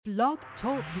Blog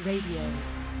Talk Radio.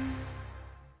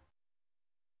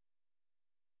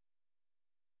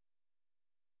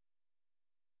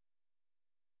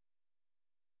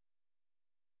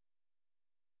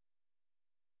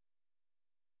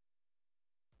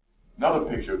 Another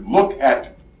picture. Look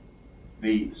at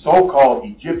the so-called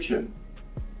Egyptian,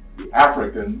 the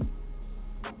African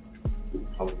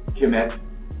of Kemet,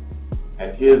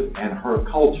 and his and her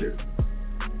culture,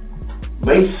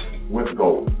 laced with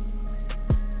gold,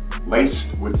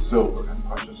 laced with silver and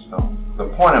precious stones. The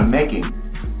point I'm making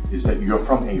is that you're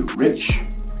from a rich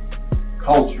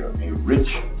culture, a rich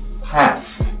past.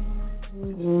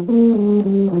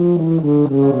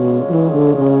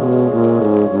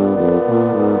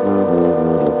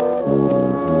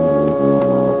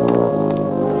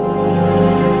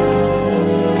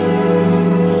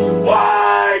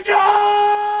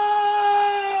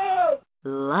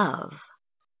 Love,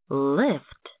 lift,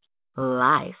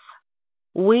 life.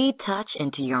 We touch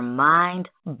into your mind,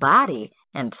 body,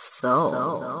 and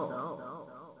soul.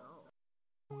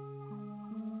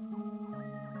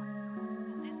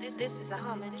 This is a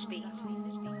homage beat.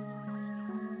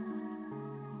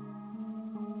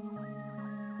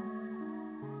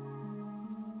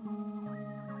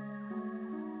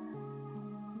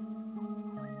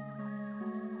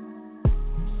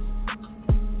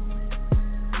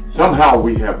 Somehow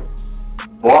we have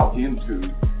bought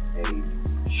into a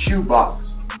shoebox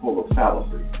full of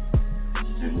fallacies.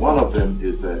 And one of them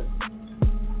is that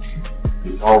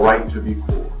it's all right to be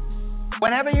poor.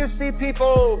 Whenever you see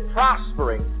people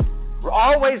prospering,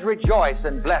 always rejoice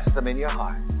and bless them in your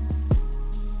heart.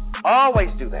 Always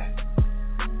do that.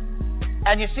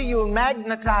 And you see, you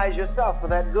magnetize yourself for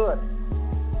that good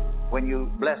when you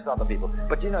bless other people.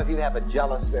 But you know, if you have a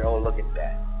jealous spirit, oh, look at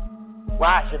that.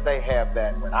 Why should they have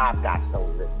that when I've got so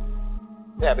little?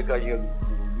 Yeah, because you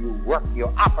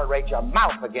operate your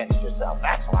mouth against yourself.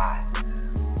 That's why.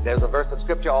 There's a verse of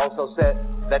Scripture also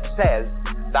that says,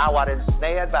 "Thou art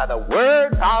ensnared by the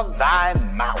words of thy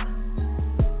mouth."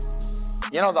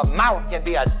 You know, the mouth can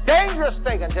be a dangerous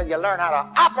thing until you learn how to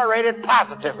operate it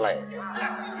positively.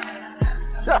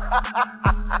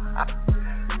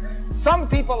 Some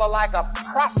people are like a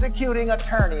prosecuting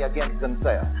attorney against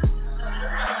themselves.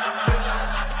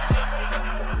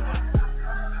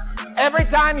 Every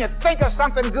time you think of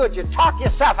something good, you talk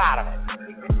yourself out of it.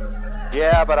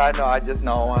 Yeah, but I know,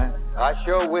 I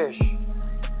sure wish.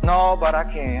 No, but I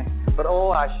can't. But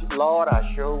oh, Lord,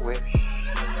 I sure wish.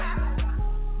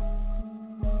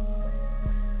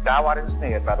 Thou art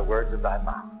ensnared by the words of thy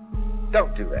mouth.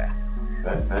 Don't do that.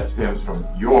 That stems from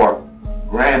your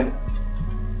grand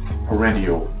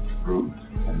perennial group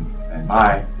and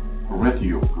my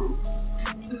parental group.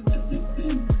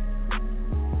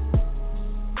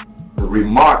 The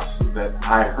remarks that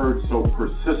I heard so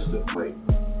persistently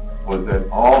was that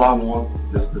all I want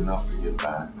is just enough to get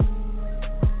by.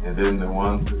 And then the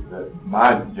ones that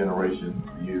my generation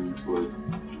used was,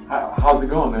 how's it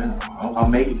going, man?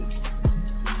 I'm making it.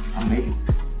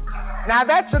 Now,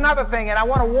 that's another thing, and I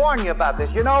want to warn you about this.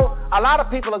 You know, a lot of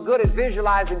people are good at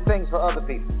visualizing things for other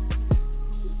people.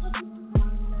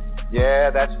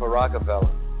 Yeah, that's for Rockefeller.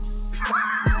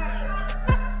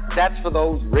 That's for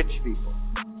those rich people.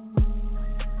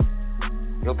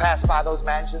 You'll pass by those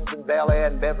mansions in Bel Air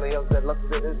and Beverly Hills and look,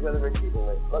 this is where the rich people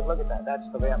live. Look at that. That's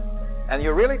for them. And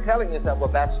you're really telling yourself,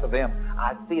 well, that's for them.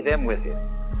 I see them with it,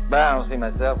 but I don't see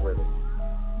myself with it.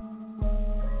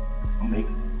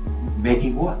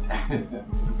 Making what?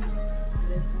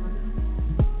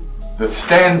 The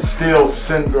standstill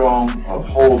syndrome of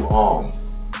hold on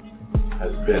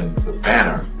has been the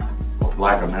banner of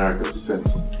Black America since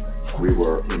we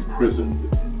were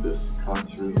imprisoned in this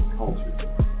country and culture.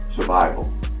 Survival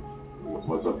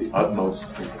was of the utmost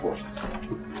importance.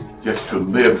 Just to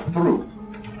live through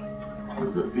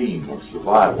was the theme of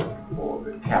survival for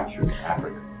the captured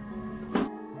African.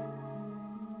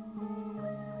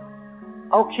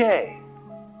 Okay,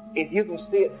 if you can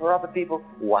see it for other people,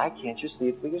 why can't you see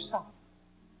it for yourself?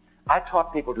 I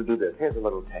taught people to do this. Here's a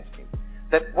little technique.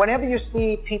 That whenever you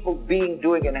see people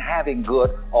doing, and having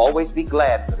good, always be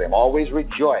glad for them. Always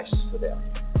rejoice for them.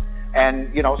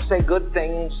 And, you know, say good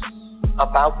things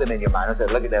about them in your mind. I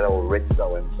said, look at that old rich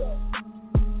so-and-so.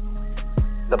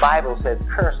 The Bible says,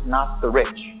 curse not the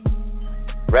rich.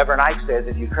 Reverend Ike says,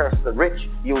 if you curse the rich,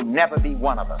 you'll never be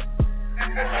one of us.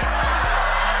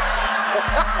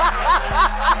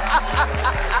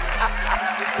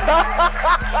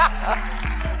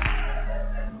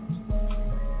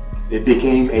 It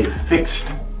became a fixed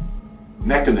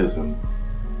mechanism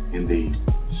in the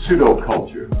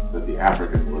pseudo-culture that the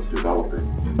African was developing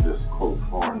in this, quote,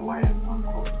 foreign land,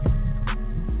 unquote.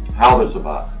 how to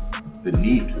survive, the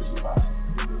need to survive,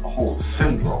 the whole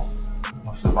syndrome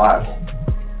of survival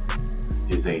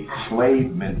is a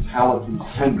slave mentality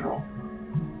syndrome.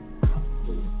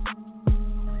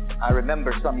 I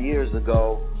remember some years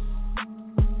ago,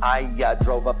 I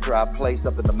drove up to our place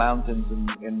up in the mountains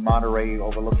in Monterey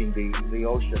overlooking the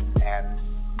ocean, and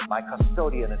my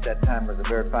custodian at that time was a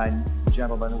very fine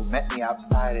gentleman who met me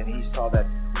outside, and he saw that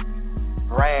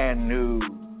brand new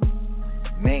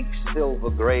mink silver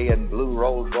gray and blue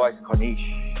Rolls Royce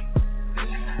Corniche.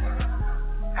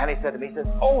 And he said to me, he said,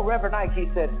 "Oh, Reverend Ike," he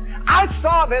said, "I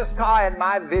saw this car in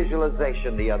my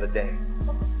visualization the other day."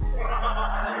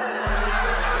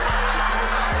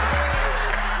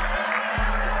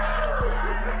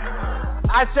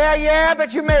 I said, "Yeah,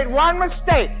 but you made one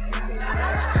mistake.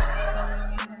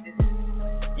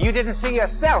 You didn't see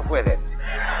yourself with it."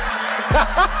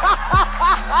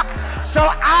 So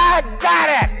I got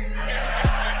it.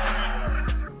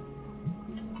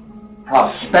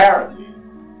 Prosperity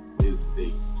is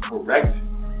the correct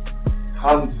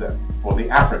concept for the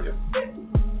African,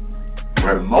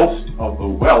 where most of the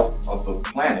wealth of the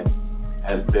planet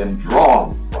has been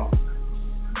drawn from.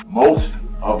 Most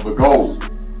of the gold,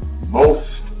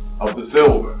 most of the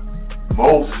silver,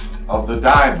 most of the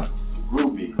diamonds,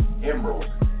 rubies, emeralds,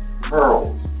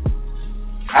 pearls,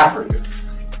 Africa,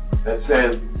 that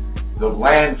says the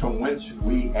land from which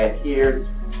we adhere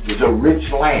is a rich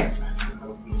land,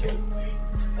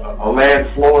 a land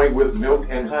flowing with milk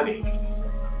and honey,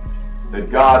 that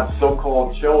God's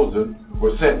so-called chosen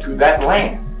were sent to that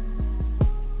land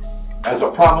as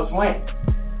a promised land.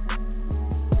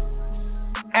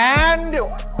 And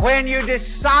when you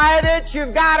decide it,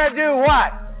 you've got to do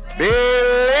what?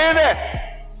 Believe it.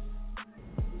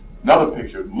 Another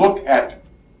picture. Look at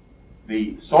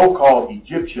the so-called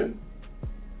Egyptian,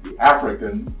 the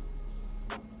African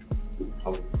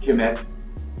of Kemet,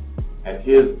 and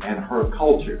his and her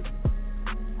culture,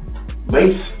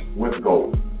 laced with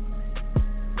gold,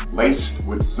 laced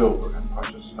with silver and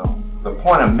precious stones. The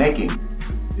point I'm making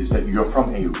is that you're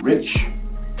from a rich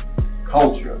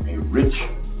culture, a rich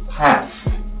past.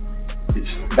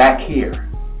 It's back here.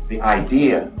 The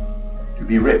idea to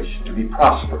be rich, to be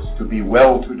prosperous, to be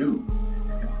well-to-do.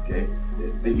 Okay?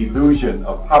 The illusion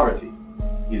of poverty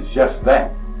is just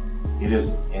that. It is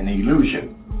an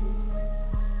illusion.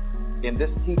 In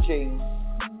this teaching,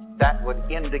 that would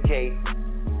indicate,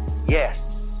 yes,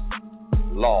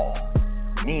 law,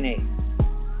 meaning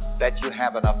that you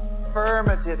have an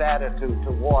affirmative attitude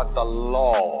toward the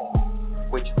law,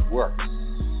 which works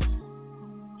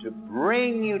to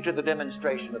bring you to the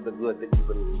demonstration of the good that you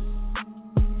believe.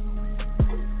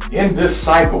 In this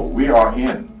cycle we are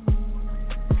in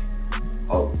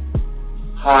of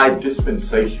high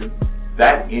dispensation,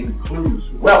 that includes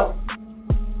wealth.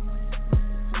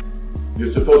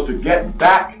 You're supposed to get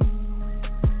back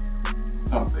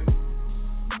something.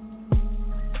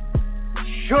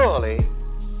 Surely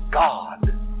God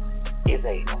is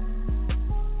able.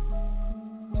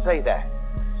 Say that.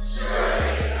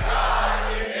 Surely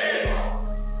God is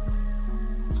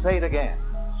able. Say it again.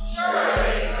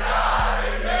 Surely God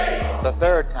is able. The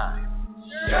third time.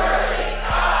 Surely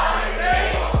God is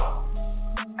able.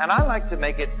 And I like to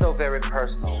make it so very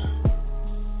personal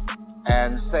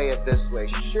and say it this way.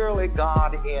 Surely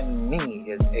God in me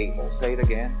is able. Say it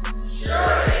again.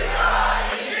 Surely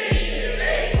God in me is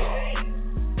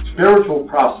able. Spiritual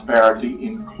prosperity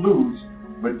includes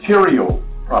material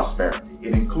prosperity.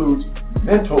 It includes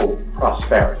mental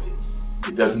prosperity.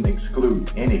 It doesn't exclude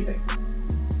anything.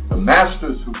 The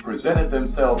masters who presented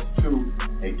themselves to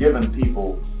a given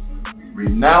people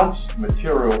renounced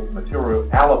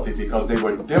materiality because they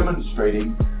were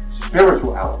demonstrating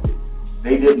spirituality.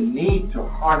 They didn't need to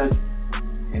harness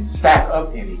and stack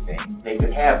up anything. They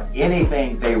could have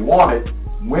anything they wanted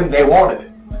when they wanted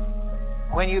it.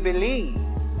 When you believe,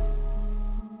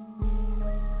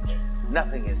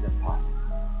 nothing is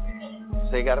impossible.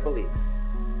 So you got to believe.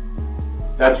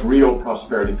 That's real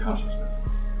prosperity consciousness.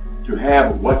 To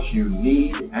have what you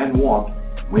need and want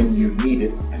when you need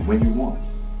it and when you want it.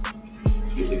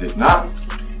 It is not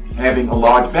having a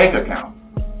large bank account,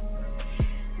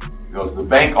 because the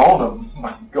bank owner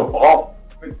might go off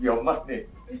with your money.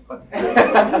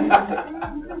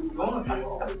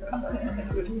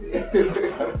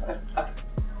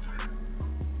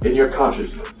 In your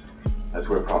consciousness, that's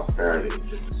where prosperity is.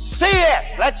 See it!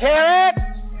 Let's hear it!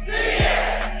 See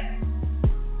it!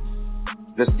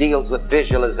 This deals with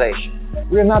visualization.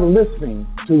 We're not listening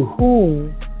to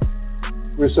whom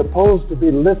we're supposed to be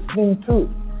listening to.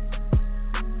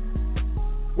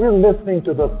 We're listening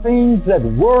to the things that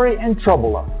worry and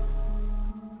trouble us.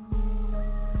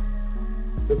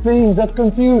 the things that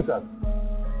confuse us,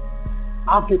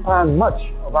 occupy much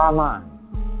of our mind.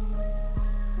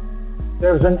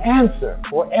 There's an answer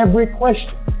for every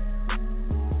question.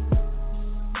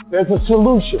 There's a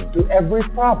solution to every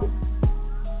problem.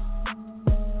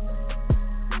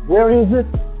 Where is it?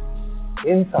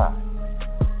 Inside.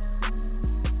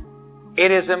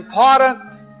 It is important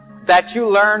that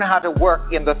you learn how to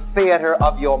work in the theater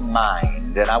of your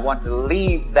mind. And I want to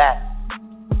leave that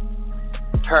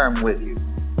term with you.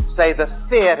 Say, the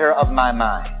theater of my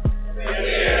mind.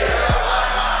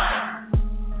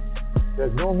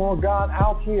 There's no more God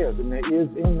out here than there is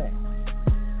in there.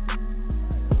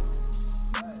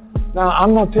 Now,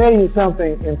 I'm going to tell you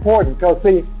something important, because,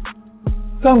 see,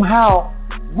 somehow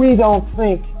we don't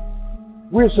think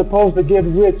we're supposed to get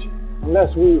rich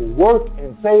unless we work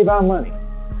and save our money.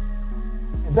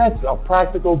 And that's a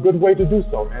practical, good way to do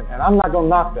so. And I'm not going to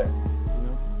knock that.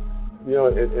 You know,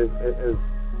 as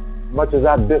much as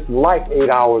I dislike 8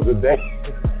 hours a day,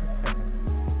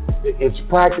 it's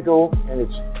practical and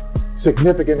it's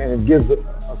significant, and it gives a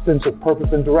sense of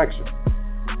purpose and direction.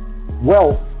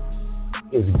 Wealth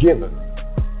is given.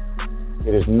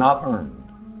 It is not earned.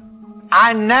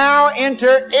 I now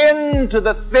enter into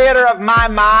the theater of my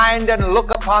mind and look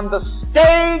upon the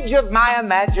stage of my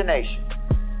imagination.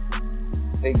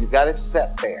 See, you've got it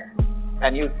set there.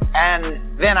 And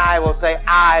then I will say,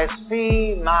 I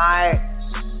see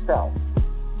myself.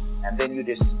 And then you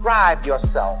describe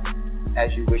yourself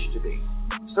as you wish to be.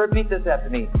 So repeat this after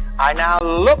me. I now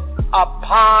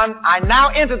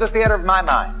enter the theater of my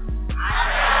mind.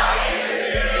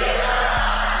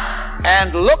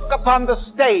 And look upon the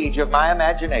stage of my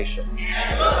imagination.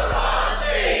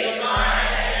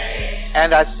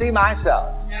 And I see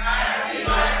myself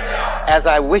as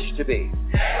I wish to be.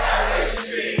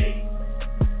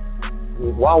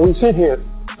 While we sit here,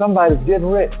 somebody's getting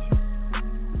rich.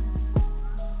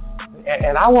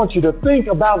 And I want you to think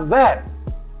about that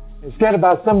instead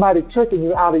about somebody tricking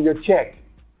you out of your check.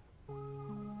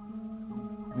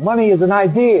 Money is an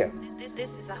idea. This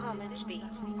is a homage beat.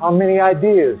 How many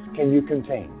ideas can you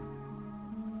contain?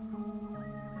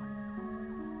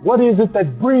 What is it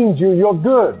that brings you your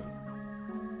good?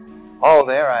 Oh,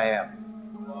 there I am.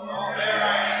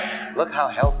 Look how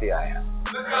healthy I am.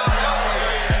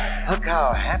 Look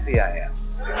how happy I am.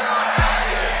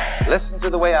 Listen to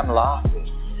the way I'm laughing.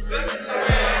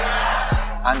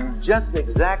 I'm just the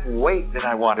exact weight that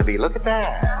I want to be. Look at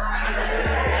that.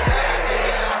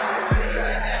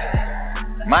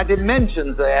 My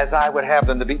dimensions are as I would have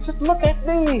them to be. Just look at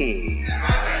me.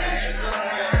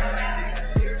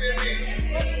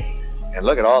 And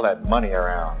look at all that money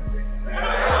around.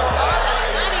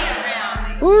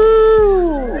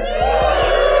 Woo!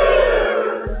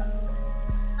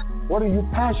 What are you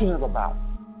passionate about?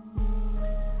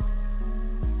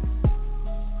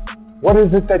 What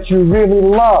is it that you really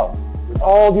love with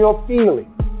all your feelings?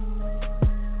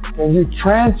 Can you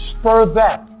transfer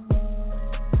that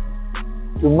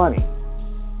to money?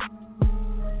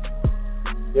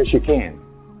 Yes, you can,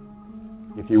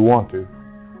 if you want to.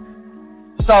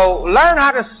 So learn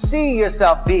how to see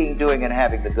yourself being, doing, and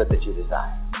having the good that you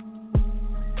desire.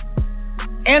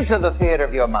 Enter the theater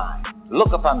of your mind.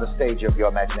 Look upon the stage of your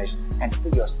imagination and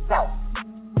see yourself.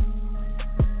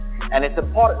 And it's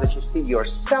important that you see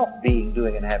yourself being,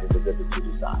 doing, and having the good that you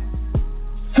desire.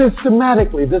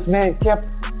 Systematically, this man kept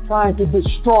trying to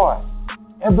destroy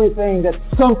everything that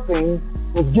something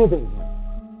was giving him.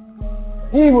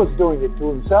 He was doing it to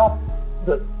himself,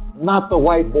 not the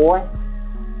white boy.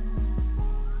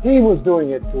 He was doing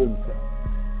it to himself.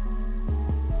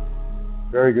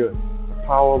 Very good. The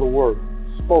power of the word,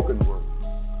 spoken word.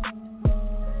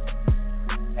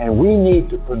 And we need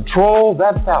to control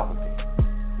that faculty.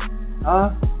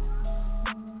 Huh?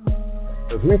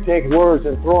 Because we take words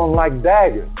and throw them like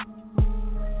daggers,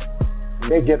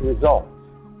 and they get results.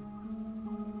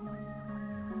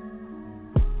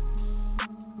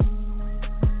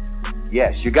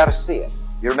 Yes, you got to see it.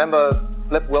 You remember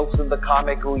Flip Wilson, the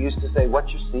comic, who used to say, "What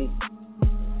you see,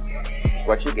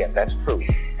 what you get." That's true.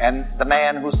 And the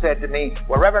man who said to me,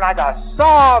 "Well, Reverend, I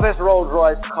saw this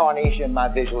Rolls-Royce Carnation in my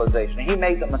visualization." He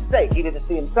made the mistake. He didn't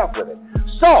see himself with it.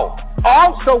 So,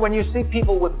 also when you see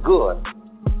people with good,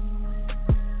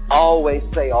 always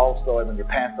say also, and when you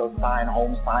pass those fine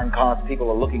homes, fine cars, people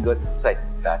are looking good, say,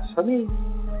 "That's for me."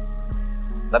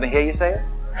 Let me hear you say it.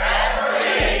 That's for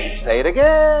me. Say it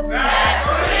again. That's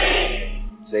for me.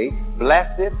 See,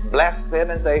 bless it, bless them,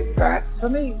 and say, "That's for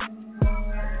me."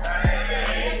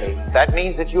 See, that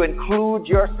means that you include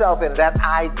yourself in that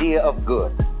idea of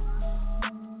good.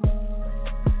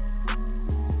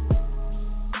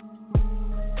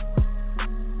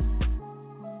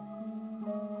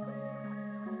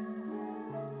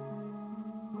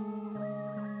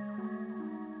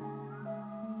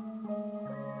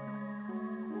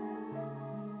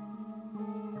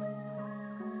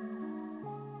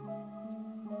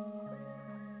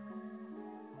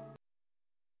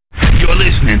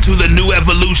 listening to the New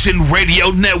Evolution Radio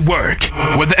Network,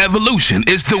 where the evolution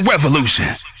is the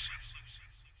revolution.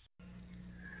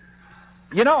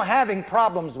 You know, having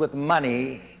problems with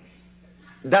money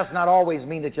does not always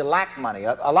mean that you lack money.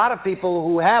 A lot of people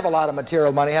who have a lot of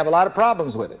material money have a lot of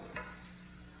problems with it.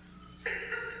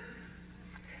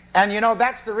 And, you know,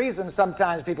 that's the reason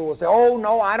sometimes people will say, oh,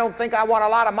 no, I don't think I want a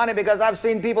lot of money because I've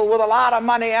seen people with a lot of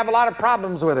money have a lot of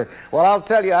problems with it. Well, I'll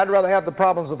tell you, I'd rather have the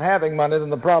problems of having money than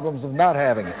the problems of not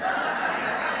having it.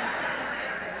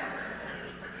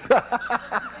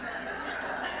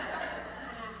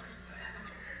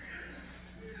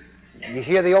 You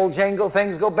hear the old jingle,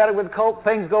 things go better with coke,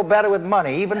 things go better with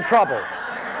money, even trouble.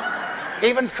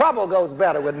 Even trouble goes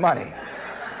better with money.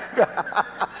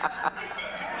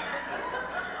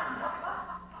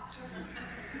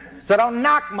 So don't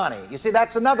knock money. You see,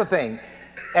 that's another thing.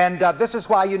 And this is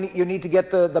why you need to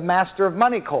get the Master of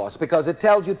Money course, because it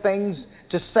tells you things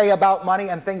to say about money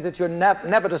and things that you're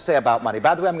never to say about money.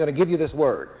 By the way, I'm going to give you this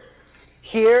word.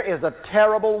 Here is a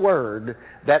terrible word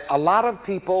that a lot of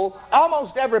people,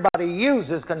 almost everybody,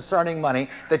 uses concerning money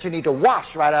that you need to wash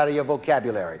right out of your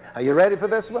vocabulary. Are you ready for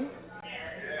this one?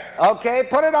 Okay,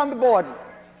 put it on the board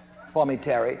for me,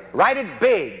 Terry. Write it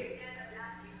big.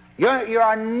 You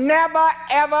are never,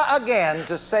 ever again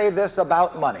to say this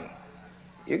about money.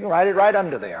 You can write it right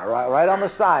under there, right on the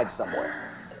side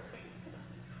somewhere.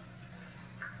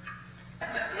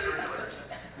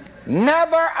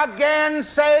 Never again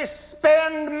say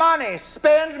spend money.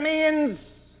 Spend means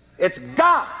it's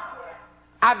gone.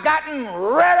 I've gotten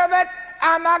rid of it.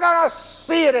 I'm not going to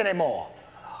see it anymore.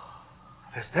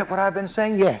 Is that what I've been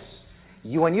saying? Yes.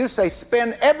 When you say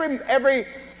spend every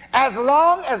as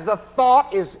long as the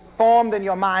thought is formed in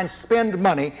your mind, spend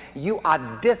money, you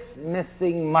are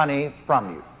dismissing money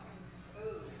from you.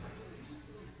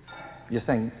 You're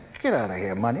saying, get out of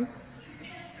here, money.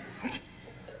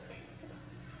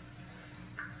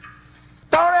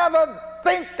 Don't ever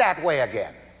think that way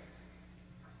again.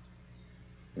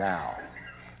 Now,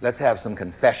 let's have some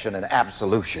confession and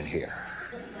absolution here.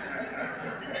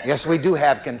 Yes, we do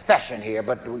have confession here,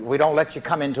 but we don't let you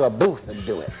come into a booth and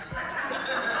do it.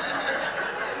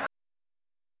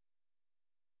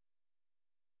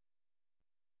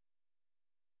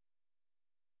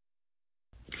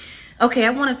 Okay,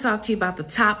 I want to talk to you about the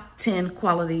top 10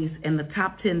 qualities and the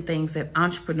top 10 things that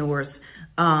entrepreneurs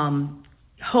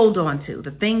hold on to,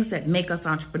 the things that make us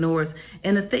entrepreneurs,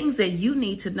 and the things that you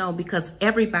need to know, because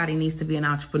everybody needs to be an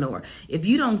entrepreneur. If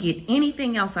you don't get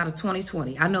anything else out of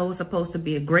 2020, I know it was supposed to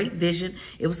be a great vision,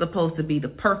 it was supposed to be the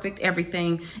perfect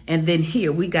everything, and then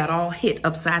here we got all hit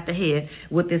upside the head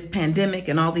with this pandemic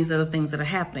and all these other things that are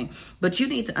happening. But you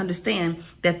need to understand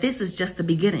that this is just the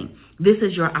beginning. This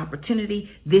is your opportunity.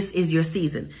 This is your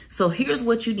season. So here's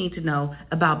what you need to know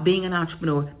about being an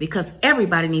entrepreneur, because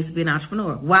everybody needs to be an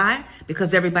entrepreneur. Why? Because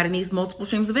everybody needs multiple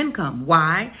streams of income.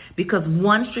 Why? Because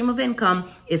one stream of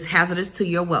income is hazardous to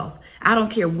your wealth. I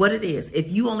don't care what it is. If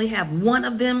you only have one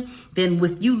of them, then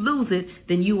if you lose it,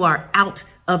 then you are out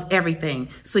of everything.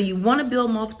 So you want to build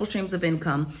multiple streams of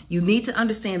income. You need to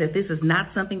understand that this is not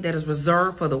something that is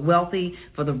reserved for the wealthy,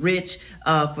 for the rich,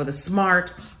 for the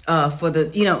smart, for the,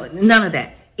 none of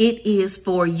that. It is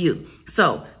for you.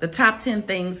 So the top 10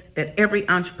 things that every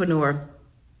entrepreneur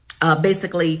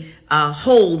basically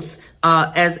holds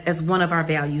as one of our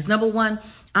values. Number one,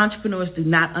 entrepreneurs do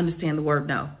not understand the word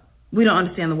no. We don't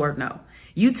understand the word no.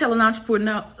 You tell an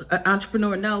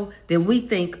entrepreneur no, then we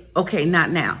think, okay,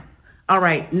 not now. All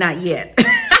right, not yet.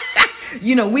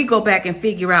 We go back and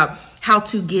figure out how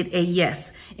to get a yes.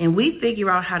 And we figure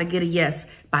out how to get a yes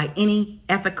by any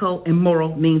ethical and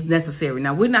moral means necessary.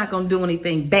 Now, we're not going to do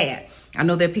anything bad. I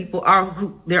know that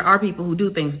there are people who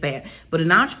do things bad, but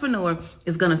an entrepreneur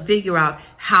is going to figure out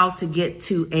how to get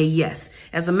to a yes.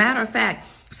 As a matter of fact,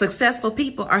 successful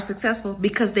people are successful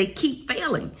because they keep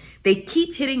failing. They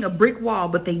keep hitting a brick wall,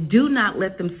 but they do not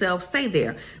let themselves stay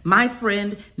there. My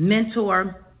friend,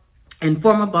 mentor, and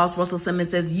former boss Russell Simmons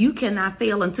says, you cannot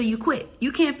fail until you quit.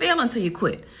 You can't fail until you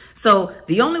quit. So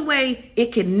the only way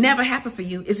it can never happen for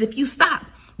you is if you stop.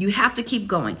 You have to keep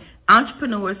going.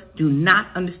 Entrepreneurs do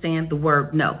not understand the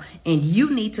word no, and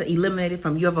you need to eliminate it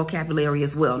from your vocabulary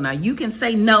as well. Now, you can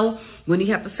say no when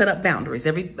you have to set up boundaries.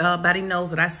 Everybody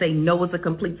knows that I say no is a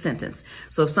complete sentence.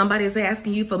 So if somebody is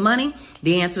asking you for money,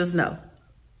 the answer is no,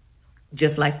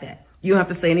 just like that. You don't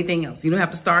have to say anything else. You don't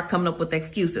have to start coming up with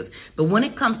excuses. But when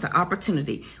it comes to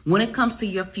opportunity, when it comes to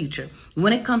your future,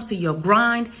 when it comes to your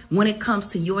grind, when it comes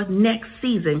to your next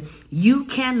season, you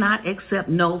cannot accept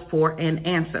no for an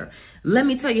answer. Let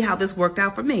me tell you how this worked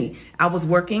out for me. I was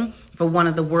working for one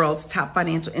of the world's top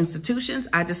financial institutions.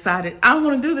 I decided I don't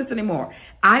want to do this anymore.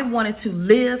 I wanted to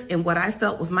live in what I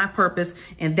felt was my purpose,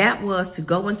 and that was to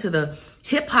go into the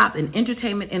hip-hop and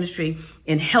entertainment industry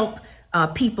and help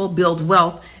people build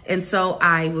wealth. And so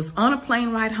I was on a plane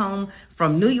ride home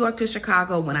from New York to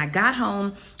Chicago. When I got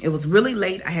home, it was really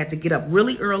late. I had to get up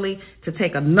really early to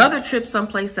take another trip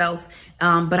someplace else,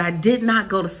 but I did not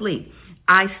go to sleep.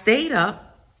 I stayed up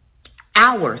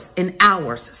hours and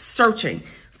hours searching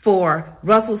for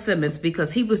Russell Simmons because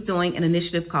he was doing an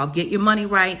initiative called Get Your Money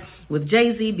Right with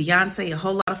Jay-Z, Beyonce, a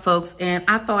whole lot of folks, and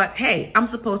I thought, hey, I'm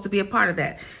supposed to be a part of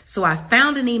that. So I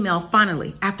found an email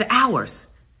finally after hours.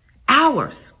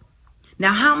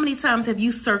 Now, how many times have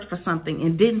you searched for something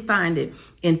and didn't find it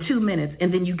in 2 minutes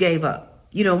and then you gave up?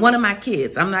 You know, one of my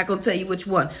kids, I'm not going to tell you which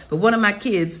one, but one of my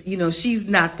kids, you know, she's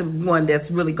not the one that's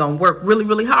really going to work really,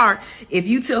 really hard. If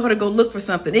you tell her to go look for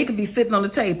something, it could be sitting on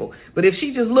the table. But if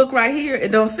she just look right here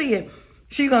and don't see it,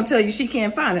 she's going to tell you she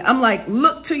can't find it. I'm like,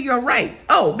 look to your right.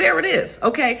 Oh, there it is.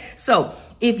 Okay, so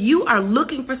if you are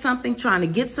looking for something, trying to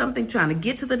get something, trying to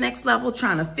get to the next level,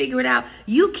 trying to figure it out,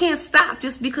 you can't stop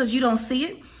just because you don't see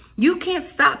it. You can't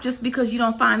stop just because you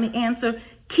don't find the answer.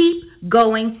 Keep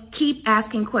going. Keep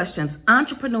asking questions.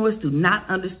 Entrepreneurs do not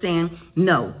understand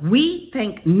no. We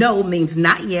think no means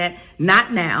not yet,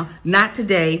 not now, not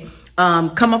today.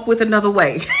 Come up with another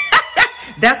way.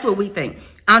 That's what we think.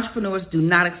 Entrepreneurs do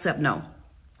not accept no.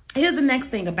 Here's the next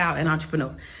thing about an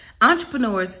entrepreneur.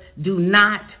 Entrepreneurs do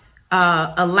not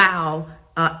allow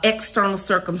external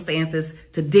circumstances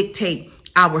to dictate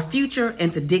our future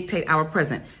and to dictate our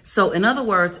present. So, in other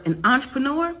words, an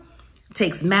entrepreneur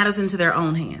takes matters into their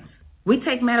own hands. We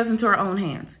take matters into our own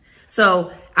hands. So,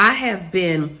 I have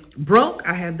been broke.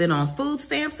 I have been on food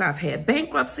stamps. I've had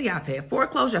bankruptcy. I've had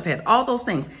foreclosure. I've had all those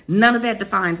things. None of that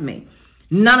defines me.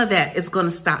 None of that is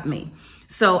going to stop me.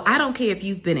 So I don't care if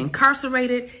you've been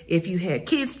incarcerated, if you had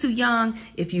kids too young,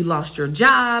 if you lost your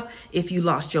job, if you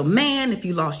lost your man, if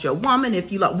you lost your woman,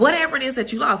 if you lost whatever it is that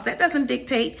you lost. That doesn't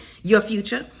dictate your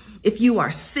future. If you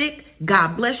are sick,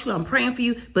 God bless you, I'm praying for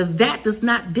you, but that does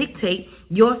not dictate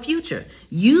your future.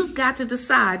 You've got to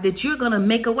decide that you're going to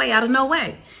make a way out of no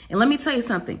way. And let me tell you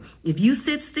something. If you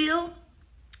sit still,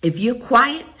 if you're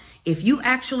quiet, if you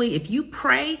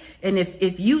pray, and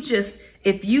if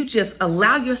you just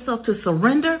allow yourself to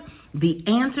surrender, the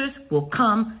answers will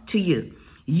come to you.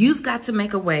 You've got to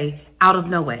make a way out of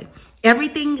no way.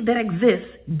 Everything that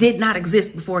exists did not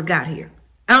exist before it got here.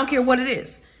 I don't care what it is.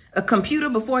 A computer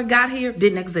before it got here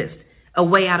didn't exist. A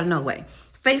way out of no way.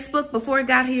 Facebook before it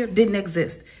got here didn't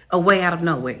exist. A way out of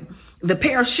no way. The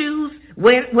pair of shoes,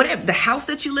 whatever, the house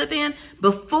that you live in,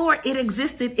 before it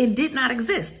existed, it did not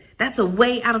exist. That's a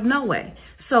way out of no way.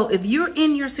 So if you're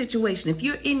in your situation, if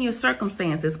you're in your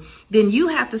circumstances, then you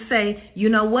have to say, you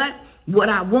know what? What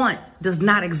I want does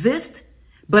not exist,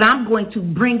 but I'm going to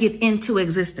bring it into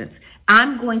existence.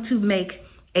 I'm going to make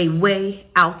a way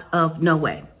out of no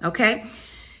way, okay?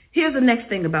 Here's the next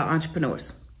thing about entrepreneurs,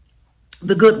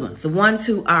 the good ones, the ones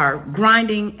who are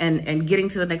grinding and getting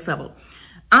to the next level.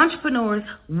 Entrepreneurs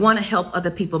want to help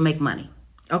other people make money,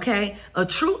 okay? A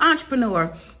true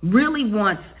entrepreneur really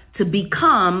wants to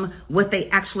become what they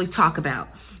actually talk about.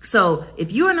 So if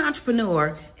you're an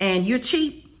entrepreneur and you're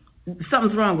cheap,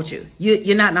 something's wrong with you.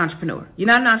 You're not an entrepreneur. You're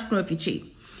not an entrepreneur if you're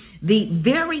cheap. The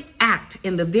very act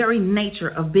and the very nature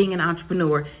of being an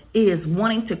entrepreneur is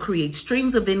wanting to create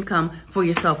streams of income for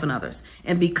yourself and others.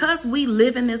 And because we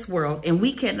live in this world and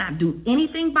we cannot do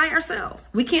anything by ourselves,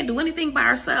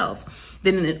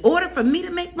 then in order for me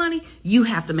to make money, you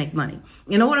have to make money.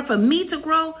 In order for me to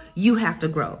grow, you have to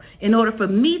grow. In order for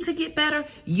me to get better,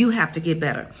 you have to get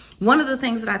better. One of the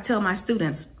things that I tell my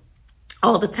students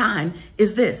all the time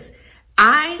is this: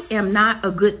 I am not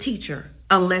a good teacher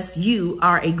unless you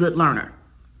are a good learner.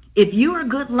 If you're a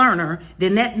good learner,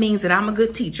 then that means that I'm a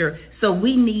good teacher, so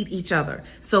we need each other.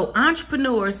 So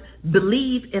entrepreneurs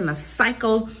believe in a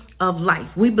cycle of life.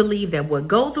 We believe that what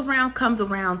goes around comes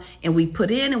around, and we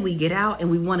put in and we get out, and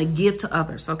we want to give to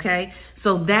others, okay?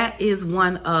 So that is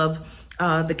one of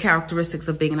the characteristics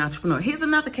of being an entrepreneur. Here's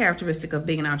another characteristic of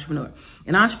being an entrepreneur.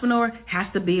 An entrepreneur has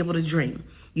to be able to dream.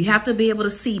 You have to be able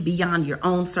to see beyond your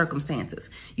own circumstances.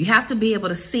 You have to be able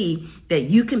to see that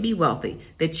you can be wealthy,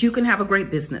 that you can have a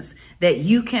great business, that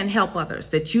you can help others,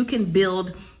 that you can build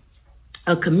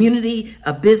a community,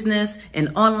 a business, an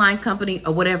online company,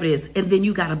 or whatever it is. And then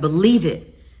you got to believe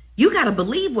it. You got to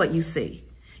believe what you see.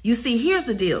 You see, here's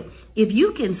the deal. If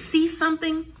you can see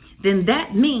something, then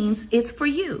that means it's for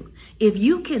you. If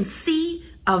you can see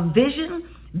a vision,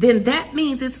 then that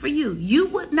means it's for you. You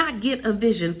would not get a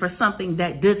vision for something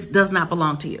that does not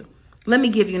belong to you. Let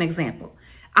me give you an example.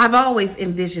 I've always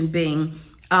envisioned being,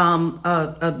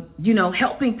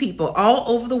 helping people all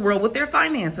over the world with their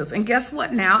finances. And guess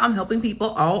what? Now I'm helping people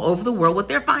all over the world with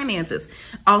their finances.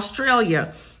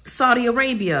 Australia, Saudi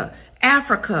Arabia,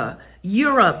 Africa,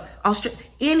 Europe,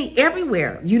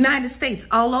 everywhere, United States,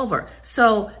 all over.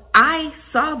 So I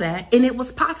saw that, and it was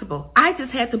possible. I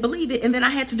just had to believe it, and then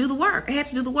I had to do the work.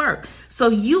 So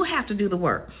you have to do the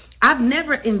work. I've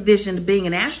never envisioned being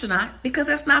an astronaut because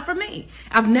that's not for me.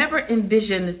 I've never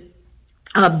envisioned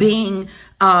being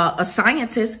a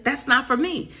scientist. That's not for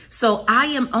me. So I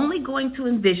am only going to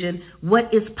envision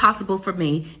what is possible for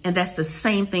me, and that's the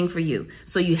same thing for you.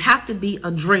 So you have to be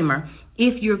a dreamer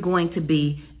if you're going to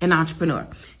be an entrepreneur.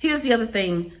 Here's the other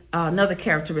thing, another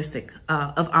characteristic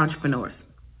of entrepreneurs.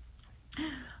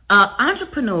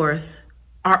 Entrepreneurs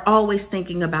are always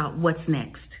thinking about what's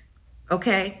next,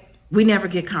 okay? We never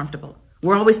get comfortable.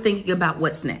 We're always thinking about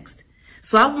what's next.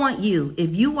 So I want you, if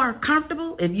you are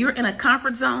comfortable, if you're in a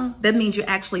comfort zone, that means you're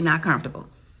actually not comfortable,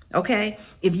 okay?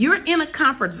 If you're in a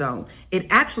comfort zone, it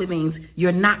actually means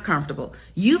you're not comfortable.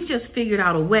 You've just figured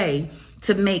out a way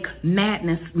to make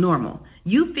madness normal.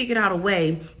 You figured out a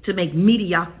way to make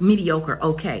mediocre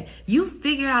okay. You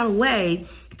figured out a way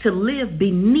to live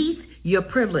beneath your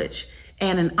privilege.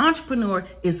 And an entrepreneur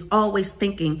is always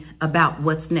thinking about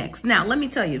what's next. Now, let me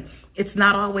tell you, it's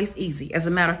not always easy. As a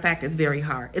matter of fact, it's very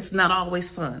hard. It's not always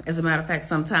fun. As a matter of fact,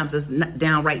 sometimes it's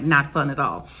downright not fun at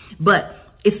all. But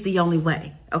it's the only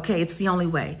way, okay? It's the only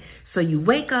way. So you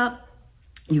wake up,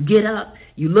 you get up,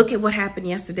 you look at what happened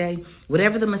yesterday,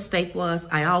 whatever the mistake was.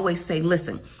 I always say,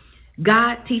 listen,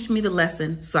 God, teach me the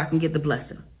lesson so I can get the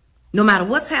blessing. No matter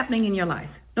what's happening in your life,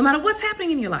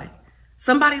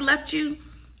 somebody left you,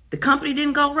 the company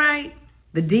didn't go right,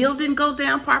 the deal didn't go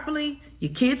down properly,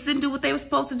 your kids didn't do what they were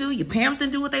supposed to do, your parents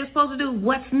didn't do what they were supposed to do.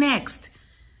 What's next?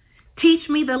 Teach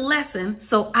me the lesson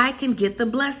so I can get the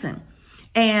blessing.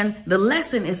 And the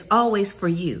lesson is always for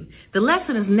you. The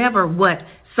lesson is never what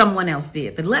someone else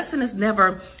did. The lesson is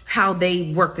never how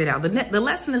they worked it out. The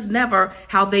lesson is never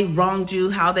how they wronged you,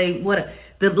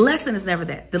 The lesson is never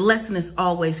that. The lesson is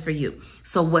always for you.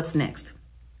 So what's next?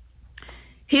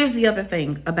 Here's the other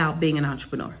thing about being an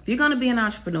entrepreneur. If you're going to be an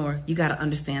entrepreneur, you got to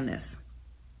understand this.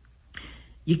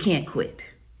 You can't quit,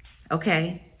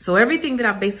 okay? So everything that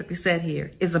I've basically said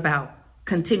here is about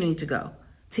continuing to go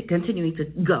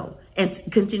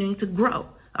and continuing to grow,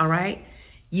 all right?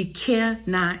 You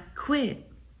cannot quit.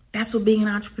 That's what being an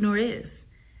entrepreneur is.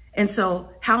 And so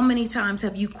how many times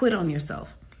have you quit on yourself?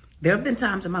 There have been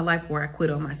times in my life where I quit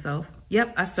on myself.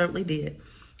 Yep, I certainly did.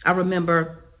 I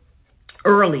remember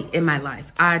early in my life,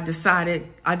 I decided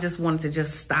I just wanted to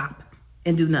just stop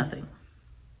and do nothing.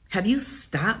 Have you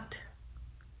stopped?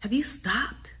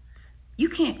 You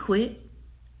can't quit.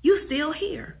 You're still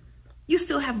here. You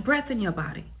still have breath in your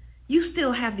body. You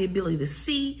still have the ability to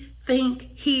see, think,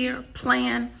 hear,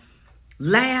 plan,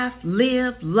 laugh,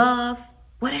 live, love,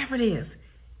 whatever it is.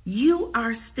 You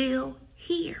are still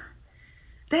here.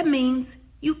 That means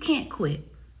you can't quit.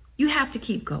 You have to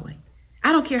keep going.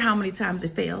 I don't care how many times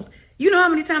it failed. You know how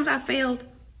many times I failed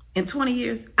in 20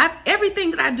 years?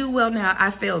 Everything that I do well now,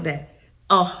 I failed at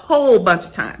a whole bunch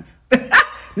of times.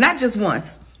 Not just once,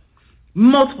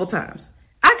 multiple times.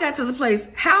 I got to the place,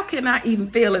 how can I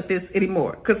even fail at this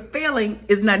anymore? Because failing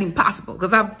is not even possible,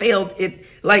 because I've failed it.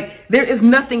 Like, there is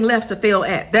nothing left to fail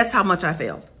at. That's how much I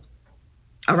failed.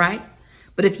 All right?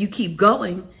 But if you keep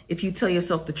going, if you tell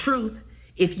yourself the truth,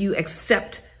 if you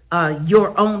accept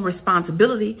your own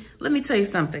responsibility, let me tell you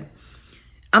something.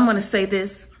 I'm going to say this,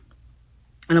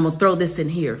 and I'm going to throw this in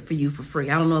here for you for free.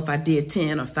 I don't know if I did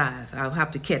 10 or 5. I'll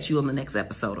have to catch you on the next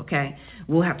episode, okay?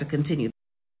 We'll have to continue.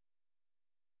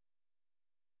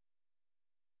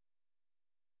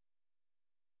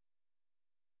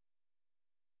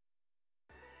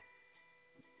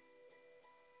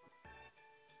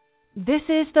 This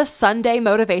is the Sunday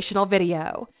Motivational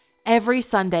Video. Every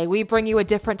Sunday, we bring you a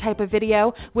different type of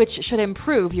video which should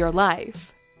improve your life.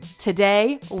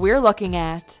 Today, we're looking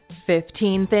at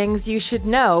 15 things you should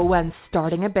know when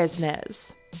starting a business.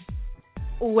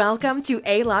 Welcome to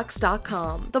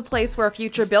alux.com, the place where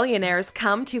future billionaires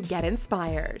come to get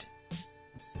inspired.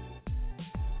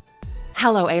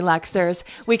 Hello, Aluxers.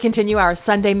 We continue our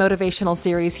Sunday motivational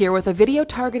series here with a video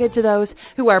targeted to those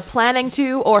who are planning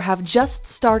to or have just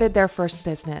started their first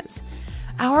business.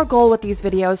 Our goal with these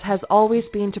videos has always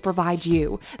been to provide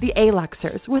you, the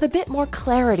Aluxers, with a bit more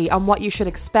clarity on what you should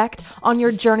expect on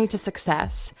your journey to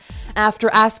success. After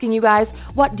asking you guys,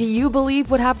 what do you believe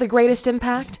would have the greatest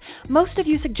impact? Most of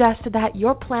you suggested that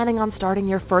you're planning on starting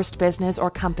your first business or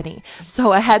company,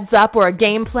 so a heads up or a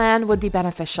game plan would be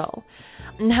beneficial.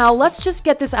 Now, let's just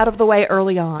get this out of the way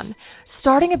early on.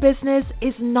 Starting a business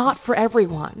is not for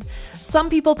everyone. Some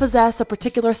people possess a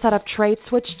particular set of traits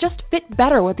which just fit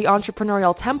better with the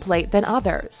entrepreneurial template than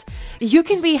others. You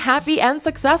can be happy and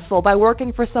successful by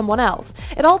working for someone else.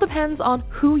 It all depends on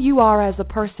who you are as a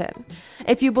person.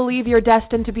 If you believe you're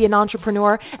destined to be an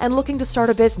entrepreneur and looking to start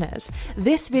a business,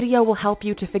 this video will help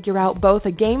you to figure out both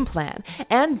a game plan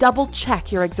and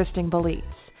double-check your existing beliefs.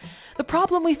 The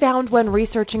problem we found when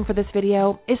researching for this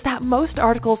video is that most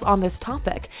articles on this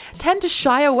topic tend to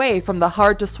shy away from the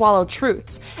hard-to-swallow truths,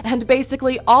 and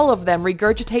basically all of them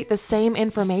regurgitate the same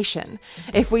information.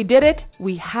 If we did it,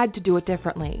 we had to do it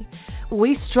differently.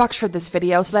 We structured this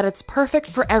video so that it's perfect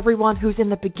for everyone who's in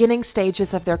the beginning stages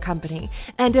of their company,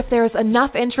 and if there's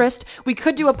enough interest, we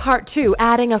could do a part 2,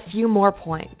 adding a few more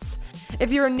points.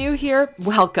 If you're new here,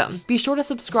 welcome. Be sure to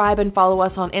subscribe and follow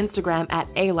us on Instagram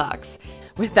at ALUX.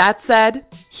 With that said,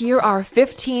 here are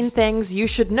 15 things you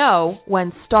should know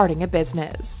when starting a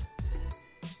business.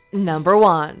 Number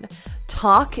 1,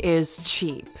 talk is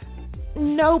cheap.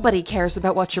 Nobody cares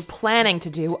about what you're planning to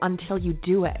do until you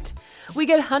do it. We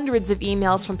get hundreds of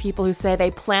emails from people who say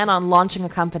they plan on launching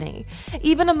a company.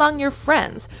 Even among your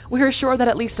friends, we're sure that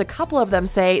at least a couple of them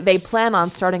say they plan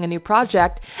on starting a new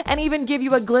project and even give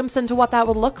you a glimpse into what that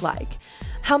would look like.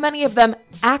 How many of them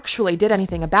actually did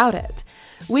anything about it?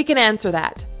 We can answer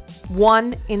that.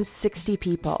 1 in 60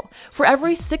 people. For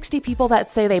every 60 people that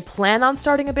say they plan on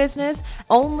starting a business,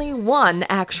 only 1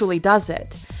 actually does it.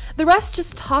 The rest just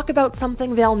talk about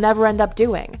something they'll never end up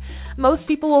doing. Most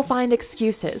people will find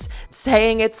excuses,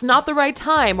 saying it's not the right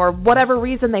time or whatever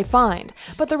reason they find,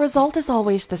 but the result is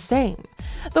always the same.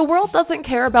 The world doesn't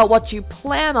care about what you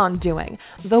plan on doing.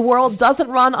 The world doesn't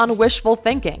run on wishful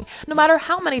thinking. No matter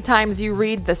how many times you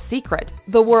read The Secret,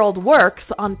 the world works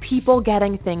on people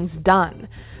getting things done.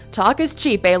 Talk is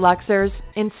cheap, Luxers.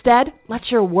 Instead, let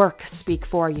your work speak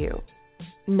for you.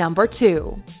 Number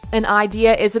 2, an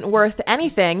idea isn't worth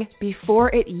anything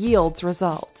before it yields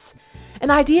results.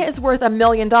 An idea is worth $1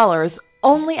 million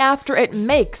only after it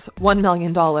makes $1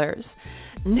 million.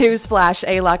 Newsflash,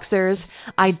 Luxers,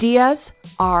 ideas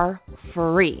are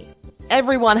free.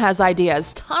 Everyone has ideas,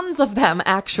 tons of them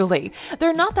actually.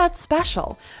 They're not that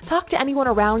special. Talk to anyone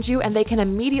around you and they can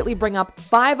immediately bring up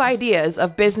 5 ideas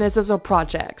of businesses or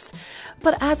projects.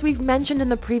 But as we've mentioned in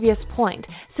the previous point,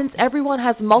 since everyone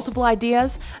has multiple ideas,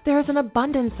 there's an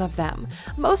abundance of them.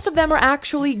 Most of them are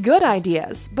actually good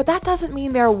ideas, but that doesn't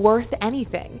mean they're worth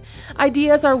anything.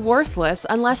 Ideas are worthless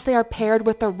unless they are paired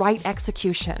with the right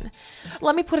execution.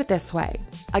 Let me put it this way.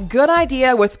 A good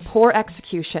idea with poor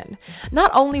execution.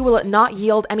 Not only will it not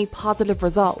yield any positive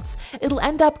results, it'll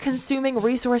end up consuming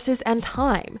resources and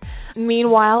time.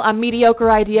 Meanwhile, a mediocre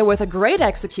idea with a great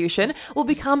execution will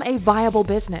become a viable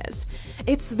business.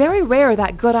 It's very rare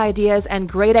that good ideas and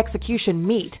great execution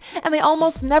meet, and they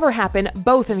almost never happen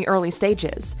both in the early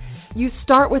stages. You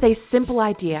start with a simple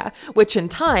idea, which in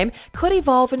time could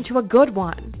evolve into a good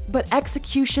one, but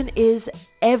execution is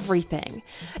everything.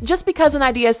 Just because an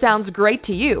idea sounds great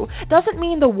to you doesn't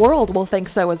mean the world will think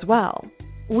so as well.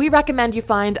 We recommend you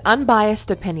find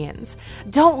unbiased opinions.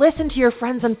 Don't listen to your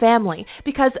friends and family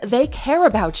because they care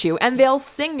about you and they'll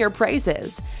sing your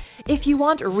praises. If you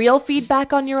want real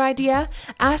feedback on your idea,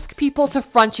 ask people to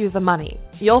front you the money.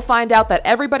 You'll find out that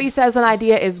everybody says an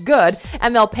idea is good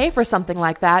and they'll pay for something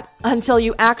like that until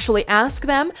you actually ask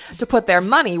them to put their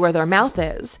money where their mouth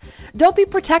is. Don't be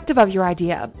protective of your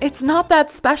idea. It's not that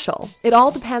special. It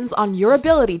all depends on your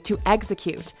ability to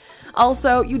execute.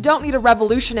 Also, you don't need a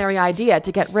revolutionary idea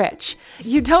to get rich.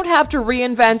 You don't have to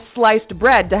reinvent sliced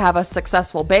bread to have a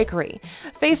successful bakery.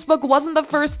 Facebook wasn't the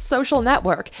first social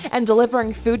network, and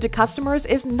delivering food to customers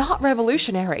is not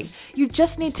revolutionary. You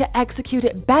just need to execute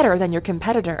it better than your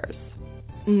competitors.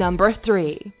 Number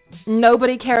 3,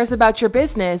 nobody cares about your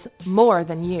business more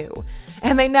than you.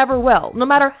 And they never will, no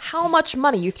matter how much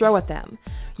money you throw at them.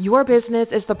 Your business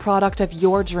is the product of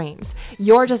your dreams,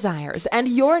 your desires,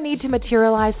 and your need to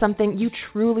materialize something you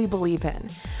truly believe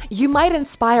in. You might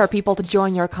inspire people to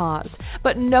join your cause,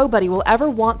 but nobody will ever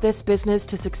want this business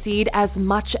to succeed as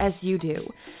much as you do.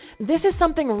 This is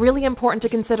something really important to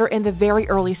consider in the very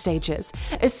early stages,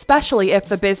 especially if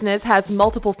the business has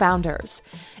multiple founders.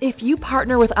 If you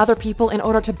partner with other people in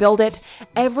order to build it,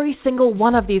 every single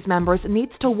one of these members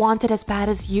needs to want it as bad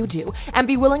as you do and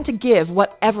be willing to give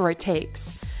whatever it takes.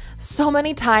 So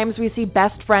many times we see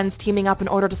best friends teaming up in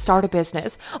order to start a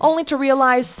business, only to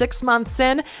realize 6 months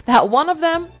in that one of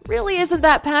them really isn't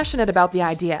that passionate about the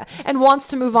idea and wants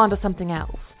to move on to something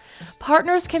else.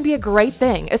 Partners can be a great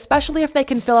thing, especially if they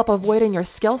can fill up a void in your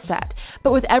skill set.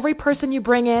 But with every person you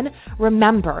bring in,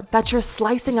 remember that you're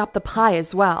slicing up the pie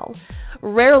as well.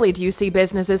 Rarely do you see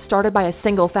businesses started by a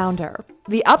single founder.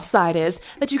 The upside is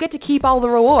that you get to keep all the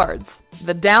rewards.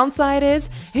 The downside is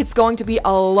it's going to be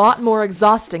a lot more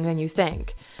exhausting than you think.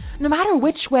 No matter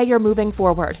which way you're moving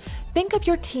forward, think of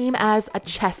your team as a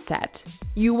chess set.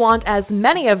 You want as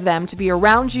many of them to be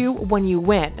around you when you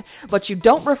win, but you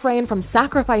don't refrain from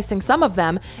sacrificing some of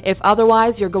them if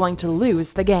otherwise you're going to lose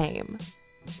the game.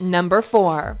 Number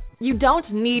 4, you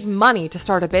don't need money to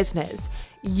start a business.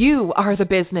 You are the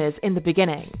business in the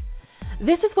beginning.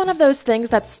 This is one of those things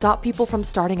that stop people from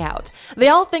starting out. They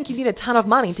all think you need a ton of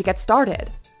money to get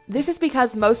started. This is because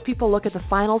most people look at the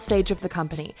final stage of the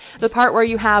company, the part where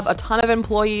you have a ton of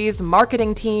employees,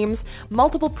 marketing teams,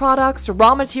 multiple products,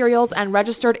 raw materials, and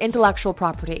registered intellectual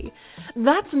property.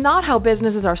 That's not how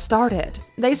businesses are started.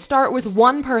 They start with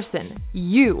one person,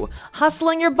 you,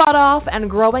 hustling your butt off and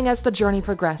growing as the journey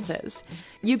progresses.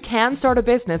 You can start a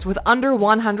business with under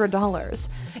 $100.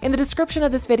 In the description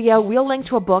of this video, we'll link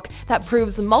to a book that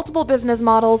proves multiple business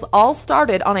models all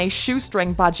started on a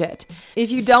shoestring budget.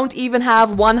 If you don't even have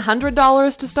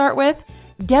 $100 to start with,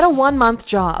 get a 1-month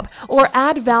job or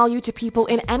add value to people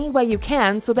in any way you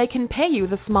can so they can pay you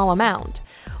the small amount.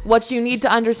 What you need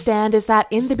to understand is that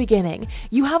in the beginning,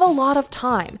 you have a lot of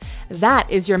time. That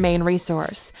is your main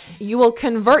resource. You will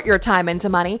convert your time into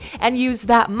money and use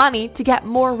that money to get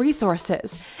more resources.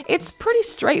 It's pretty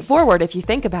straightforward if you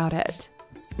think about it.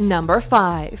 Number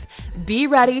 5, be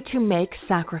ready to make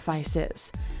sacrifices.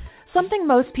 Something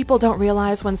most people don't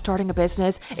realize when starting a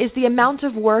business is the amount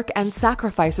of work and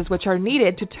sacrifices which are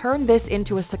needed to turn this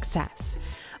into a success.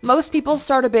 Most people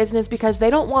start a business because they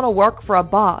don't want to work for a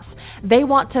boss. They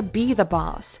want to be the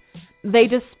boss. They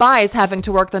despise having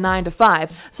to work the 9 to 5,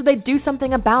 so they do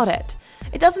something about it.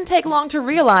 It doesn't take long to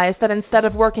realize that instead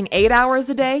of working 8 hours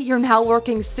a day, you're now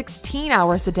working 16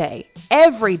 hours a day,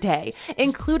 every day,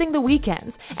 including the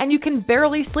weekends, and you can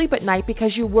barely sleep at night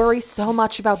because you worry so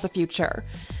much about the future.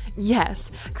 Yes,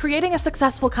 creating a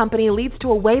successful company leads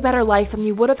to a way better life than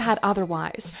you would have had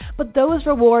otherwise, but those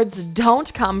rewards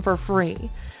don't come for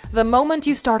free. The moment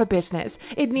you start a business,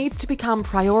 it needs to become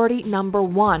priority number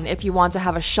 1 if you want to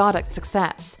have a shot at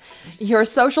success. Your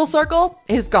social circle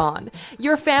is gone.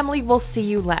 Your family will see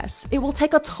you less. It will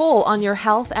take a toll on your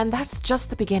health, and that's just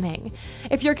the beginning.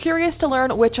 If you're curious to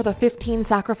learn which are the 15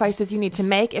 sacrifices you need to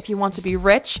make if you want to be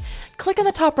rich, click in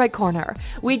the top right corner.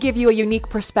 We give you a unique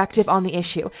perspective on the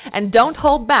issue, and don't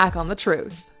hold back on the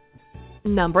truth.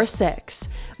 Number 6,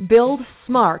 build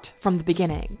smart from the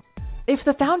beginning. If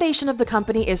the foundation of the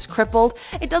company is crippled,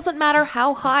 it doesn't matter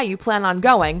how high you plan on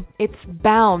going, it's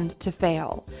bound to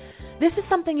fail. This is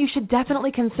something you should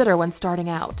definitely consider when starting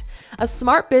out. A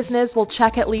smart business will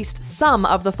check at least some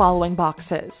of the following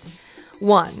boxes.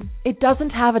 1, it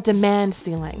doesn't have a demand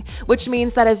ceiling, which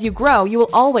means that as you grow, you will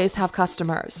always have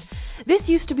customers. This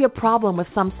used to be a problem with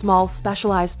some small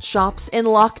specialized shops in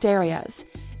locked areas.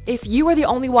 If you were the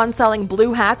only one selling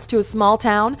blue hats to a small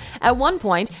town, at one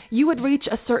point you would reach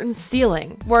a certain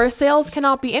ceiling where sales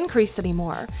cannot be increased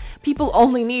anymore. People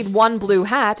only need one blue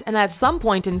hat, and at some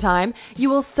point in time, you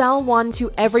will sell one to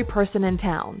every person in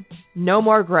town. No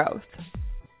more growth.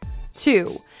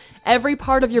 2, every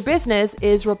part of your business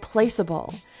is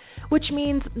replaceable, which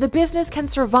means the business can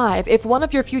survive if one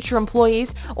of your future employees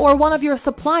or one of your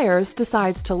suppliers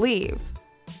decides to leave.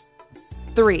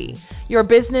 3, your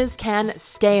business can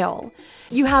scale.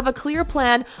 You have a clear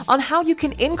plan on how you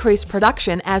can increase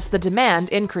production as the demand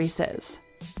increases.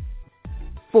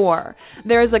 4,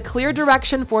 there is a clear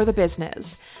direction for the business.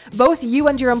 Both you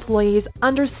and your employees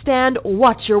understand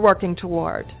what you're working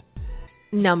toward.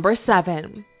 Number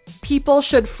 7, people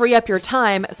should free up your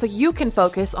time so you can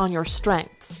focus on your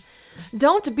strengths.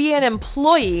 Don't be an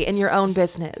employee in your own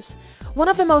business. One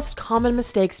of the most common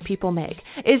mistakes people make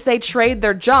is they trade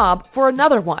their job for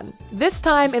another one, this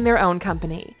time in their own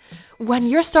company. When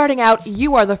you're starting out,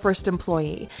 you are the first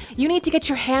employee. You need to get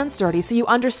your hands dirty so you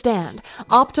understand,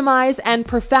 optimize, and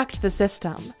perfect the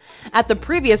system. At the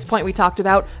previous point we talked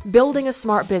about building a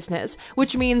smart business,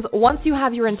 which means once you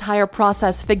have your entire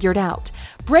process figured out,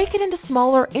 break it into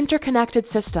smaller interconnected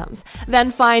systems,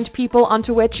 then find people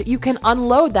onto which you can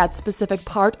unload that specific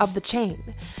part of the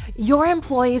chain. Your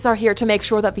employees are here to make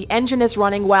sure that the engine is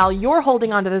running while you're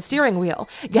holding onto the steering wheel,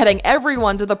 getting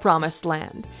everyone to the promised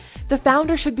land. The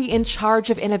founder should be in charge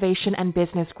of innovation and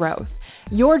business growth.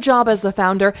 Your job as the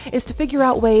founder is to figure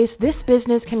out ways this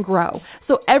business can grow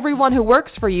so everyone who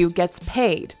works for you gets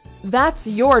paid. That's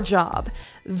your job.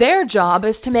 Their job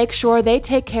is to make sure they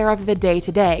take care of the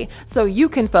day-to-day so you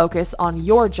can focus on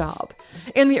your job.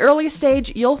 In the early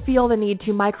stage, you'll feel the need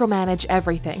to micromanage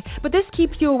everything, but this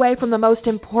keeps you away from the most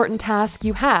important task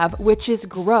you have, which is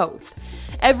growth.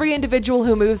 Every individual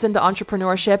who moves into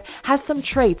entrepreneurship has some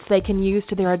traits they can use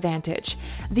to their advantage.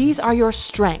 These are your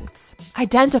strengths.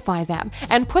 Identify them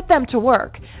and put them to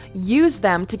work. Use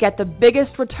them to get the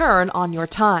biggest return on your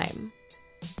time.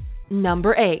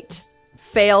 Number 8,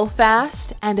 fail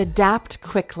fast and adapt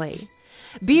quickly.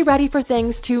 Be ready for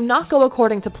things to not go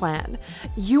according to plan.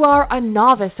 You are a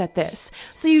novice at this,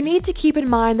 so you need to keep in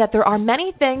mind that there are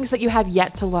many things that you have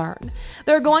yet to learn.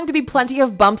 There are going to be plenty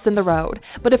of bumps in the road,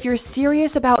 but if you're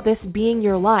serious about this being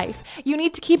your life, you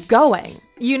need to keep going.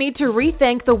 You need to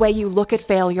rethink the way you look at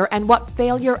failure and what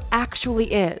failure actually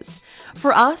is.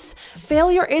 For us,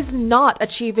 failure is not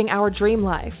achieving our dream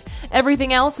life.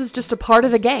 Everything else is just a part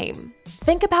of the game.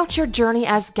 Think about your journey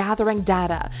as gathering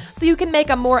data so you can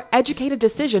make a more educated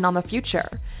decision on the future.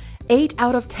 8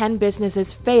 out of 10 businesses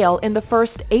fail in the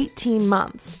first 18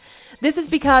 months. This is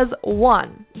because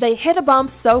 1, they hit a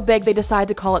bump so big they decide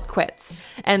to call it quits,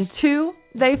 and 2,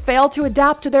 they fail to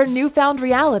adapt to their newfound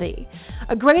reality.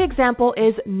 A great example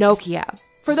is Nokia.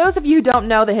 For those of you who don't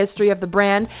know the history of the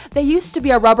brand, they used to be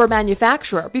a rubber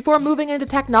manufacturer before moving into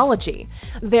technology.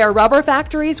 Their rubber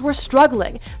factories were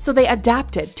struggling, so they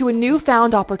adapted to a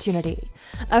newfound opportunity.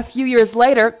 A few years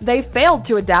later, they failed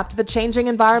to adapt to the changing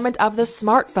environment of the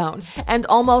smartphone and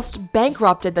almost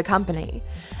bankrupted the company.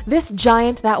 This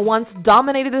giant that once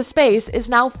dominated the space is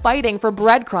now fighting for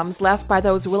breadcrumbs left by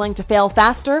those willing to fail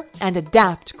faster and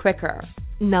adapt quicker.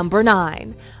 Number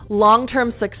 9.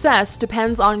 Long-term success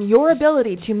depends on your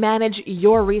ability to manage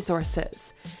your resources.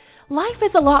 Life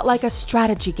is a lot like a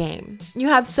strategy game. You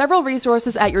have several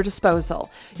resources at your disposal: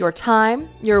 your time,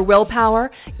 your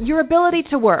willpower, your ability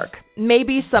to work,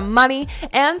 maybe some money,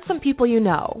 and some people you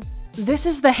know. This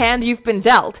is the hand you've been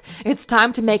dealt. It's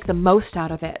time to make the most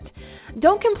out of it.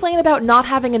 Don't complain about not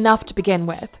having enough to begin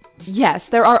with. Yes,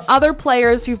 there are other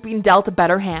players who've been dealt a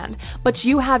better hand, but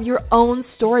you have your own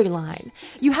storyline.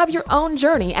 You have your own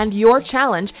journey, and your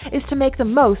challenge is to make the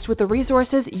most with the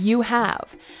resources you have.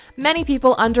 Many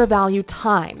people undervalue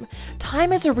time.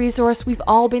 Time is a resource we've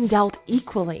all been dealt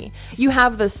equally. You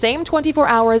have the same 24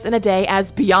 hours in a day as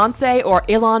Beyoncé or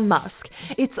Elon Musk.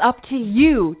 It's up to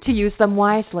you to use them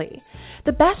wisely.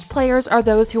 The best players are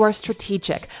those who are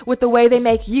strategic with the way they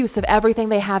make use of everything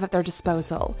they have at their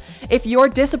disposal. If you're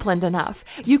disciplined enough,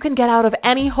 you can get out of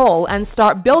any hole and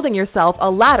start building yourself a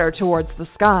ladder towards the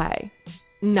sky.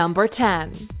 Number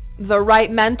 10. The right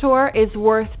mentor is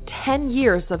worth 10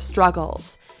 years of struggles.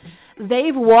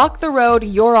 They've walked the road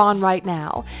you're on right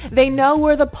now. They know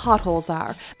where the potholes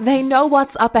are. They know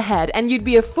what's up ahead, and you'd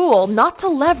be a fool not to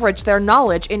leverage their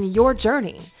knowledge in your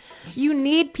journey. You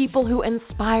need people who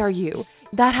inspire you,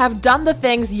 that have done the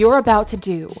things you're about to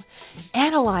do.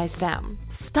 Analyze them,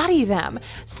 study them,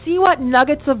 see what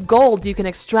nuggets of gold you can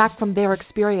extract from their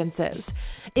experiences.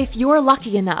 If you're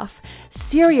lucky enough,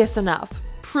 serious enough,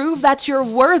 prove that you're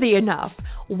worthy enough,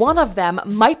 one of them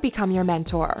might become your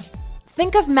mentor.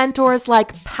 Think of mentors like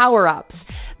power-ups.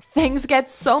 Things get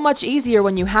so much easier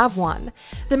when you have one.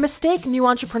 The mistake new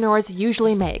entrepreneurs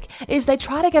usually make is they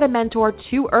try to get a mentor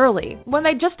too early when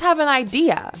they just have an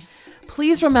idea.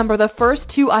 Please remember the first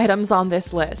 2 items on this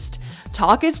list.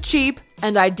 Talk is cheap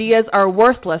and ideas are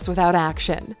worthless without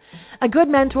action. A good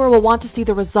mentor will want to see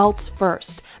the results first.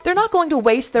 They're not going to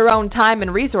waste their own time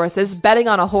and resources betting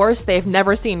on a horse they've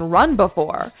never seen run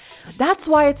before. That's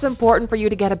why it's important for you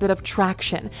to get a bit of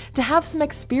traction, to have some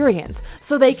experience,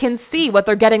 so they can see what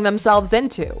they're getting themselves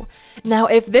into. Now,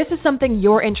 if this is something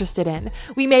you're interested in,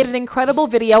 we made an incredible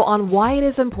video on why it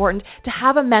is important to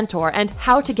have a mentor and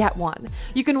how to get one.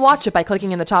 You can watch it by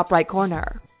clicking in the top right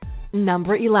corner.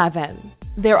 Number 11.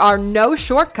 There are no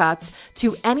shortcuts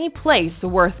to any place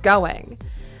worth going.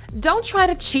 Don't try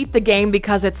to cheat the game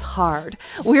because it's hard.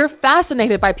 We're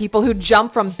fascinated by people who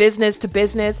jump from business to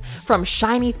business, from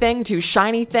shiny thing to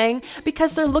shiny thing,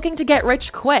 because they're looking to get rich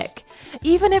quick.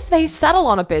 Even if they settle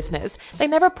on a business, they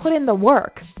never put in the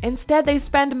work. Instead, they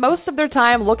spend most of their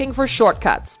time looking for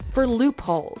shortcuts, for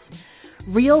loopholes.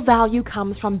 Real value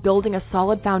comes from building a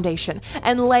solid foundation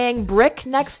and laying brick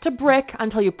next to brick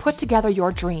until you put together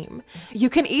your dream. You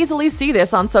can easily see this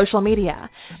on social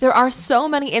media. There are so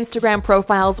many Instagram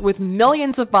profiles with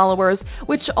millions of followers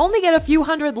which only get a few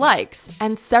hundred likes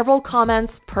and several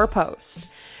comments per post.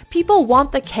 People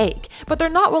want the cake, but they're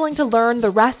not willing to learn the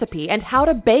recipe and how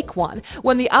to bake one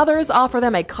when the others offer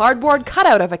them a cardboard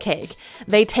cutout of a cake.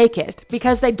 They take it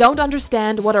because they don't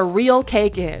understand what a real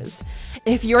cake is.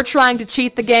 If you're trying to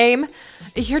cheat the game,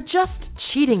 you're just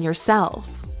cheating yourself.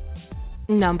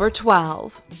 Number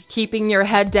 12. Keeping your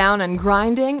head down and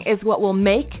grinding is what will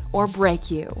make or break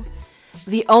you.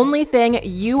 The only thing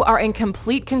you are in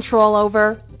complete control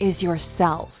over is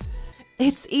yourself.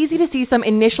 It's easy to see some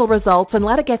initial results and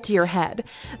let it get to your head.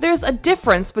 There's a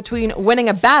difference between winning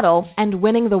a battle and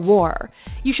winning the war.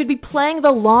 You should be playing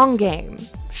the long game.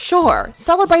 Sure,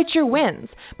 celebrate your wins,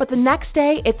 but the next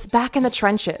day it's back in the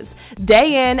trenches,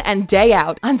 day in and day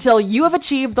out, until you have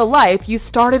achieved the life you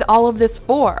started all of this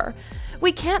for.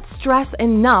 We can't stress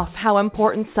enough how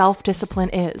important self-discipline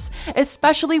is,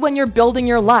 especially when you're building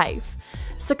your life.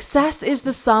 Success is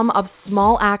the sum of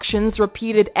small actions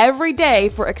repeated every day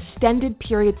for extended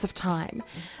periods of time.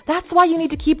 That's why you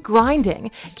need to keep grinding,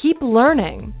 keep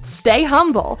learning, stay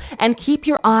humble, and keep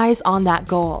your eyes on that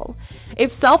goal.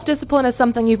 If self-discipline is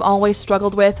something you've always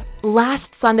struggled with, last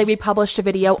Sunday we published a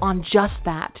video on just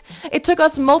that. It took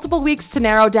us multiple weeks to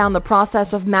narrow down the process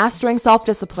of mastering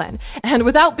self-discipline, and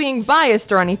without being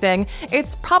biased or anything, it's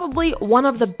probably one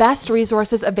of the best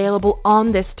resources available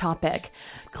on this topic.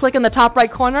 Click in the top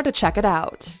right corner to check it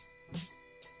out.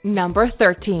 Number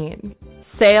 13.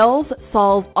 Sales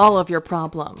solve all of your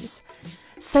problems.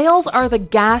 Sales are the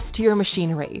gas to your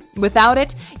machinery. Without it,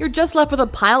 you're just left with a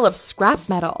pile of scrap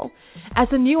metal. As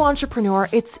a new entrepreneur,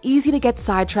 it's easy to get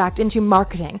sidetracked into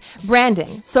marketing,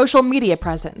 branding, social media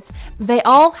presence. They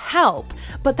all help,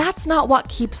 but that's not what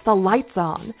keeps the lights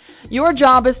on. Your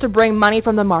job is to bring money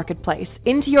from the marketplace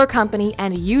into your company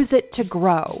and use it to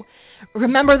grow.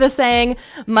 Remember the saying,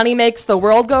 money makes the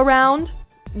world go round?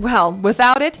 Well,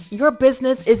 without it, your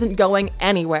business isn't going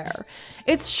anywhere.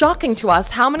 It's shocking to us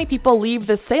how many people leave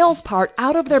the sales part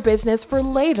out of their business for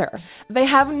later. They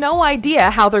have no idea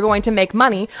how they're going to make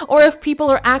money or if people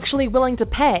are actually willing to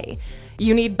pay.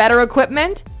 You need better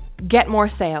equipment? Get more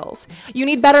sales. You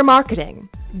need better marketing?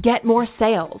 Get more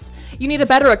sales. You need a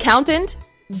better accountant?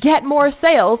 Get more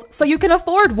sales so you can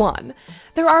afford one.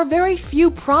 There are very few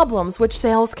problems which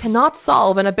sales cannot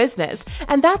solve in a business,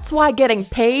 and that's why getting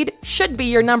paid should be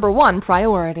your number one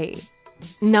priority.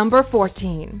 Number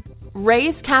 14.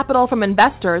 Raise capital from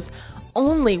investors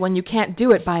only when you can't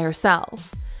do it by yourself.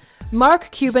 Mark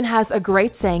Cuban has a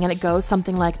great saying, and it goes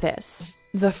something like this.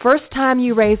 The first time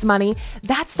you raise money,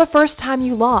 that's the first time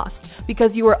you lost,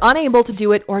 because you were unable to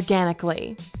do it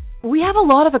organically. We have a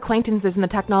lot of acquaintances in the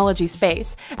technology space,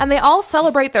 and they all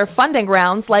celebrate their funding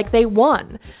rounds like they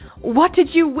won. What did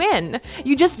you win?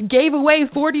 You just gave away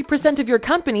 40% of your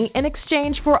company in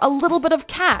exchange for a little bit of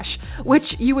cash,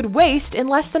 which you would waste in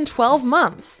less than 12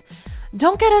 months.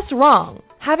 Don't get us wrong.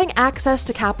 Having access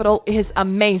to capital is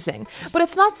amazing, but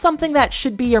it's not something that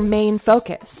should be your main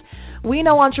focus. We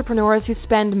know entrepreneurs who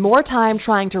spend more time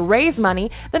trying to raise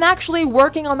money than actually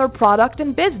working on their product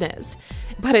and business.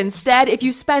 But instead, if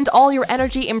you spend all your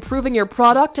energy improving your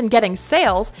product and getting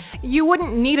sales, you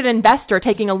wouldn't need an investor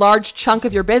taking a large chunk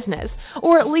of your business,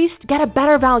 or at least get a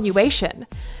better valuation.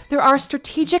 There are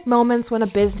strategic moments when a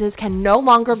business can no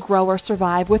longer grow or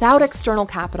survive without external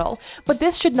capital, but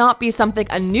this should not be something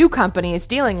a new company is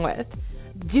dealing with.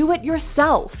 Do it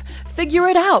yourself. Figure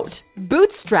it out.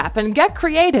 Bootstrap and get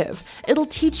creative. It'll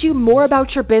teach you more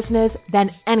about your business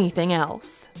than anything else.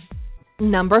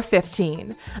 Number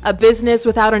 15. A business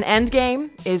without an end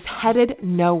game is headed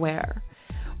nowhere.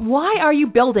 Why are you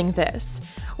building this?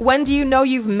 When do you know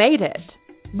you've made it?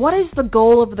 What is the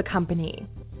goal of the company?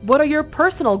 What are your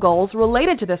personal goals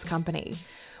related to this company?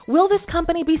 Will this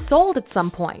company be sold at some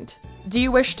point? Do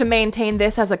you wish to maintain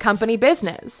this as a company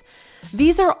business?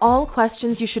 These are all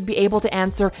questions you should be able to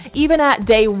answer even at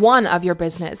day one of your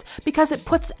business, because it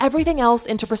puts everything else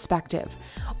into perspective.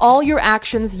 All your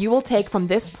actions you will take from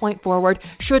this point forward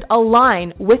should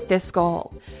align with this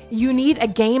goal. You need a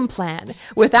game plan.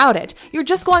 Without it, you're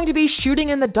just going to be shooting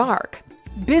in the dark.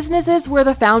 Businesses where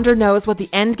the founder knows what the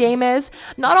end game is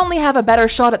not only have a better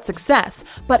shot at success,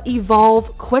 but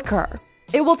evolve quicker.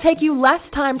 It will take you less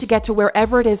time to get to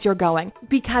wherever it is you're going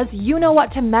because you know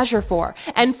what to measure for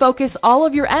and focus all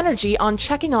of your energy on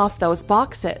checking off those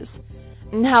boxes.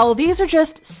 Now, these are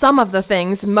just some of the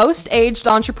things most aged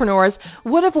entrepreneurs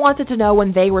would have wanted to know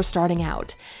when they were starting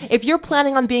out. If you're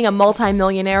planning on being a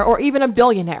multimillionaire or even a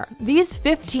billionaire, these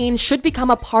 15 should become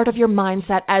a part of your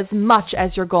mindset as much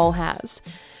as your goal has.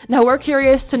 Now, we're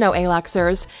curious to know,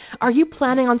 Alaxers, are you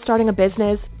planning on starting a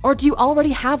business or do you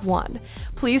already have one?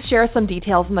 Please share some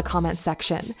details in the comments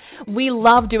section. We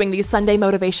love doing these Sunday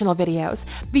motivational videos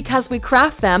because we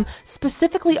craft them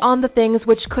specifically on the things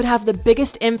which could have the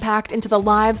biggest impact into the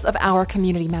lives of our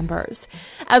community members.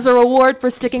 As a reward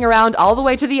for sticking around all the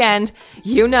way to the end,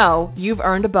 you know you've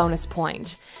earned a bonus point.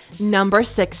 Number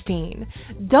 16.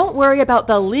 Don't worry about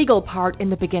the legal part in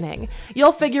the beginning.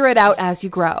 You'll figure it out as you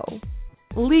grow.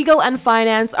 Legal and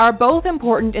finance are both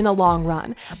important in the long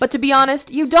run, but to be honest,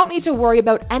 you don't need to worry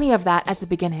about any of that at the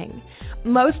beginning.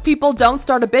 Most people don't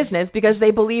start a business because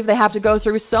they believe they have to go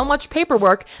through so much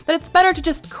paperwork that it's better to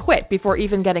just quit before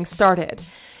even getting started.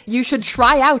 You should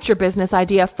try out your business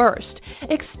idea first.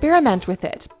 Experiment with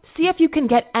it. See if you can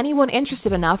get anyone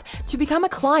interested enough to become a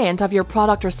client of your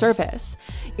product or service.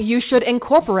 You should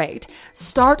incorporate.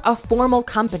 Start a formal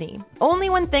company, only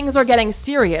when things are getting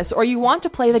serious or you want to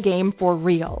play the game for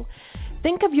real.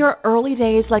 Think of your early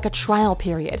days like a trial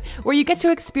period, where you get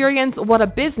to experience what a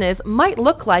business might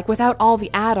look like without all the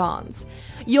add-ons.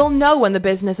 You'll know when the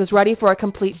business is ready for a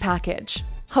complete package.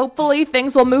 Hopefully,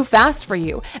 things will move fast for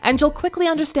you, and you'll quickly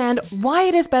understand why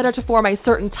it is better to form a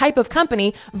certain type of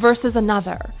company versus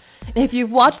another. If you've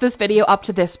watched this video up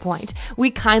to this point, we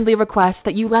kindly request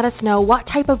that you let us know what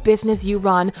type of business you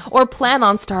run or plan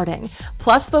on starting,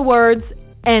 plus the words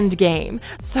endgame,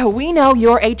 so we know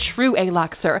you're a true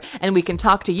A-Luxer and we can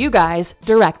talk to you guys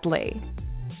directly.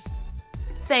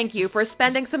 Thank you for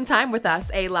spending some time with us,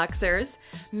 A-Luxers.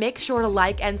 Make sure to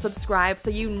like and subscribe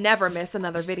so you never miss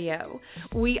another video.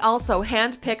 We also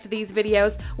handpicked these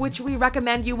videos, which we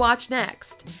recommend you watch next.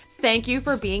 Thank you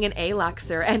for being an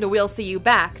A-Luxer, and we'll see you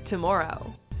back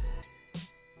tomorrow.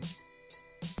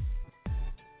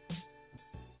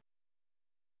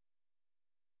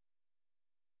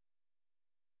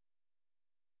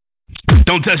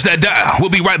 Don't touch that dial. We'll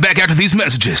be right back after these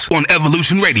messages on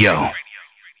Evolution Radio.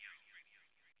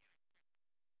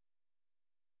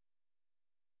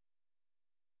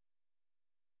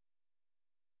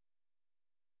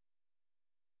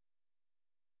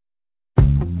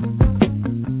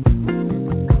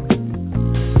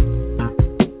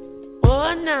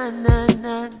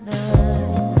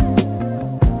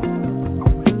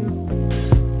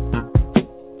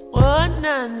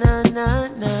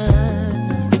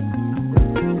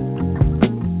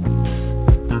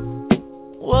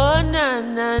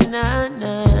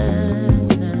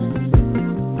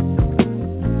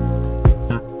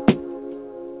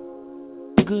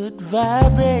 Good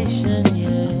vibration,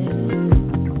 yeah.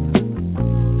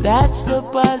 That's the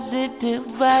positive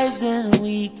vibes and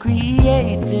we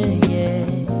creating, yeah.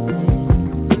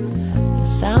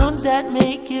 The sounds that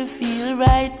make you feel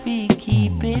right, we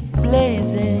keep it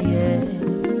blazing, yeah.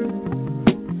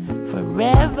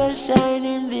 Forever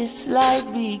shining this light,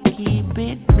 we keep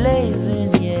it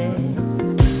blazing, yeah.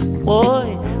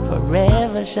 Boy,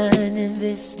 forever shining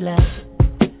this light.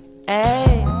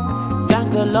 Hey,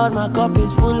 thank the Lord, my cup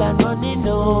is full and running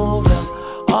over.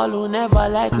 All who never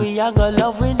like we, I got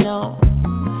love we know.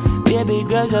 Baby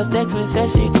girl just text me,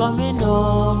 says she coming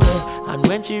over. And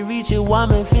when she reach you,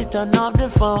 want me fit turn off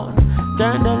the phone.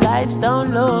 Turn the lights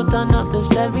down low, turn up the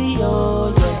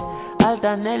stereo, yeah.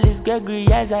 Alton Ellis, Gregory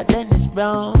Isaac, Dennis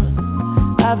Brown.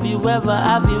 Have you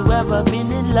ever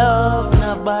been in love?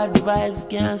 Now bad vibes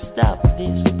can't stop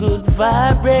this good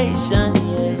vibration,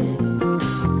 yeah.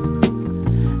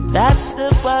 That's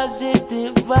the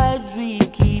positive vibes we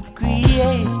keep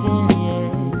creating, yeah.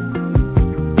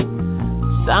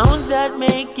 Sounds that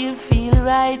make you feel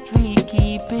right, we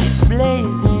keep it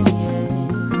blazing, yeah.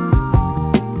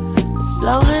 As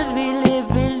long as we live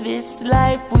in this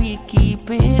life, we keep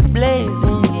it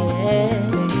blazing, yeah.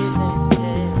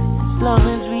 As long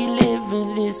as we live in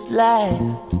this life,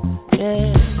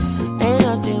 yeah. Ain't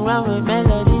nothing wrong with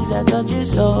melodies that touch your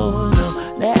soul, no.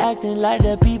 They're acting like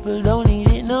the people don't need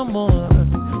it no more.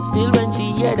 Still when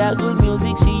she hear that good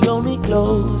music, she hold me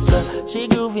closer. She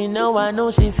groovy now, I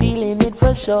know she feeling it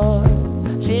for sure.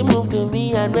 She moved to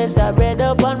me and rest her head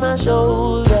up on my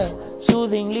shoulder.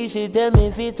 Soothingly she tell me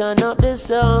if it turn up the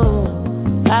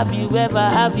song. Have you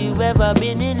ever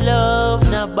been in love?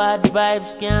 Now bad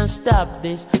vibes can't stop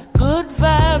this good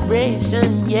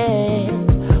vibration, yeah.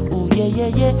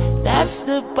 Yeah. That's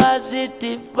the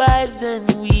positive vibes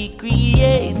and we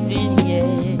creating,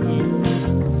 yeah.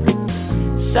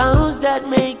 Sounds that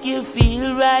make you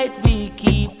feel right, we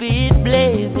keep it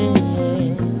blazing,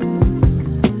 yeah.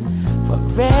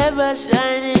 Forever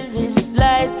shining this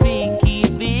light, we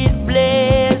keep it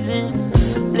blazing.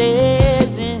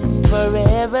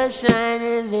 Forever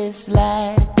shining this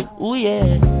light, ooh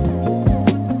yeah.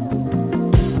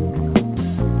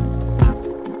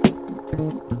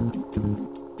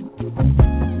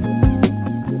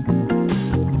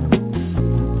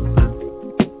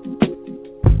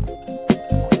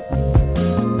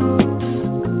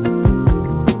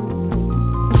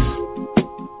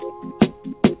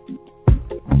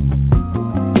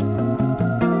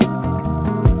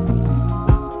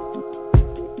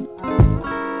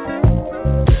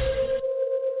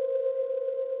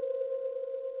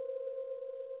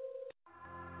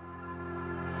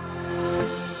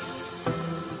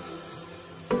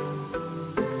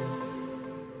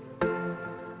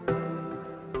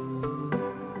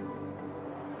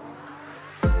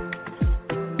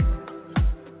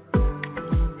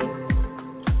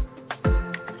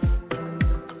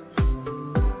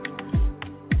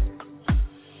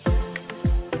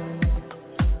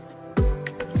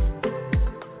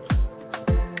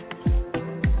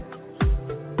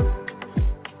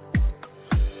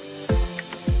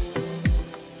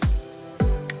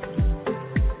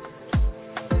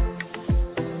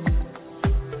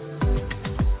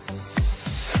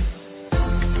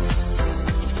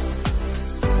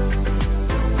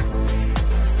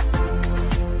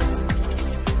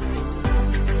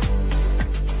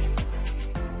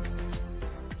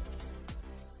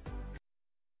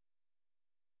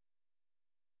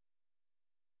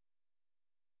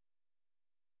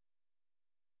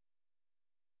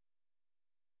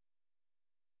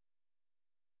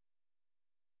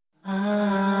 I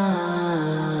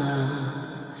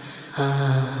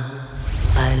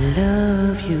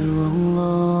love you, Allah.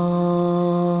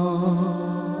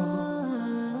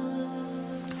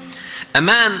 A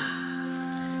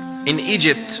man in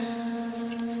Egypt,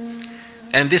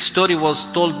 and this story was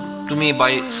told to me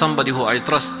by somebody who I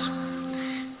trust.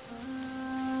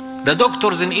 The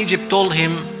doctors in Egypt told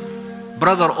him,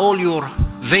 brother, all your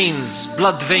veins,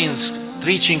 blood veins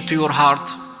reaching to your heart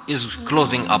is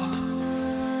closing up.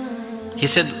 He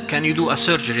said, can you do a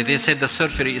surgery? They said the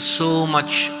surgery is so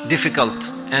much difficult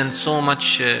and so much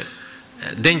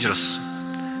dangerous.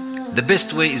 The best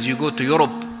way is you go to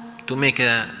Europe to make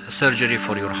a surgery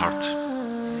for your heart.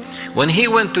 When he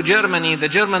went to Germany, the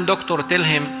German doctor told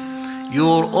him,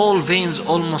 your all veins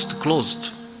almost closed.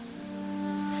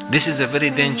 This is a very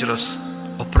dangerous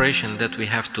operation that we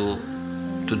have to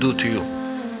do to you.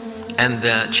 And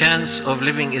the chance of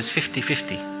living is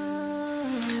 50-50.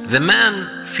 The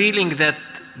man, feeling that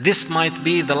this might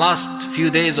be the last few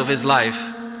days of his life,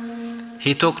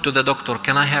 he talked to the doctor,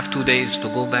 can I have 2 days to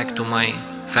go back to my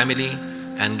family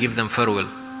and give them farewell?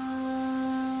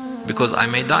 Because I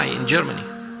may die in Germany.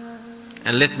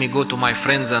 And let me go to my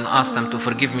friends and ask them to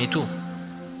forgive me too.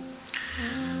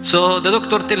 So the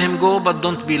doctor tell him, go, but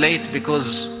don't be late because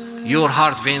your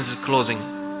heart veins is closing.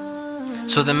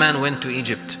 So the man went to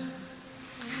Egypt.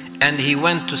 And he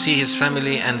went to see his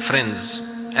family and friends.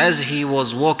 As he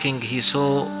was walking, he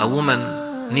saw a woman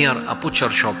near a butcher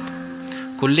shop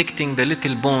collecting the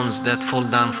little bones that fall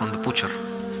down from the butcher.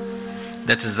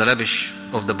 That is the rubbish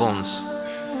of the bones.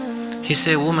 He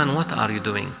said, woman, what are you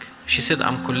doing? She said,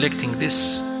 I'm collecting this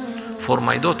for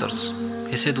my daughters.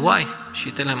 He said, why?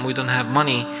 She told him, we don't have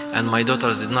money and my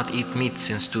daughters did not eat meat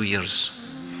since 2 years.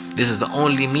 This is the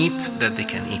only meat that they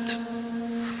can eat.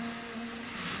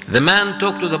 The man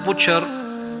talked to the butcher,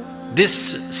 this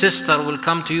sister will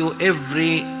come to you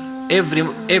every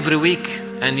week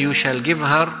and you shall give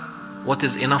her what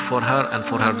is enough for her and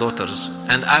for her daughters.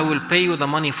 And I will pay you the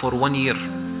money for 1 year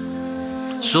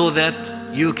so that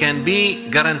you can be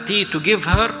guaranteed to give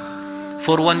her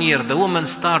for 1 year. The woman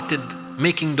started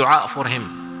making dua for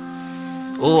him.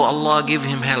 Oh Allah, give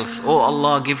him health. Oh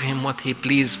Allah, give him what he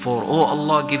pleased for. Oh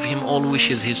Allah, give him all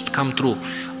wishes his to come true.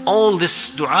 All this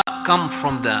dua come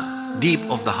from the deep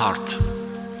of the heart.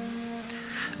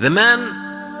 The man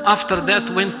after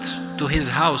that went to his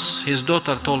house. His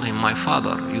daughter told him, my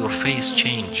father, your face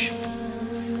changed.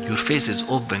 Your face is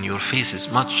open. Your face is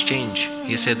much changed.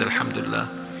 He said, Alhamdulillah.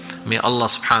 May Allah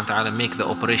subhanahu wa ta'ala make the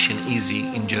operation easy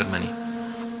in Germany.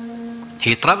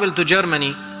 He traveled to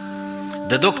Germany.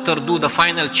 The doctor do the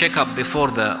final checkup before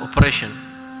the operation.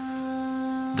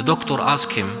 The doctor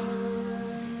asked him,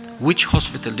 which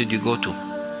hospital did you go to?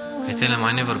 He tell him,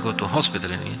 I never go to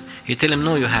hospital. He tell him,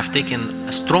 no, you have taken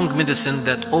a strong medicine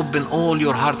that open all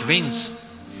your heart veins.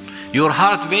 Your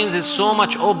heart veins is so much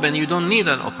open, you don't need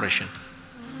an operation.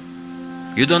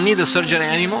 You don't need a surgery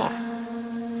anymore.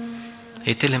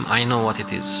 He tell him, I know what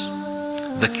it is.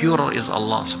 The curer is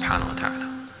Allah subhanahu wa ta'ala.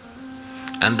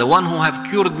 And the one who have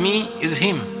cured me is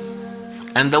Him.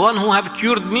 And the one who have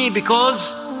cured me because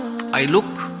I look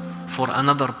for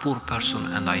another poor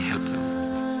person and I help them.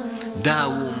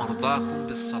 داووا مرضاكم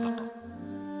بالصدقة.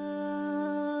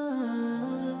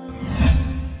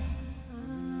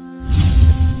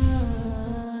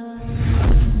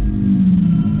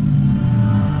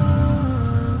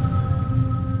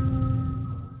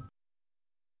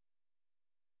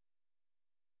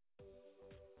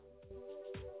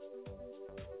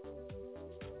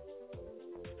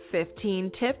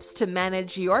 "15 Tips to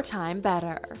Manage Your Time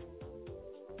Better."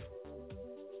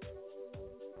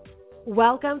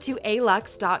 Welcome to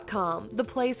alux.com, the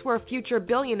place where future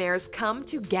billionaires come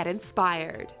to get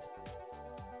inspired.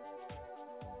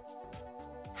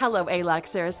 Hello,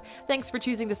 Aluxers. Thanks for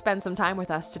choosing to spend some time with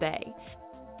us today.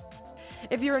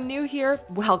 If you're new here,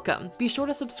 welcome. Be sure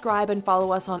to subscribe and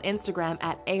follow us on Instagram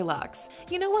at Alux.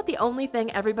 You know what the only thing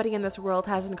everybody in this world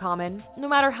has in common, no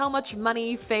matter how much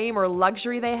money, fame, or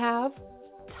luxury they have?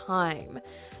 Time.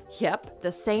 Yep,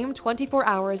 the same 24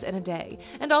 hours in a day.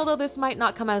 And although this might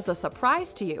not come as a surprise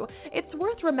to you, it's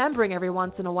worth remembering every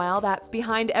once in a while that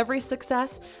behind every success,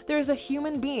 there's a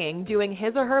human being doing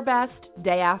his or her best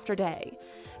day after day.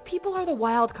 People are the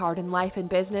wild card in life and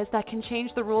business that can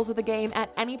change the rules of the game at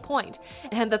any point.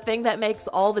 And the thing that makes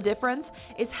all the difference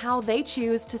is how they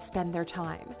choose to spend their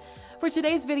time. For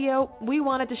today's video, we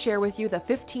wanted to share with you the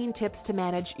 15 tips to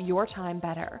manage your time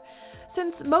better.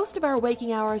 Since most of our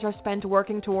waking hours are spent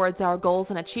working towards our goals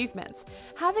and achievements,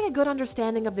 having a good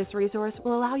understanding of this resource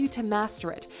will allow you to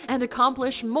master it and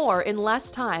accomplish more in less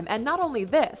time. And not only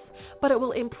this, but it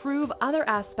will improve other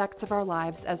aspects of our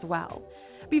lives as well.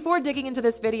 Before digging into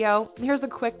this video, here's a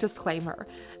quick disclaimer.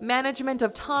 Management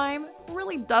of time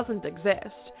really doesn't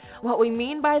exist. What we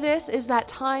mean by this is that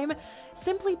time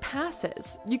simply passes.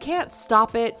 You can't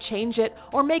stop it, change it,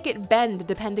 or make it bend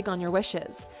depending on your wishes.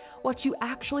 What you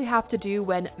actually have to do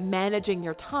when managing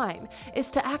your time is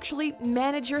to actually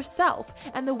manage yourself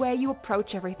and the way you approach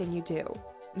everything you do.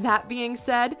 That being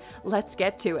said, let's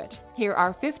get to it. Here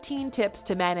are 15 tips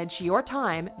to manage your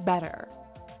time better.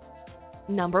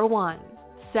 Number 1.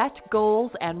 Set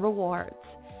goals and rewards.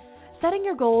 Setting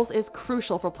your goals is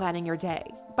crucial for planning your day.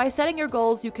 By setting your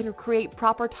goals, you can create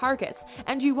proper targets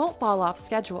and you won't fall off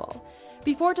schedule.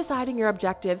 Before deciding your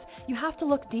objectives, you have to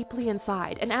look deeply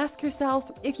inside and ask yourself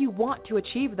if you want to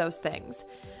achieve those things.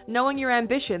 Knowing your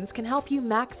ambitions can help you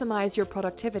maximize your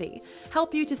productivity,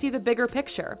 help you to see the bigger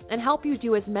picture, and help you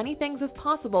do as many things as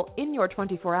possible in your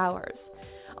 24 hours.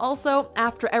 Also,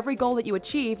 after every goal that you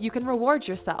achieve, you can reward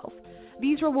yourself.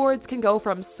 These rewards can go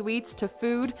from sweets to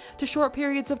food to short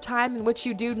periods of time in which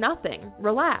you do nothing,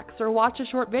 relax, or watch a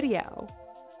short video.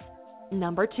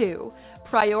 Number 2,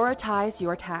 prioritize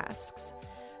your tasks.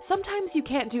 Sometimes you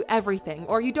can't do everything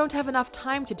or you don't have enough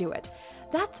time to do it.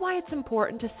 That's why it's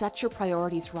important to set your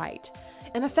priorities right.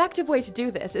 An effective way to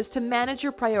do this is to manage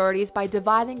your priorities by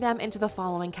dividing them into the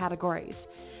following categories: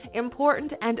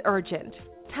 important and urgent,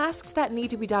 tasks that need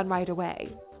to be done right away.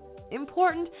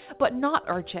 Important but not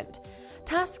urgent,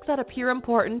 tasks that appear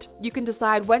important, you can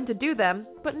decide when to do them,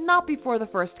 but not before the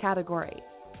first category.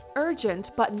 Urgent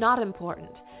but not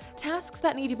important, tasks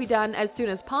that need to be done as soon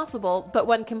as possible, but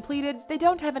when completed, they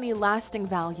don't have any lasting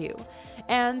value.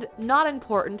 And not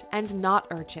important and not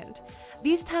urgent.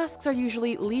 These tasks are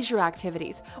usually leisure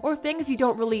activities or things you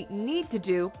don't really need to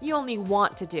do, you only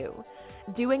want to do.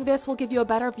 Doing this will give you a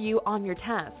better view on your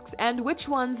tasks and which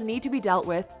ones need to be dealt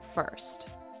with first.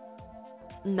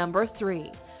 Number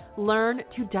 3, learn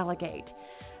to delegate.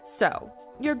 So,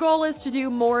 your goal is to do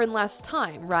more in less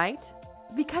time, right?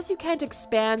 Because you can't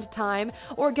expand time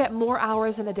or get more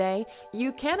hours in a day,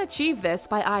 you can achieve this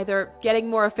by either getting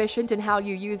more efficient in how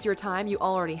you use your time you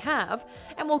already have,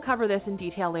 and we'll cover this in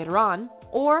detail later on,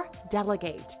 or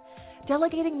delegate.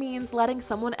 Delegating means letting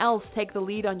someone else take the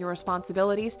lead on your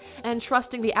responsibilities and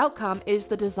trusting the outcome is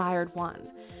the desired one.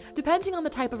 Depending on the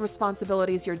type of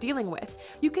responsibilities you're dealing with,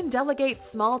 you can delegate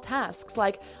small tasks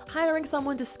like hiring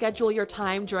someone to schedule your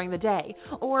time during the day,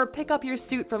 or pick up your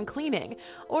suit from cleaning,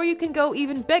 or you can go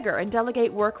even bigger and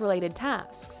delegate work-related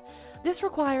tasks. This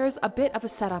requires a bit of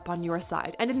a setup on your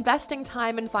side and investing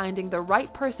time in finding the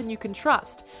right person you can trust,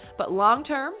 but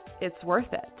long-term, it's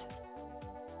worth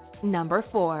it. Number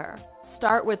 4,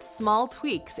 start with small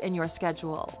tweaks in your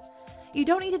schedule. You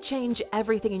don't need to change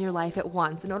everything in your life at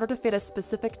once in order to fit a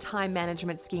specific time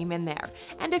management scheme in there.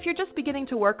 And if you're just beginning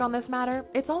to work on this matter,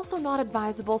 it's also not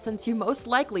advisable since you most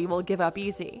likely will give up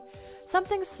easy.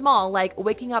 Something small like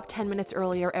waking up 10 minutes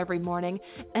earlier every morning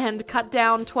and cut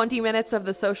down 20 minutes of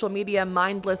the social media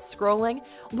mindless scrolling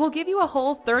will give you a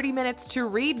whole 30 minutes to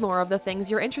read more of the things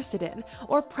you're interested in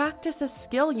or practice a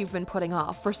skill you've been putting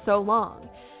off for so long.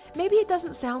 Maybe it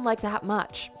doesn't sound like that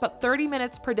much, but 30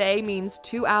 minutes per day means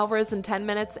 2 hours and 10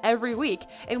 minutes every week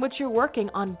in which you're working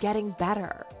on getting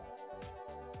better.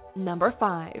 Number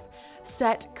 5,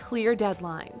 set clear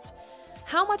deadlines.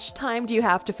 How much time do you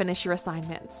have to finish your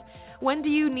assignments? When do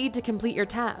you need to complete your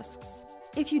tasks?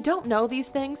 If you don't know these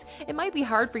things, it might be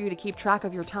hard for you to keep track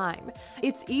of your time.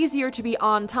 It's easier to be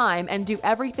on time and do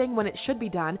everything when it should be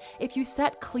done if you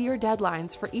set clear deadlines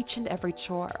for each and every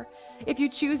chore. If you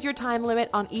choose your time limit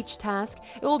on each task,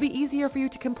 it will be easier for you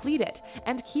to complete it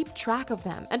and keep track of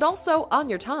them, and also on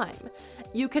your time.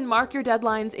 You can mark your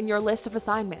deadlines in your list of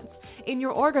assignments, in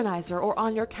your organizer, or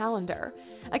on your calendar.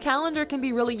 A calendar can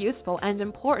be really useful and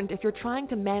important if you're trying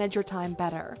to manage your time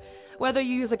better. Whether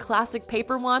you use a classic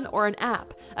paper one or an app,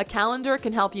 a calendar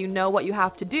can help you know what you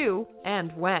have to do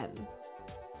and when.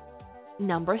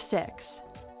 Number 6,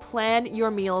 plan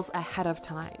your meals ahead of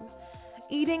time.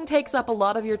 Eating takes up a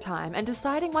lot of your time, and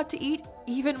deciding what to eat,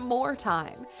 even more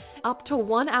time. Up to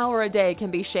 1 hour a day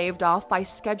can be shaved off by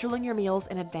scheduling your meals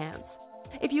in advance.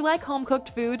 If you like home-cooked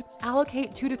food,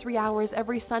 allocate 2 to 3 hours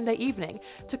every Sunday evening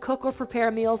to cook or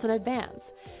prepare meals in advance.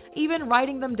 Even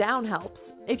writing them down helps.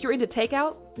 If you're into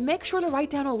takeout, make sure to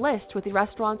write down a list with the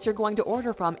restaurants you're going to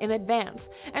order from in advance,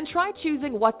 and try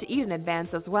choosing what to eat in advance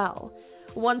as well.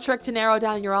 One trick to narrow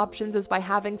down your options is by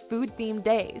having food-themed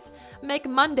days. Make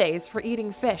Mondays for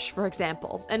eating fish, for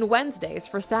example, and Wednesdays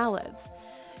for salads.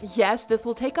 Yes, this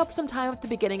will take up some time at the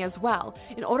beginning as well,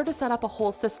 in order to set up a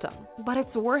whole system, but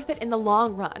it's worth it in the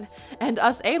long run, and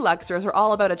us A-Luxers are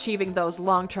all about achieving those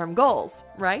long-term goals,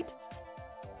 right?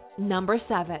 Number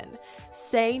 7,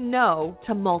 say no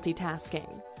to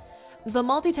multitasking. The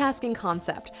multitasking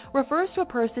concept refers to a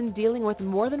person dealing with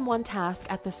more than one task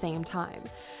at the same time.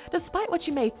 Despite what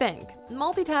you may think,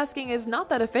 multitasking is not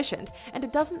that efficient and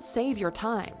it doesn't save your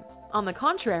time. On the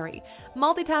contrary,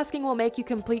 multitasking will make you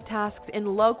complete tasks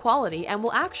in low quality and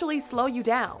will actually slow you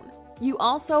down. You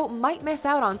also might miss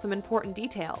out on some important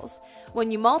details. When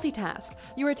you multitask,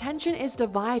 your attention is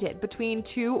divided between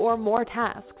two or more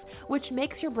tasks, which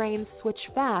makes your brain switch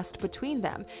fast between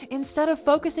them instead of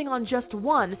focusing on just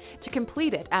one to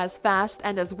complete it as fast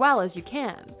and as well as you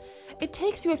can. It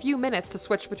takes you a few minutes to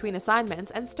switch between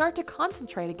assignments and start to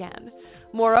concentrate again.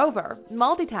 Moreover,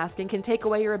 multitasking can take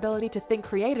away your ability to think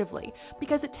creatively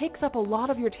because it takes up a lot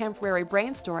of your temporary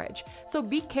brain storage, so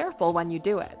be careful when you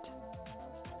do it.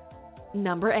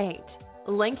 Number 8.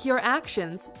 Link your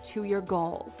actions to your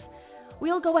goals.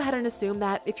 We'll go ahead and assume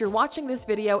that if you're watching this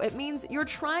video, it means you're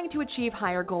trying to achieve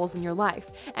higher goals in your life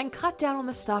and cut down on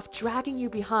the stuff dragging you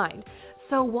behind.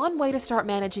 So one way to start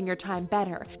managing your time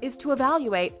better is to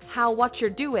evaluate how what you're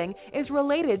doing is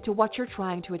related to what you're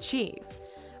trying to achieve.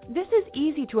 This is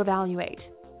easy to evaluate.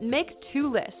 Make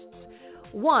 2 lists.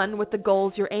 One with the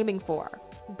goals you're aiming for,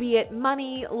 be it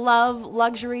money, love,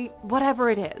 luxury,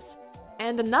 whatever it is.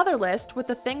 And another list with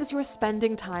the things you're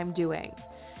spending time doing.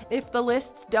 If the lists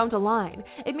don't align,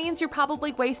 it means you're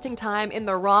probably wasting time in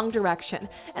the wrong direction,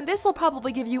 and this will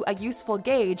probably give you a useful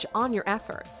gauge on your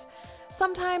efforts.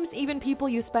 Sometimes even people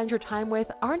you spend your time with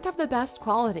aren't of the best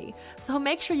quality, so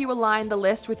make sure you align the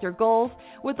list with your goals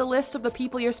with the list of the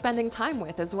people you're spending time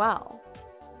with as well.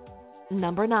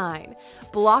 Number 9.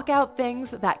 Block out things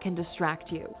that can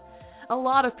distract you. A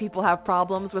lot of people have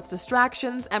problems with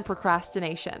distractions and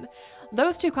procrastination.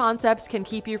 Those 2 concepts can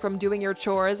keep you from doing your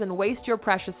chores and waste your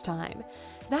precious time.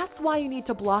 That's why you need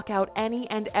to block out any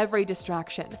and every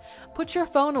distraction. Put your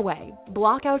phone away,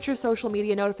 block out your social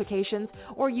media notifications,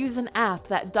 or use an app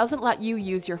that doesn't let you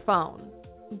use your phone.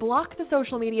 Block the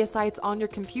social media sites on your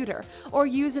computer, or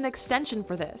use an extension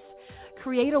for this.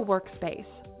 Create a workspace.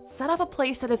 Set up a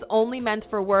place that is only meant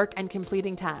for work and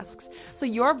completing tasks, so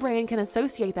your brain can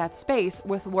associate that space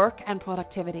with work and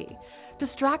productivity.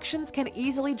 Distractions can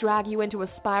easily drag you into a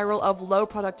spiral of low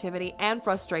productivity and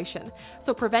frustration,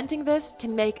 so preventing this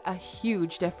can make a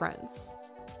huge difference.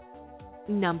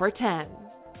 Number 10.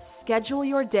 Schedule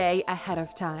your day ahead of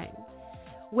time.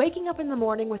 Waking up in the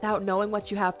morning without knowing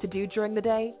what you have to do during the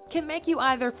day can make you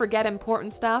either forget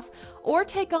important stuff or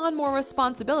take on more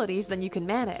responsibilities than you can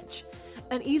manage.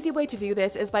 An easy way to do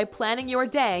this is by planning your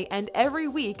day and every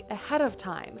week ahead of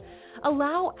time.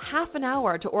 Allow half an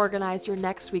hour to organize your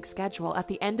next week's schedule at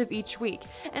the end of each week,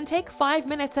 and take 5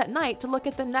 minutes at night to look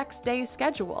at the next day's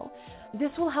schedule.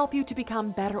 This will help you to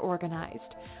become better organized.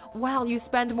 While you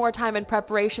spend more time in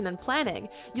preparation and planning,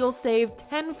 you'll save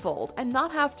tenfold and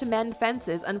not have to mend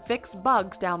fences and fix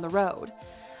bugs down the road.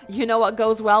 You know what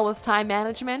goes well with time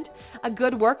management? A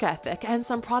good work ethic and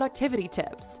some productivity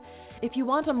tips. If you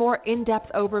want a more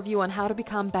in-depth overview on how to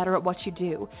become better at what you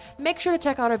do, make sure to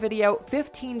check out our video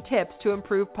 15 Tips to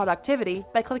Improve Productivity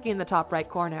by clicking in the top right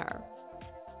corner.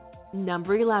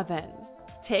 Number 11.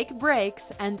 Take breaks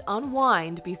and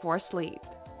unwind before sleep.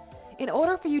 In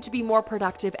order for you to be more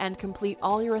productive and complete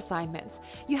all your assignments,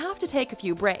 you have to take a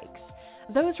few breaks.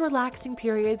 Those relaxing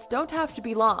periods don't have to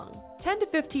be long. 10 to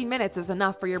 15 minutes is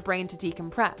enough for your brain to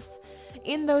decompress.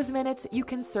 In those minutes, you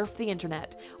can surf the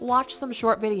internet, watch some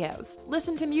short videos,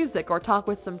 listen to music, or talk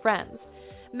with some friends.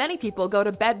 Many people go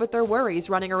to bed with their worries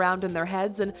running around in their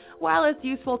heads, and while it's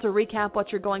useful to recap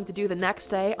what you're going to do the next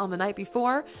day on the night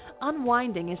before,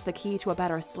 unwinding is the key to a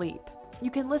better sleep. You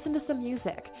can listen to some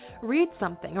music, read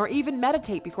something, or even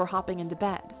meditate before hopping into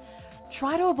bed.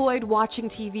 Try to avoid watching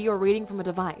TV or reading from a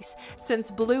device, since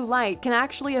blue light can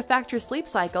actually affect your sleep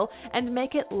cycle and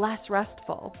make it less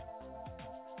restful.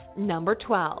 Number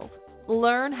 12.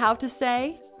 Learn how to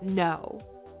say no.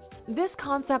 This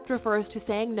concept refers to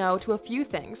saying no to a few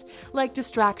things, like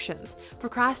distractions,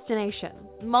 procrastination,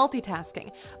 multitasking,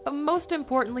 but most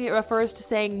importantly, it refers to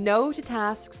saying no to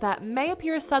tasks that may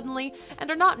appear suddenly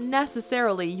and are not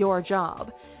necessarily your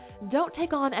job. Don't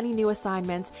take on any new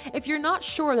assignments if you're not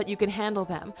sure that you can handle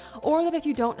them, or that if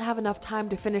you don't have enough time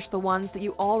to finish the ones that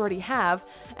you already have,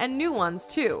 and new ones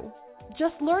too.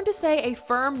 Just learn to say a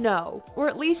firm no, or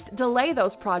at least delay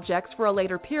those projects for a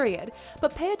later period,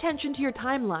 but pay attention to your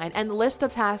timeline and list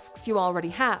of tasks you already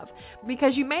have,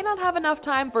 because you may not have enough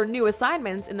time for new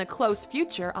assignments in the close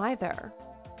future either.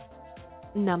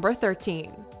 Number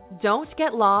 13. Don't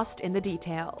get lost in the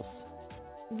details.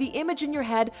 The image in your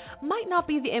head might not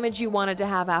be the image you wanted to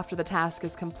have after the task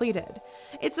is completed.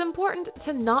 It's important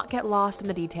to not get lost in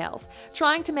the details,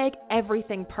 trying to make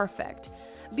everything perfect.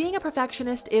 Being a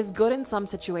perfectionist is good in some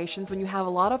situations when you have a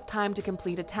lot of time to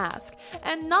complete a task,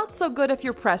 and not so good if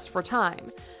you're pressed for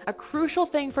time. A crucial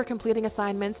thing for completing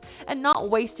assignments and not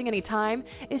wasting any time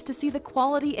is to see the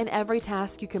quality in every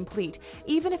task you complete,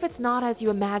 even if it's not as you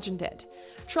imagined it.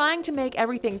 Trying to make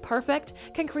everything perfect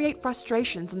can create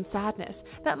frustrations and sadness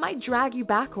that might drag you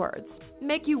backwards,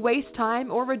 make you waste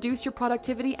time, or reduce your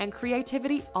productivity and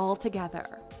creativity altogether.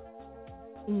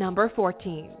 Number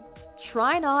 14.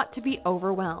 Try not to be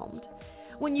overwhelmed.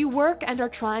 When you work and are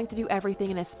trying to do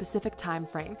everything in a specific time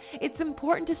frame, it's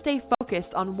important to stay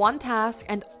focused on one task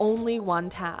and only one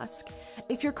task.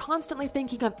 If you're constantly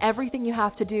thinking of everything you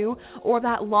have to do or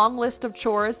that long list of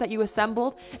chores that you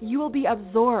assembled, you will be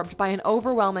absorbed by an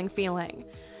overwhelming feeling.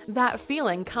 That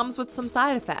feeling comes with some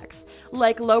side effects,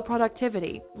 like low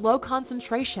productivity, low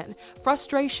concentration,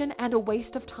 frustration, and a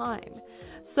waste of time.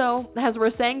 So, as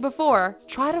we're saying before,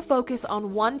 try to focus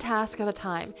on one task at a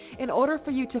time in order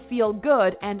for you to feel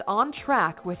good and on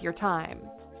track with your time.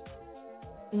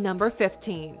 Number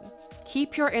 15.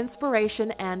 Keep your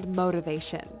inspiration and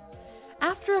motivation.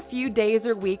 After a few days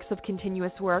or weeks of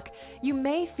continuous work, you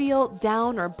may feel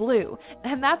down or blue,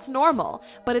 and that's normal,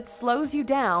 but it slows you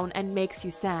down and makes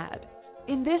you sad.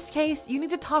 In this case, you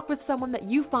need to talk with someone that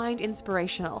you find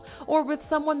inspirational or with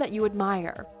someone that you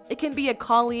admire. It can be a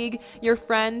colleague, your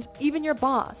friend, even your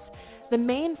boss. The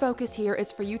main focus here is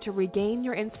for you to regain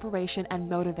your inspiration and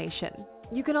motivation.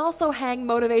 You can also hang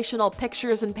motivational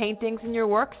pictures and paintings in your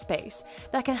workspace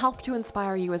that can help to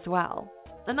inspire you as well.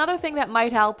 Another thing that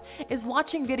might help is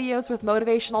watching videos with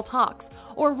motivational talks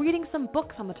or reading some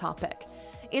books on the topic.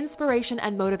 Inspiration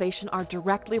and motivation are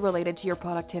directly related to your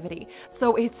productivity,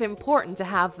 so it's important to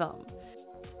have them.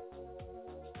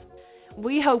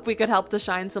 We hope we could help to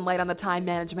shine some light on the time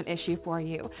management issue for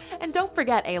you. And don't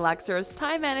forget, Aluxers,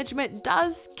 time management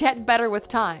does get better with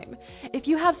time. If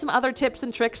you have some other tips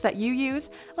and tricks that you use,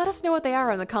 let us know what they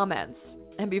are in the comments.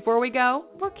 And before we go,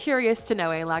 we're curious to know,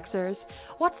 Aluxers,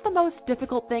 what's the most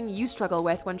difficult thing you struggle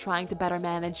with when trying to better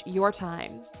manage your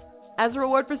time? As a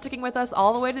reward for sticking with us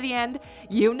all the way to the end,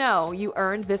 you know you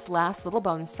earned this last little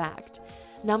bonus fact.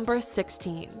 Number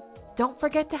 16. Don't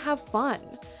forget to have fun.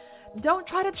 Don't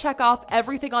try to check off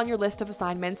everything on your list of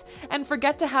assignments and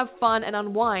forget to have fun and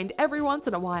unwind every once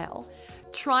in a while.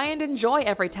 Try and enjoy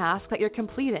every task that you're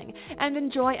completing and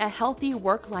enjoy a healthy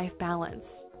work-life balance.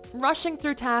 Rushing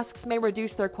through tasks may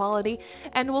reduce their quality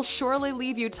and will surely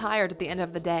leave you tired at the end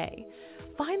of the day.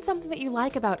 Find something that you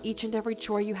like about each and every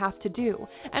chore you have to do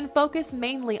and focus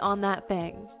mainly on that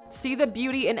thing. See the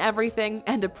beauty in everything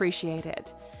and appreciate it.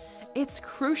 It's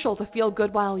crucial to feel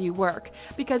good while you work,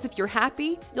 because if you're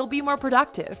happy, you'll be more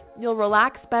productive, you'll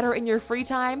relax better in your free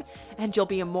time, and you'll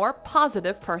be a more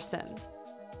positive person.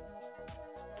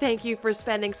 Thank you for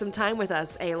spending some time with us,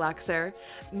 Aluxer.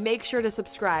 Make sure to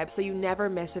subscribe so you never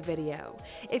miss a video.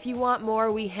 If you want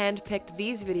more, we handpicked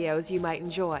these videos you might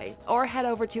enjoy, or head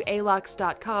over to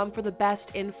alux.com for the best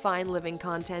in fine living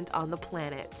content on the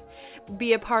planet.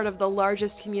 Be a part of the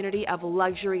largest community of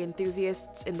luxury enthusiasts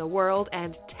in the world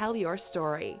and tell your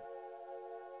story.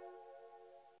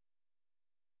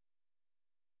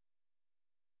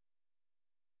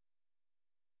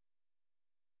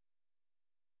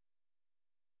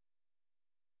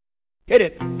 Hit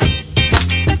it. Oh,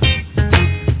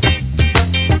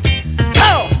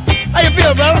 how you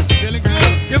feel, brother? Feeling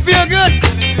good. You feel good?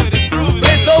 Feeling good. It's groovy.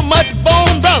 Play so much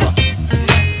bone, brother.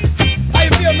 How you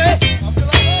feel, man? I feel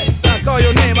all right. I call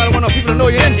your name. I don't want no people to know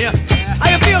you're in here. How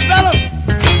you feel, brother?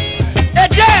 Hey,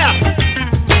 yeah.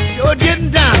 You're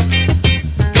getting down.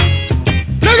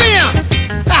 Look at him.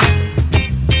 Ah.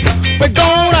 We're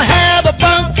gonna have a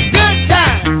fun, good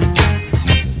time.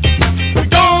 We're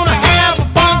gonna have a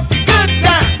fun, good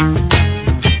time.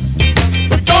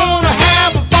 We're gonna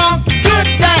have a fun, good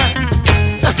time.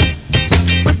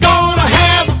 We're gonna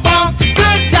have a fun,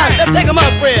 good time. Let's take 'em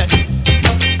up, Fred.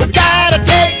 We gotta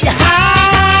take you high.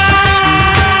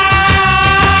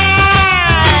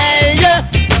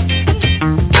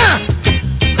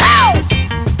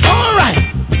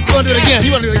 Again.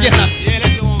 You want to do it again, huh? Yeah,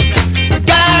 let's do it one more time. We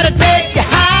gotta take you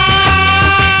high.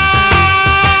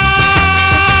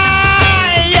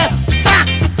 Yeah.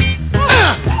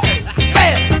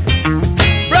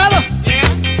 Brother?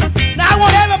 Yeah? Now I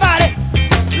want everybody,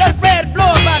 let Fred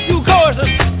blow about 2 choruses.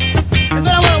 And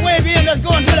then I want to wave you in. Let's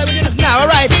go and do that within us now, all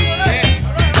right? Yeah.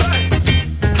 All right.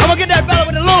 I'm going to get that fella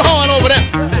with the little horn over there.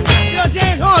 You know,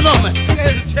 James Horn on me.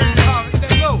 Let's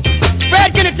go.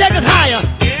 Fred, can you take us higher?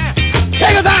 Yeah.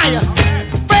 Take us higher.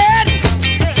 Fred!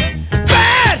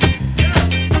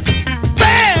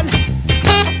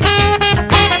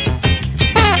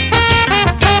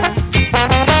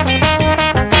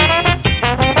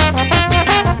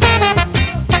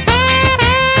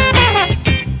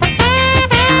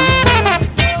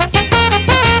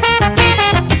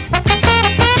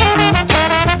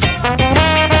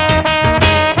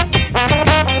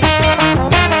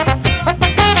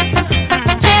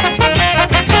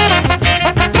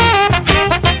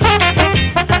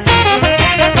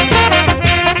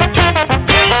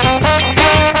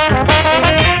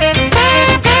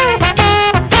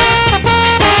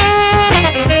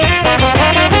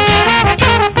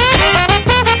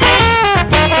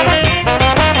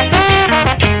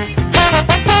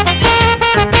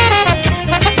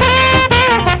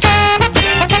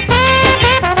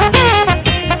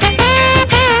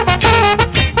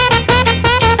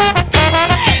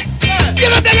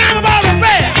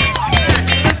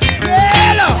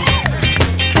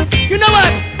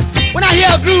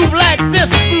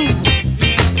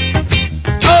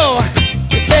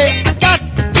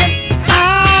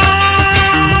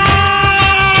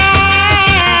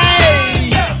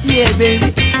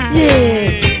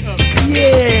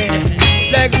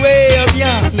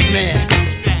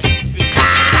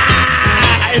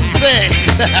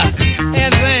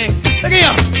 And sing. Look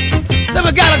here.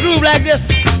 Never got a groove like this.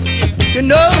 You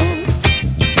know.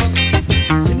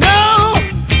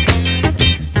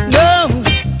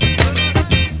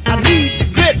 I need the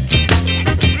grit.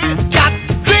 Got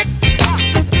the grit.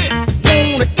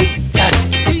 Wanna eat that.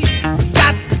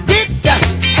 Got the grit.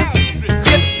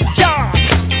 Get the job.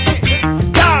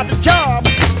 Got the job.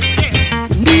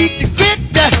 Need the grit.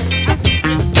 Got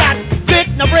the grit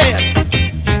in the bread.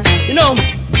 You know,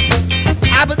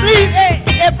 I believe, hey,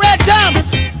 Brad Thomas,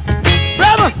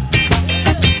 brother,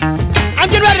 I'm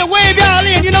getting ready to wave y'all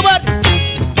in. You know what?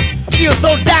 I feel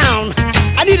so down.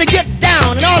 I need to get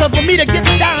down. In order for me to get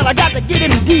down, I got to get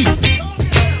in deep.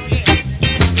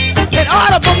 In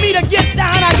order for me to get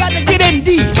down, I got to get in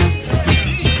deep.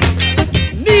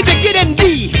 Need to get in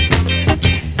deep.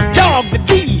 Dog the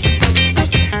D.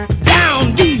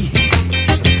 Down D.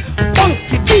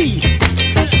 Funky D.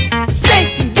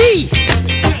 Satan D.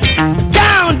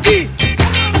 Down D.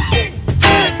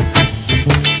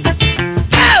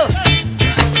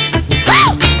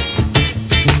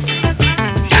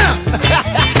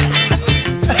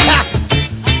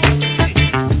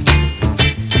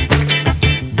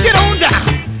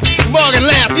 Morgan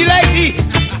Lamb, he like me.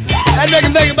 That make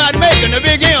him think about making a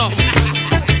big M.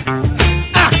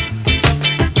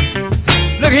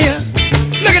 Look here.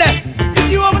 Look at that. Is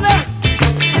you over there?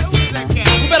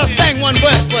 We better sing one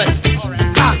verse, but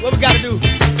what we gotta do?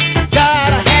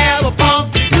 Gotta have a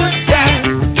funky good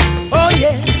time. Oh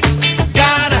yeah.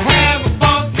 Gotta have a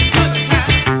funky good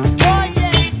time. Oh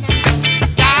yeah.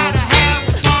 Gotta have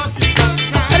a funky good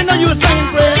time. I didn't know you were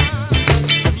singing, Fred.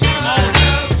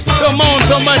 Don't moan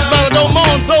so much, brother. Don't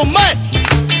moan so much.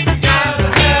 Gotta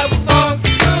have a funky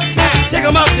good time. Take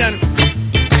 'em up, then.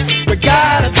 We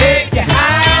gotta take you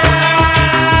higher.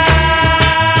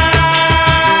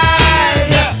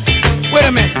 Wait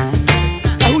a minute.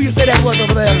 Now, who you say that was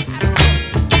over there?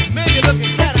 Maybe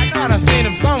looking cat. I thought I seen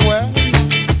him somewhere.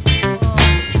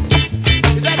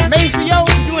 Is that Maceo?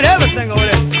 He's doing everything over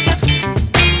there.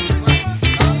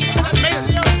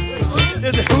 Maceo?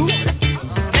 Is it who?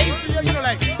 Maceo? You know,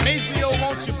 like Maceo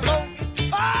wants you blow.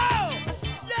 Oh!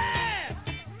 Yeah!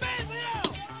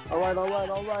 Maceo!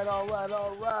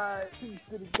 All right. Peace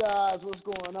to the guys. What's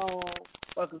going on?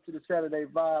 Welcome to the Saturday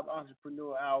Vibe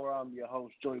Entrepreneur Hour. I'm your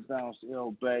host, Joy Bounce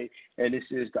L. Bay, and this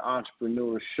is the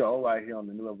Entrepreneur Show right here on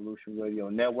the New Evolution Radio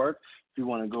Network. If you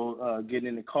want to go get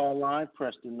in the call line,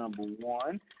 press the number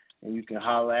 1, and you can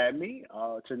holler at me.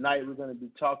 Tonight we're going to be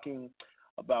talking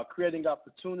about creating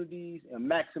opportunities and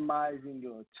maximizing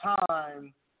your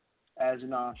time as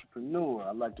an entrepreneur.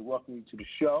 I'd like to welcome you to the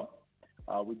show.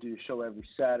 We do a show every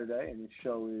Saturday, and the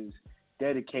show is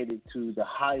dedicated to the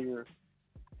higher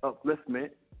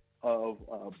upliftment of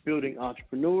building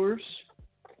entrepreneurs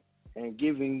and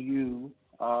giving you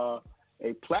a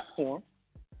platform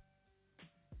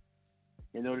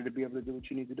in order to be able to do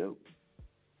what you need to do.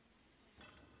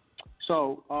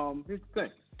 So here's the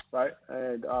thing, right?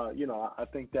 And, I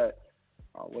think that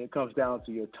when it comes down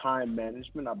to your time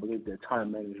management, I believe that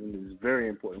time management is very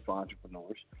important for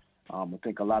entrepreneurs. I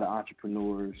think a lot of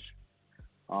entrepreneurs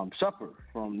suffer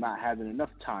from not having enough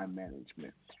time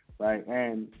management, right?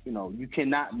 And, you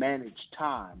cannot manage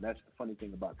time. That's the funny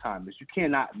thing about time is you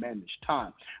cannot manage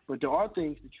time. But there are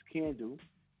things that you can do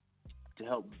to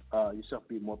help yourself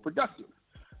be more productive.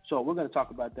 So we're going to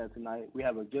talk about that tonight. We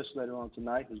have a guest later on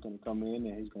tonight who's going to come in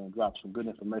and he's going to drop some good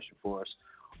information for us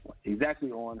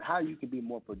exactly on how you can be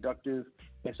more productive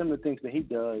and some of the things that he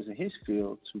does in his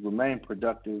field to remain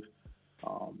productive,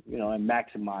 and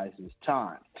maximize his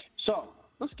time. So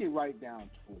let's get right down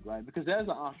to it, right? Because as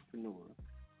an entrepreneur,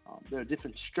 there are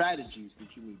different strategies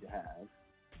that you need to have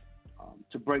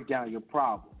to break down your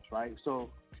problems, right? So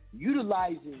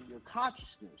utilizing your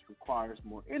consciousness requires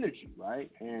more energy, right?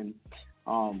 And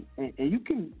you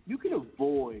can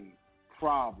avoid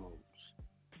problems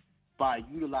by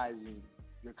utilizing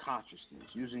your consciousness,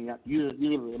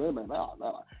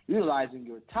 utilizing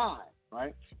your time,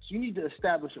 right? So you need to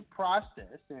establish a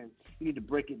process, and you need to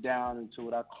break it down into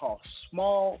what I call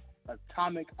small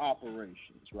atomic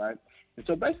operations, right? And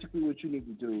so basically what you need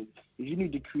to do is you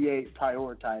need to create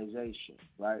prioritization,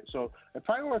 right? So a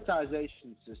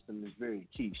prioritization system is very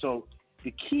key. So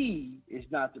the key is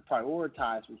not to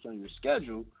prioritize what's on your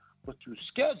schedule, but to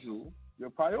schedule your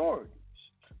priorities.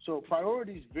 So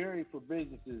priorities vary for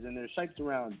businesses, and they're shaped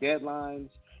around deadlines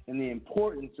and the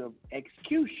importance of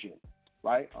execution,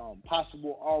 right?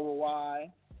 Possible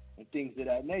ROI and things of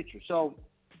that nature. So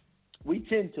we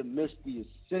tend to miss the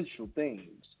essential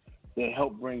things that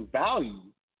help bring value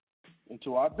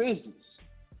into our business.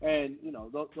 And,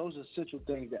 those essential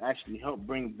things that actually help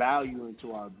bring value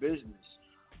into our business,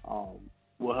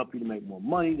 will help you to make more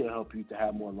money. They'll help you to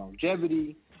have more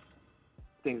longevity,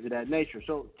 things of that nature.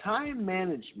 So time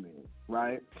management,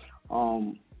 right,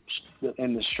 and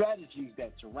the strategies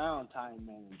that surround time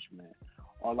management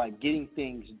are like getting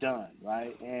things done,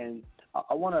 right? And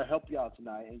I want to help you out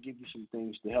tonight and give you some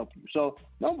things to help you. So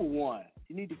number one,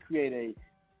 you need to create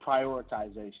a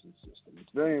prioritization system. It's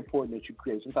very important that you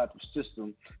create some type of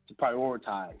system to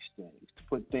prioritize things, to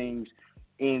put things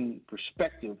in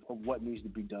perspective of what needs to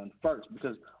be done first,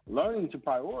 because learning to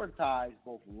prioritize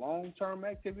both long-term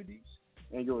activities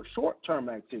and your short-term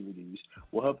activities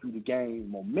will help you to gain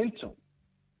momentum.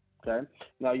 Okay?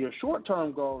 Now, your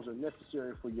short-term goals are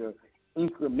necessary for your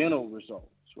incremental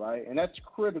results, right? And that's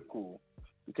critical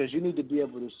because you need to be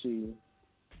able to see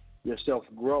yourself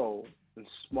grow in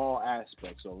small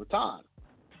aspects over time.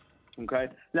 Okay?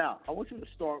 Now, I want you to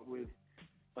start with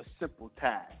a simple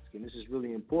task, and this is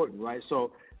really important, right?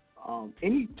 So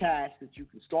any task that you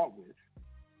can start with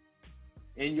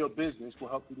in your business will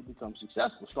help you to become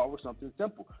successful. Start with something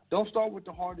simple. Don't start with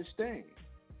the hardest thing.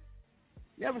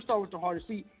 You ever start with the hardest?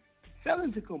 See,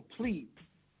 failing to complete,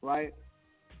 right,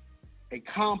 a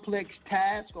complex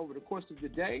task over the course of the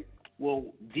day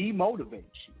will demotivate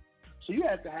you. So you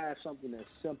have to have something that's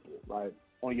simple, right,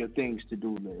 on your things to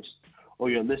do list or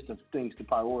your list of things to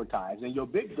prioritize. And your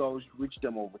big goals, you reach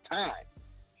them over time,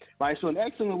 right? So an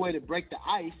excellent way to break the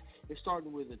ice is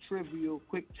starting with a trivial,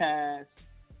 quick task,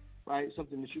 right,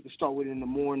 something that you can start with in the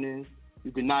morning,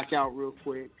 you can knock out real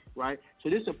quick, right? So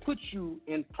this will put you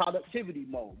in productivity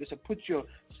mode. This will put your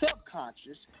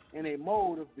subconscious in a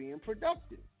mode of being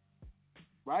productive,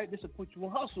 right? This will put you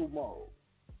in hustle mode,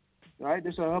 right?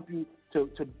 This will help you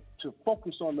to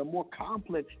focus on the more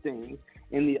complex things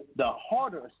and the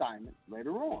harder assignments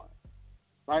later on,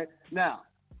 right? Now,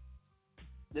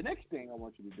 the next thing I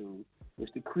want you to do is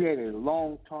to create a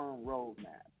long-term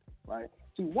roadmap, right?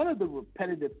 See, one of the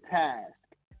repetitive tasks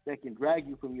that can drag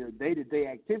you from your day-to-day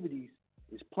activities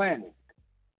is planning.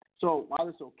 So while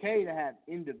it's okay to have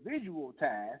individual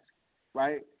tasks,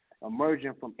 right,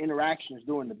 emerging from interactions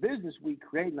during the business week,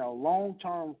 creating a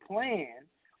long-term plan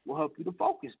will help you to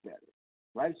focus better,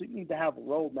 right? So you need to have a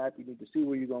roadmap. You need to see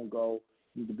where you're going to go.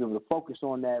 You need to be able to focus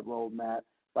on that roadmap,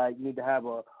 right? You need to have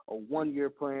a 1-year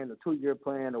plan, a 2-year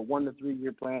plan, a 1 to 3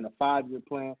 year plan, a 5-year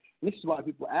plan. And this is why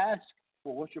people ask,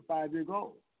 well, what's your 5-year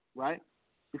goal, right?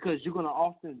 Because you're going to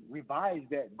often revise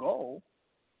that goal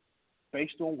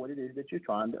based on what it is that you're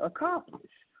trying to accomplish,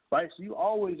 right? So you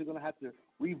always are going to have to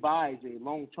revise a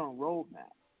long-term roadmap.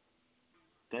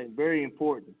 Okay, very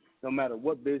important, no matter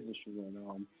what business you're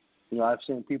in. I've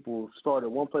seen people start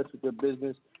at one place with their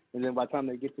business, and then by the time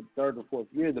they get to the 3rd or 4th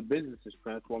year, the business is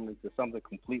transformed into something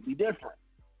completely different.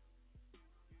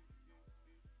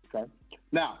 Okay?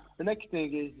 Now, the next thing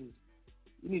is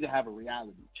you need to have a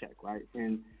reality check, right?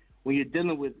 And when you're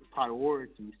dealing with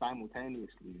priorities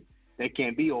simultaneously, they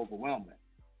can be overwhelming.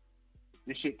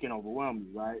 This shit can overwhelm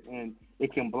you, right? And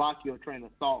it can block your train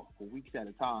of thought for weeks at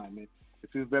a time. And if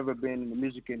you've ever been in the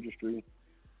music industry,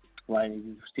 right,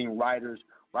 you've seen writers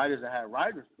that have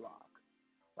writer's block,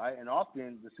 right? And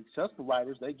often the successful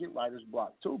writers, they get writer's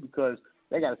block too because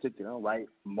they got to sit there and write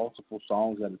multiple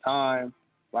songs at a time,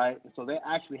 right? And so they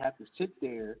actually have to sit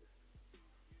there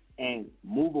and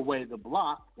move away the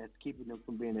block that's keeping them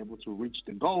from being able to reach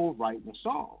the goal of writing a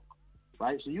song,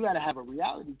 right? So you got to have a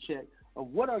reality check of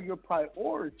what are your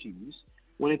priorities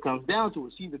when it comes down to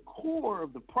it. See, the core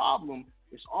of the problem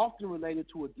is often related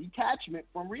to a detachment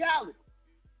from reality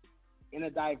and a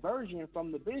diversion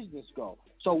from the business goal.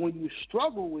 So when you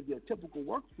struggle with your typical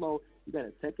workflow, you got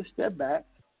to take a step back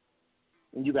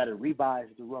and you got to revise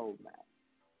the roadmap.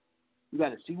 You got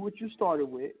to see what you started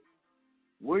with,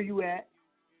 where you at,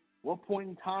 what point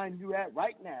in time you're at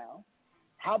right now,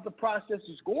 how the process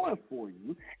is going for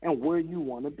you, and where you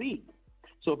want to be.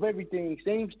 So if everything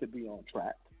seems to be on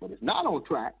track, but it's not on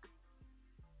track,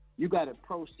 you got to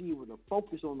proceed with a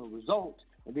focus on the results,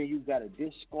 and then you got to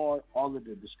discard all of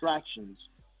the distractions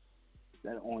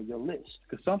that are on your list.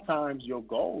 Because sometimes your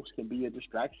goals can be a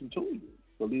distraction to you,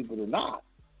 believe it or not.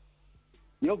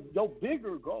 Your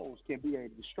bigger goals can be a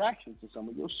distraction to some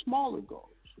of your smaller goals,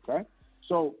 okay?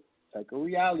 So take a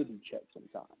reality check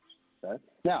sometimes, okay?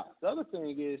 Now, the other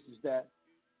thing is that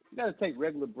you got to take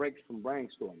regular breaks from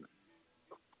brainstorming.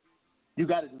 You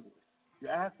got to do this. You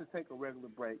have to take a regular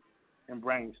break and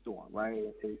brainstorm, right?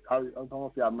 I don't know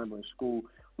if y'all remember in school,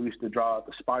 we used to draw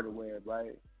the spider web,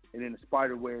 right? And in the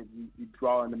spider web, you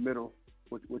draw in the middle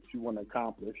what you want to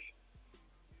accomplish.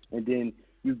 And then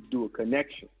you do a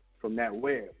connection from that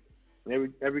web.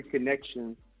 And every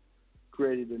connection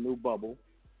created a new bubble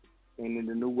and in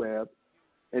the new web.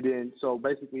 And then, so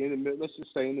basically in the middle, let's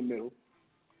just say in the middle,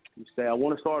 You say, I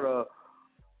want to start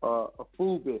a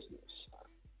food business.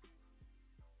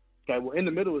 Okay, well, in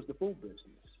the middle is the food business.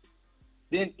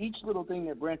 Then each little thing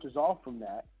that branches off from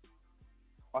that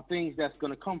are things that's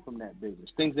going to come from that business,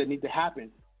 things that need to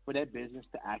happen for that business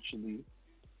to actually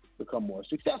become more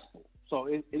successful. So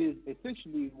it is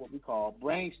essentially what we call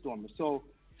brainstorming. So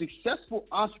successful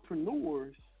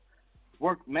entrepreneurs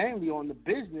work mainly on the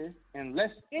business and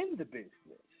less in the business.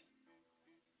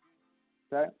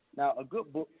 Okay? Now, a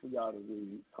good book for y'all to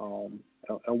read,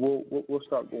 and we'll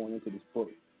start going into this book,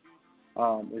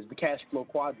 is The Cash Flow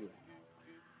Quadrant.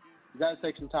 You got to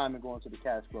take some time and go into the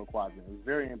cash flow quadrant. It's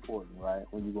very important, right,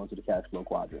 when you go into the cash flow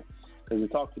quadrant, because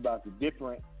it talks about the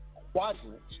different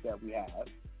quadrants that we have.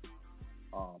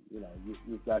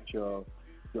 You've got your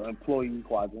employee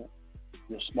quadrant,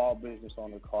 your small business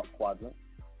owner quadrant,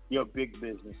 your big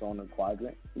business owner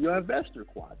quadrant, your investor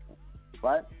quadrant,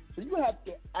 right? So you have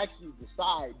to actually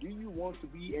decide, do you want to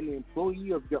be an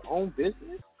employee of your own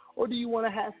business, or do you want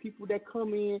to have people that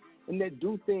come in and that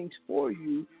do things for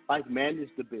you, like manage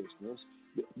the business,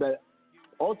 that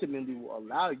ultimately will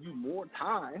allow you more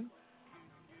time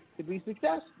to be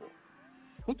successful?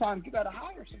 Sometimes you got to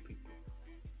hire some people.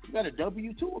 You got to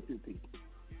W-2 a few people.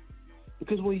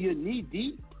 Because when you're knee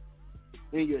deep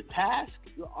in your task,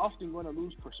 you're often going to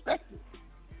lose perspective.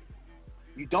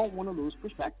 You don't want to lose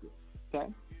perspective, okay?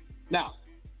 Now,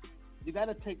 you got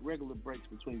to take regular breaks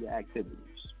between your activities,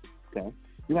 okay?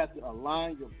 You have to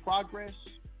align your progress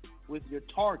with your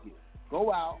target.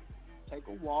 Go out, take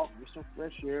a walk, get some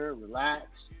fresh air, relax,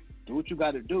 do what you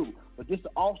got to do. But this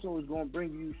also is going to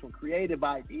bring you some creative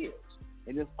ideas,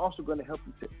 and it's also going to help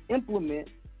you to implement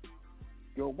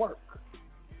your work.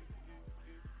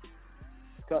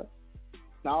 Okay?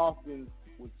 Now, I often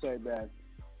would say that,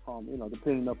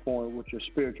 depending upon what your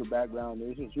spiritual background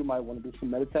is you might want to do some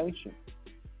meditation.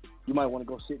 You might want to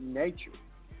go sit in nature.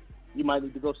 You might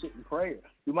need to go sit in prayer.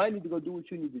 You might need to go do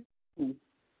what you need to do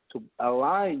to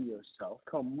align yourself,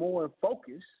 come more in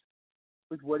focus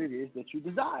with what it is that you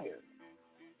desire.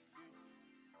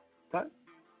 Okay?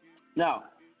 Now,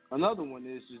 another one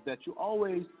is that you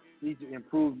always need to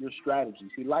improve your strategy.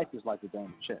 See, life is like a game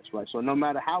of chess, right? So no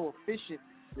matter how efficient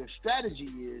your strategy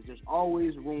is, there's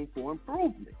always room for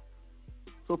improvement.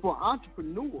 So for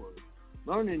entrepreneurs,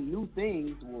 learning new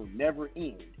things will never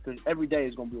end, because every day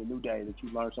is going to be a new day that you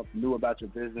learn something new about your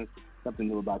business, something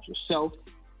new about yourself,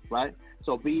 right?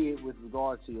 So be it with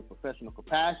regards to your professional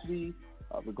capacity,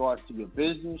 regards to your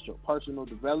business, your personal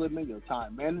development, your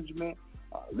time management,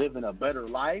 living a better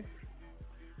life,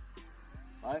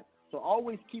 right? So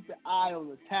always keep an eye on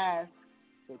the tasks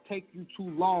that take you too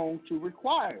long to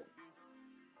inquire.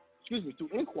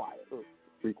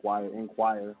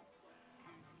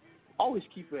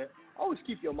 Always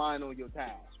keep your mind on your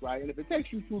task, right? And if it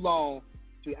takes you too long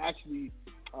to actually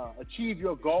achieve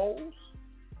your goals,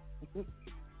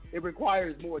 it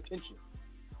requires more attention.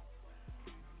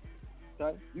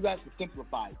 Okay? You got to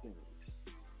simplify things.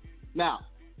 Now,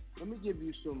 let me give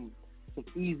you some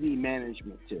easy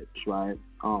management tips, right?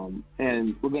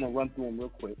 And we're going to run through them real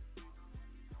quick,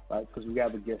 right? Because we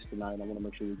have a guest tonight, and I want to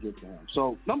make sure we get to him.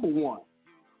 So, number one,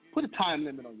 put a time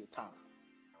limit on your time,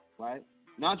 right?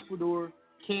 An entrepreneur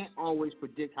can't always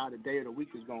predict how the day or the week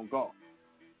is going to go.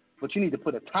 But you need to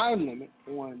put a time limit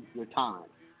on your time.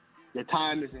 Your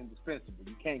time is indispensable.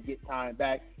 You can't get time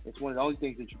back. It's one of the only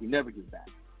things that you can never get back.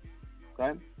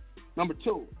 Okay? Number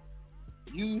two,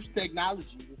 use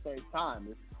technology to save time.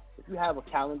 If you have a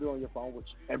calendar on your phone, which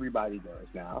everybody does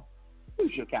now,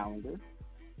 use your calendar.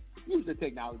 Use the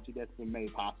technology that's been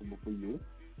made possible for you.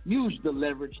 Use the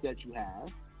leverage that you have,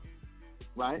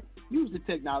 right? Use the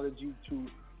technology to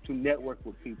network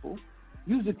with people.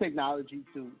 Use the technology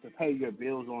to pay your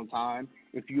bills on time.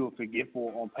 If you are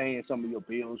forgetful on paying some of your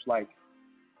bills, like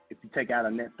if you take out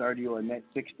a net 30 or a net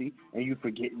 60 and you're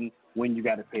forgetting when you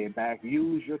got to pay it back,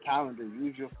 use your calendar,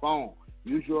 use your phone,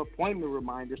 use your appointment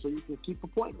reminder so you can keep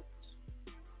appointments,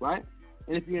 right?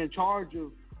 And if you're in charge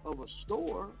of a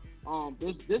store,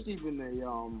 there's even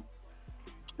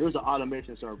there's an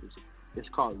automation service. It's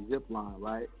called Zipline,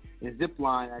 right? And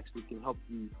Zipline actually can help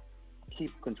you keep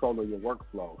control of your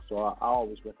workflow. So I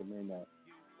always recommend that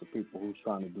to people who's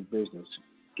trying to do business.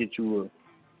 Get you an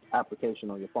application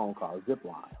on your phone called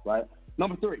Zipline, right?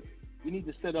 Number three, you need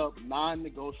to set up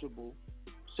non-negotiable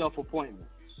self-appointments,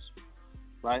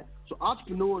 right? So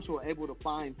entrepreneurs who are able to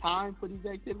find time for these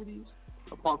activities,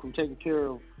 apart from taking care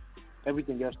of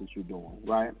everything else that you're doing,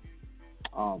 right?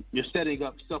 You're setting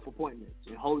up self-appointments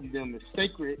and holding them as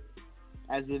sacred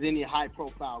as with any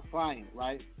high-profile client,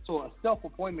 right? So a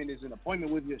self-appointment is an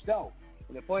appointment with yourself,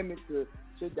 an appointment to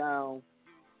sit down,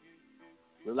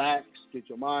 relax, get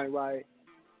your mind right,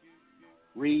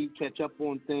 read, catch up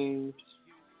on things,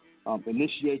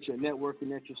 initiate your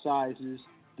networking exercises,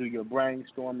 do your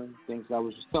brainstorming, things I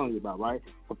was just telling you about, right?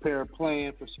 Prepare a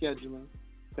plan for scheduling,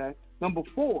 okay? Number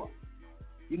 4,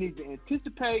 you need to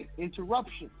anticipate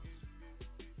interruptions.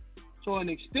 So an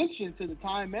extension to the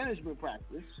time management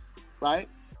practice, right,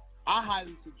 I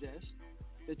highly suggest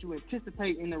that you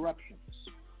anticipate interruptions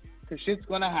because shit's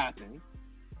going to happen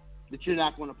that you're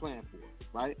not going to plan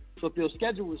for, right? So if your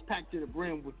schedule is packed to the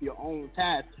brim with your own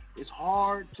tasks, it's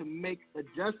hard to make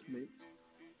adjustments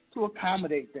to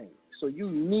accommodate things. So you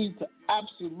need to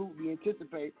absolutely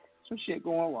anticipate some shit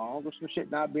going wrong or some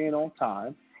shit not being on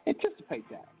time. Anticipate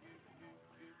that.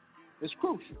 It's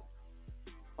crucial,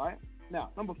 right?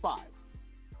 Now, number 5,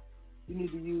 you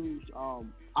need to use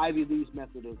Ivy Lee's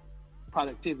method of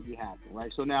productivity hacking,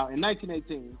 right? So now, in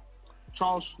 1918,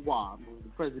 Charles Schwab, who was the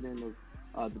president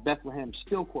of the Bethlehem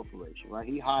Steel Corporation, right?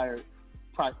 He hired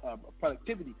a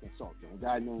productivity consultant, a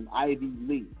guy named Ivy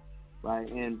Lee, right?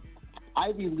 And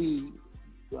Ivy Lee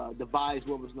devised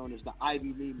what was known as the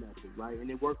Ivy Lee method, right? And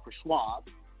it worked for Schwab,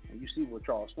 and you see what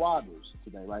Charles Schwab is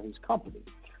today, right? His company,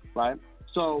 right?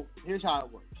 So here's how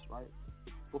it works, right?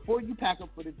 Before you pack up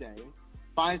for the day,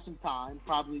 find some time,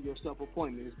 probably your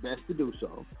self-appointment is best to do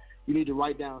so. You need to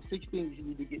write down 6 things you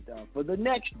need to get done for the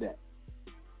next day.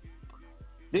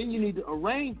 Then you need to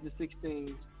arrange the 6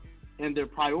 things in their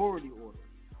priority order.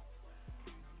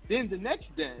 Then the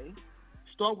next day,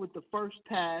 start with the first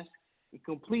task and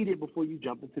complete it before you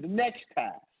jump into the next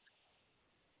task.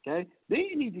 Okay? Then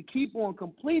you need to keep on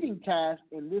completing tasks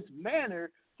in this manner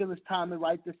till it's time to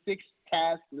write the 6th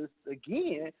task list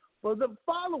again for the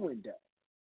following day.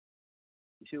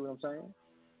 You see what I'm saying?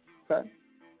 Okay?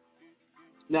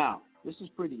 Now, this is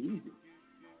pretty easy.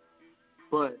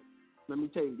 But let me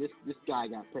tell you, this guy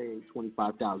got paid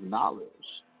 $25,000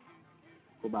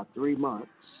 for about 3 months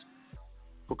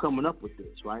for coming up with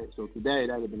this, right? So today,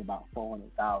 that would have been about $400,000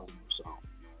 or so.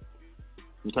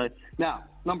 Okay? Now,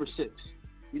 number 6,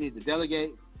 you need to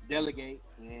delegate,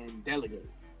 and delegate.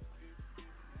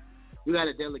 You got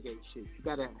to delegate shit. You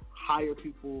got to hire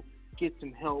people, get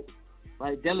some help,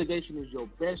 right? Delegation is your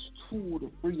best tool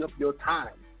to free up your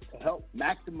time, to help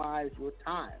maximize your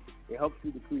time. It helps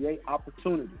you to create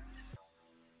opportunities.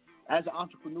 As an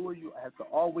entrepreneur, you have to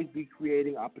always be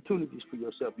creating opportunities for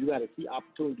yourself. You got to see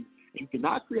opportunities. You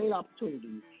cannot create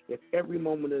opportunities if every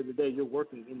moment of the day you're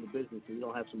working in the business and you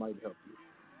don't have somebody to help you.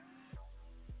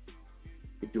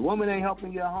 If your woman ain't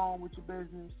helping you at home with your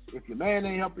business, if your man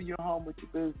ain't helping you at home with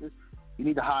your business, you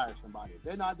need to hire somebody. If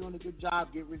they're not doing a good job,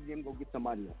 get rid of them, go get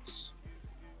somebody else.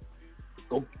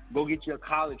 Go get you a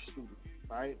college student,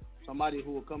 right? Somebody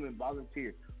who will come and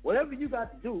volunteer. Whatever you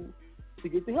got to do to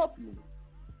get the help you need.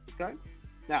 Okay?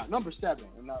 Now, number 7,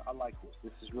 and I like this.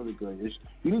 This is really good. Is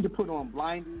you need to put on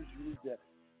blinders. You need to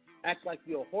act like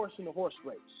you're a horse in a horse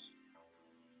race.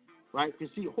 Right?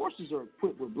 Because, see, horses are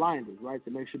equipped with blinders, right,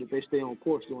 to make sure that they stay on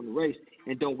course during the race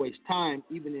and don't waste time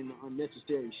even in the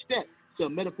unnecessary step. So,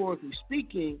 metaphorically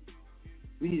speaking,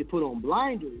 we need to put on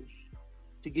blinders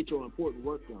to get your important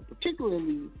work done,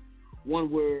 particularly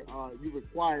one where you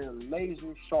require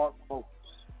laser-sharp focus.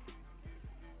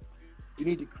 You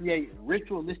need to create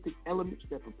ritualistic elements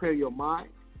that prepare your mind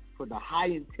for the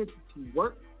high-intensity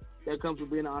work that comes with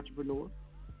being an entrepreneur,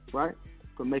 right?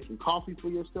 From making coffee for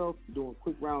yourself, doing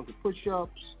quick rounds of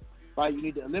push-ups, right? You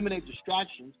need to eliminate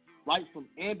distractions, right, from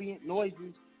ambient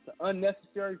noises to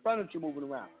unnecessary furniture moving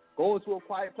around. Go into a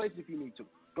quiet place if you need to.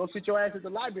 Go sit your ass at the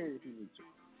library if you need to,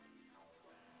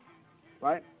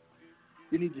 right?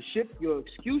 You need to shift your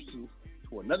excuses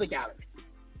to another galaxy.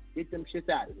 Get them shits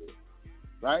out of here,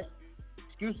 right?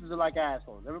 Excuses are like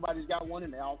assholes. Everybody's got one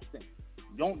and they all stink.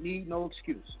 You don't need no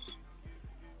excuses.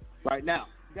 Right now,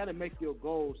 you got to make your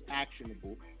goals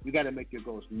actionable. You got to make your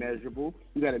goals measurable.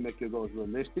 You got to make your goals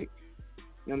realistic.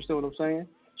 You understand what I'm saying?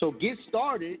 So get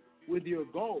started with your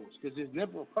goals because there's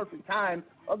never a perfect time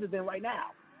other than right now.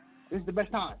 This is the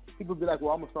best time. People be like,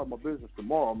 well, I'm going to start my business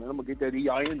tomorrow, man. I'm going to get that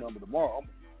EIN number tomorrow. I'm going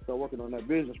to start working on that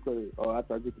business credit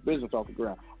after I get the business off the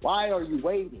ground. Why are you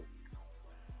waiting?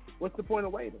 What's the point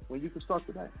of waiting when you can start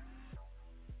today?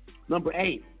 Number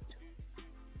 8,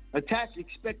 attach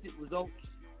expected results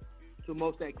to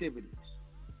most activities,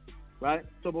 right?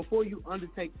 So before you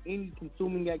undertake any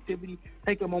consuming activity,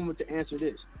 take a moment to answer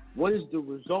this. What is the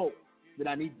result that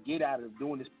I need to get out of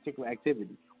doing this particular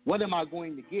activity? What am I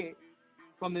going to get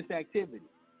from this activity?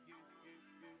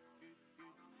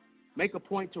 Make a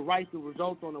point to write the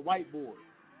results on the whiteboard.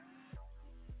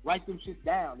 Write them shit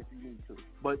down if you need to.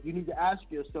 But you need to ask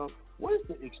yourself, what is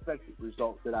the expected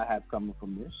result that I have coming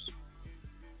from this?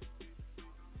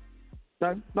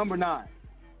 Okay? Number 9,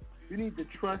 you need to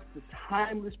trust the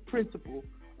timeless principle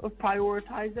of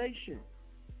prioritization.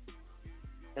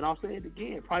 And I'll say it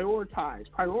again: prioritize,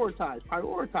 prioritize,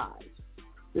 prioritize.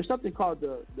 There's something called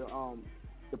the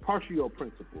Pareto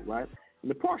principle, right? And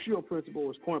the Pareto principle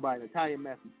was coined by an Italian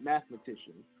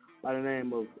mathematician by the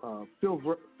name of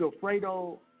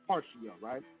Vilfredo Pareto,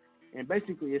 right? And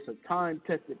basically, it's a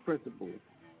time-tested principle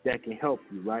that can help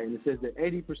you, right? And it says that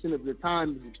 80% of your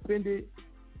time is expended,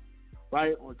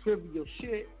 right, on trivial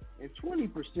shit, and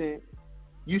 20%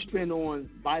 you spend on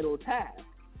vital tasks.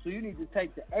 So you need to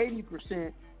take the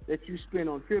 80% that you spend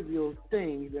on trivial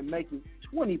things and make it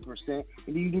 20%, and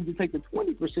then you need to take the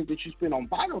 20% that you spend on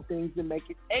vital things and make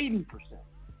it 80%.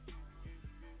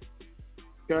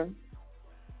 Okay?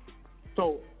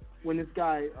 So when this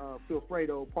guy,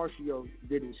 Vilfredo Pareto,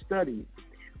 did his study,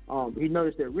 he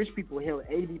noticed that rich people held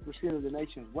 80% of the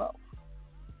nation's wealth.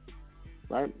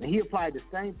 Right? And he applied the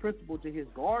same principle to his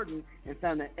garden and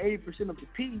found that 80% of the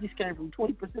peas came from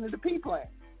 20% of the pea plant.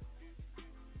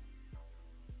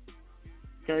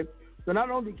 Okay? So not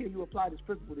only can you apply this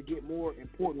principle to get more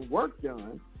important work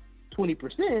done,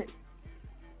 20%,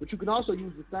 but you can also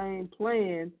use the same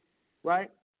plan, right,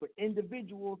 for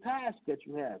individual tasks that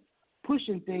you have,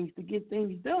 pushing things to get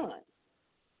things done.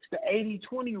 It's the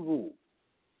 80-20 rule.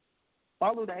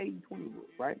 Follow the 80-20 rule,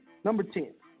 right? Number 10,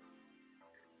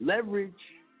 leverage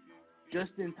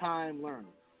just-in-time learning,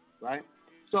 right?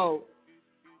 So,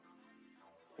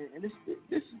 and this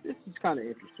is kind of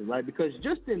interesting, right? Because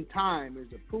just-in-time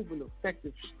is a proven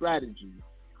effective strategy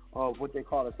of what they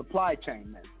call a supply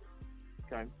chain method,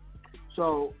 okay?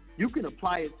 So you can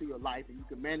apply it to your life and you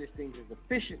can manage things as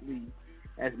efficiently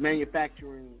as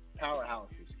manufacturing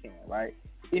powerhouses can, right?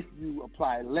 If you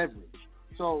apply leverage.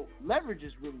 So leverage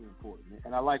is really important,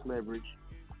 and I like leverage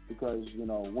because, you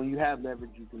know, when you have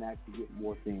leverage, you can actually get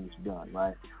more things done,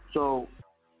 right? So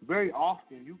very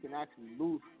often you can actually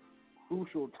lose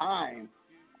crucial time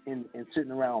in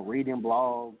sitting around reading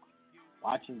blogs,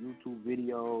 watching YouTube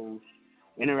videos,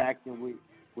 interacting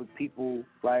with people,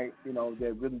 right, you know,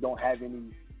 that really don't have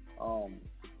any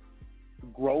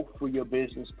growth for your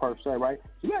business per se, right?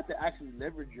 So you have to actually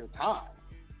leverage your time.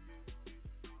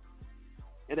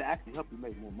 It'll actually help you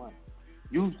make more money.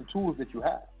 Use the tools that you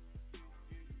have.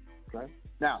 Okay?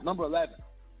 Now, number 11,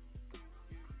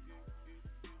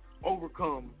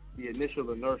 overcome the initial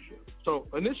inertia. So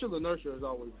initial inertia is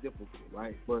always difficult,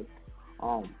 right? But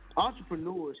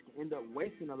entrepreneurs can end up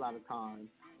wasting a lot of time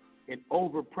in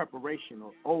over preparation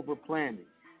or over planning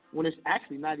when it's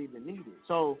actually not even needed.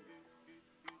 So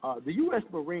the U.S.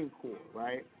 Marine Corps,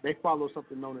 right, they follow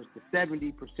something known as the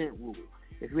 70% rule.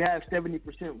 If you have 70%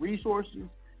 resources,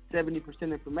 70%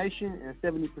 information, and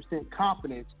 70%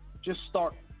 confidence, just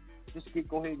start.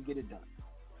 Go ahead and get it done,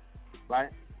 right?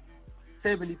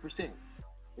 70%.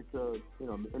 It's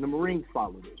and the Marines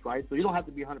follow this, right? So you don't have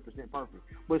to be 100% perfect,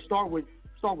 but start with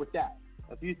that.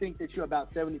 If you think that you're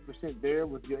about 70% there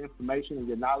with your information and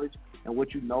your knowledge and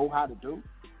what you know how to do,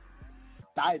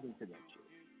 dive into that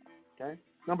shit. Okay.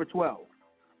 Number 12,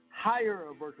 hire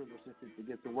a virtual assistant to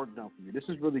get the work done for you. This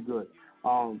is really good.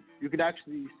 You could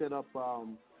actually set up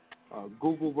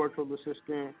Google Virtual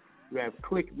Assistant. You have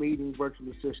Click Meeting Virtual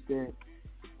Assistant.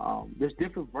 There's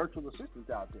different virtual assistants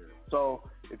out there. So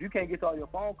if you can't get to all your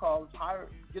phone calls,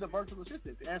 get a virtual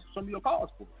assistant to answer some of your calls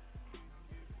for you.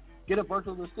 Get a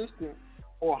virtual assistant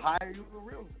or hire you a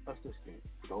real assistant.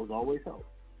 Those always help.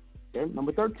 Okay?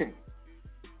 Number 13,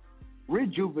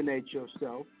 rejuvenate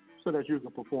yourself so that you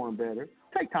can perform better.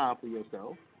 Take time for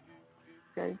yourself.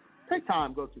 Okay? Take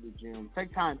time, go to the gym.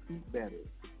 Take time, eat better.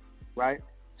 Right?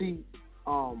 See,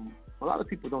 a lot of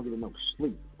people don't get enough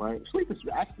sleep, right? Sleep is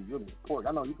actually really important.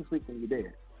 I know you can sleep when you're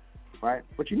dead, right?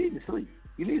 But you need to sleep.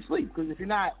 You need sleep because if you're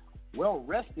not well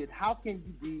rested, how can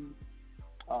you be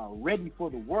ready for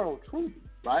the world truly,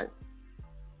 right?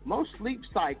 Most sleep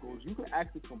cycles, you can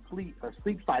actually complete a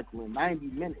sleep cycle in 90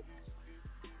 minutes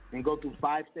and go through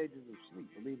 5 stages of sleep,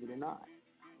 believe it or not.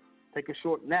 Take a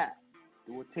short nap.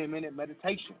 Do a 10-minute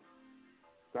meditation,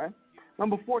 okay?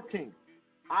 Number 14,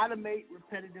 automate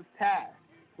repetitive tasks.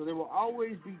 So there will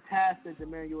always be tasks that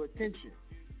demand your attention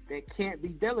that can't be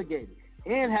delegated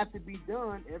and have to be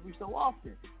done every so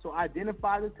often. So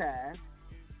identify the task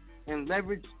and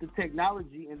leverage the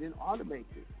technology and then automate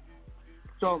it.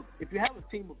 So if you have a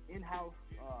team of in-house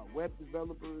web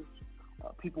developers,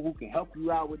 people who can help you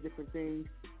out with different things,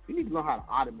 you need to know how to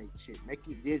automate shit, make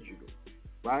it digital,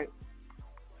 right?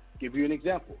 Give you an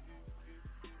example.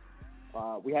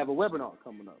 We have a webinar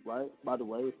coming up, right? By the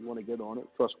way, if you want to get on it,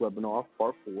 Trust Webinar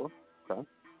Part 4, okay?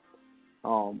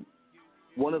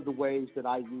 One of the ways that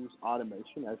I use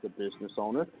automation as a business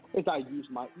owner is I use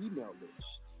my email list,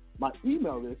 My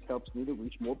email list helps me to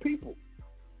reach more people.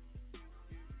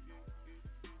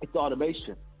 It's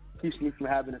automation. Keeps me from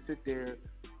having to sit there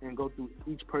and go through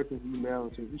each person's email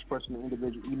and send each person an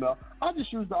individual email. I'll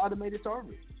just use the automated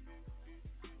service.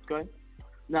 Okay?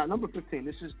 Now, number 15,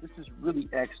 this is really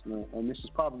excellent, and this is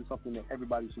probably something that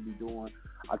everybody should be doing.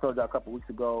 I told you a couple weeks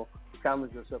ago,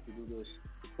 challenge yourself to do this.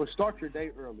 But start your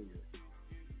day earlier.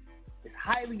 It's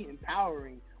highly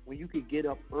empowering when you can get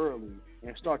up early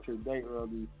and start your day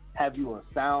early, have you a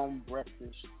sound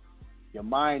breakfast, your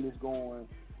mind is going,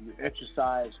 you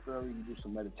exercise early, you do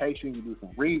some meditation, you do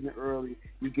some reading early,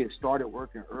 you get started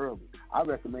working early. I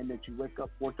recommend that you wake up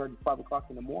 4:30, 5 o'clock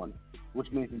in the morning,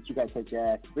 which means that you got to take your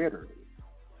ass to bed early.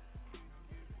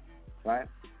 Right?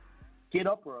 Get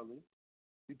up early.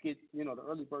 You get, the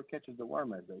early bird catches the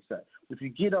worm, as they say. If you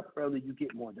get up early, you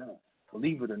get more done,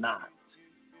 believe it or not.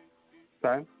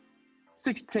 Okay?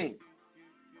 16,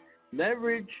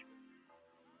 leverage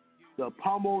the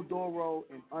Pomodoro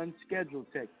and unscheduled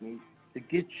technique to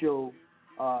get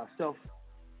yourself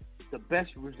the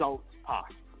best results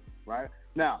possible, right?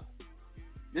 Now,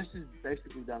 this is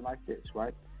basically done like this,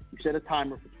 right? You set a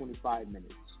timer for 25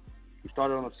 minutes. You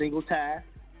start on a single task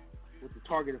with the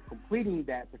target of completing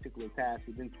that particular task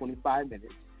within 25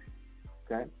 minutes,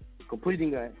 okay?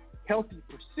 Completing a healthy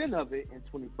percent of it in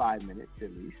 25 minutes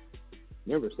at least,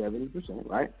 never 70%,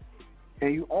 right?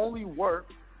 And you only work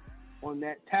on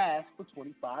that task for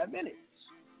 25 minutes.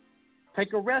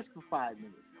 Take a rest for 5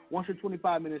 minutes. Once your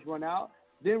 25 minutes run out,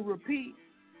 then repeat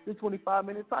the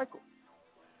 25-minute cycle.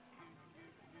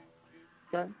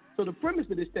 Okay? So the premise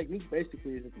of this technique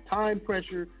basically is that the time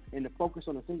pressure and the focus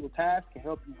on a single task can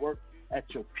help you work at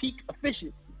your peak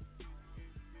efficiency.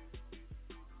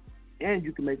 And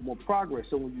you can make more progress.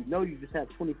 So when you just have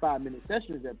 25-minute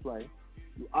sessions at play,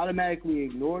 you automatically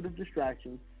ignore the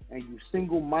distractions and you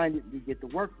single-mindedly get the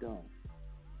work done.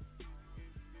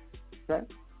 Okay?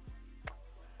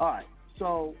 All right.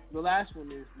 So the last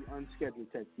one is the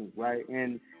unscheduled technique, right?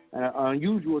 And an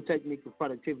unusual technique for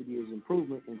productivity is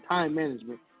improvement in time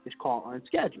management is called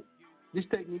unscheduled. This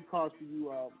technique calls for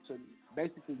you to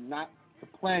basically not to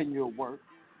plan your work,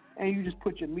 and you just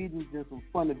put your meetings and some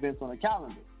fun events on a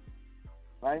calendar,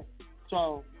 right?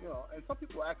 So, and some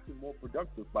people are actually more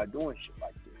productive by doing shit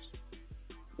like this,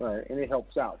 right? And it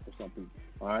helps out for some people,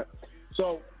 all right?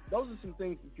 So those are some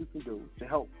things that you can do to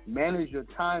help manage your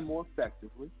time more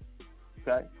effectively,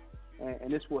 okay?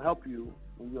 And this will help you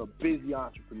when you're a busy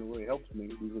entrepreneur. It helps me.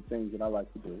 These are things that I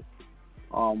like to do.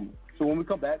 So when we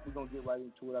come back, we're going to get right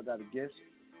into it. I got a guest.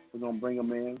 We're going to bring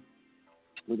him in.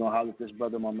 We're going to holler at this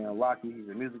brother, my man Rocky. He's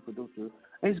a music producer.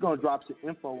 And he's going to drop some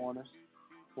info on us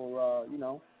for,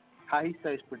 how he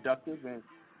stays productive and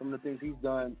some of the things he's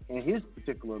done in his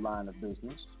particular line of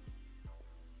business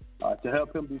to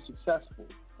help him be successful,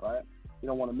 right? You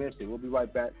don't want to miss it. We'll be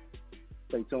right back.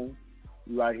 Stay tuned.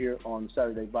 We're right here on the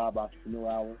Saturday Vibe Entrepreneur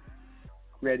Hour,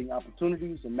 creating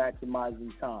opportunities and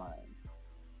maximizing time.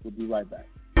 We'll be right back.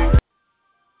 Back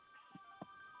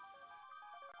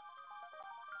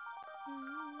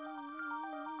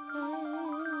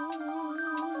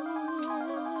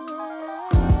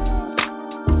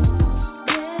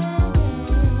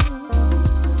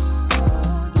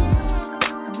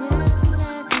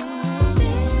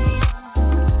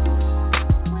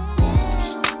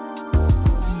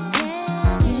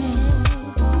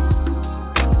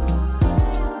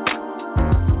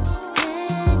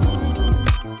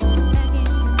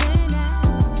in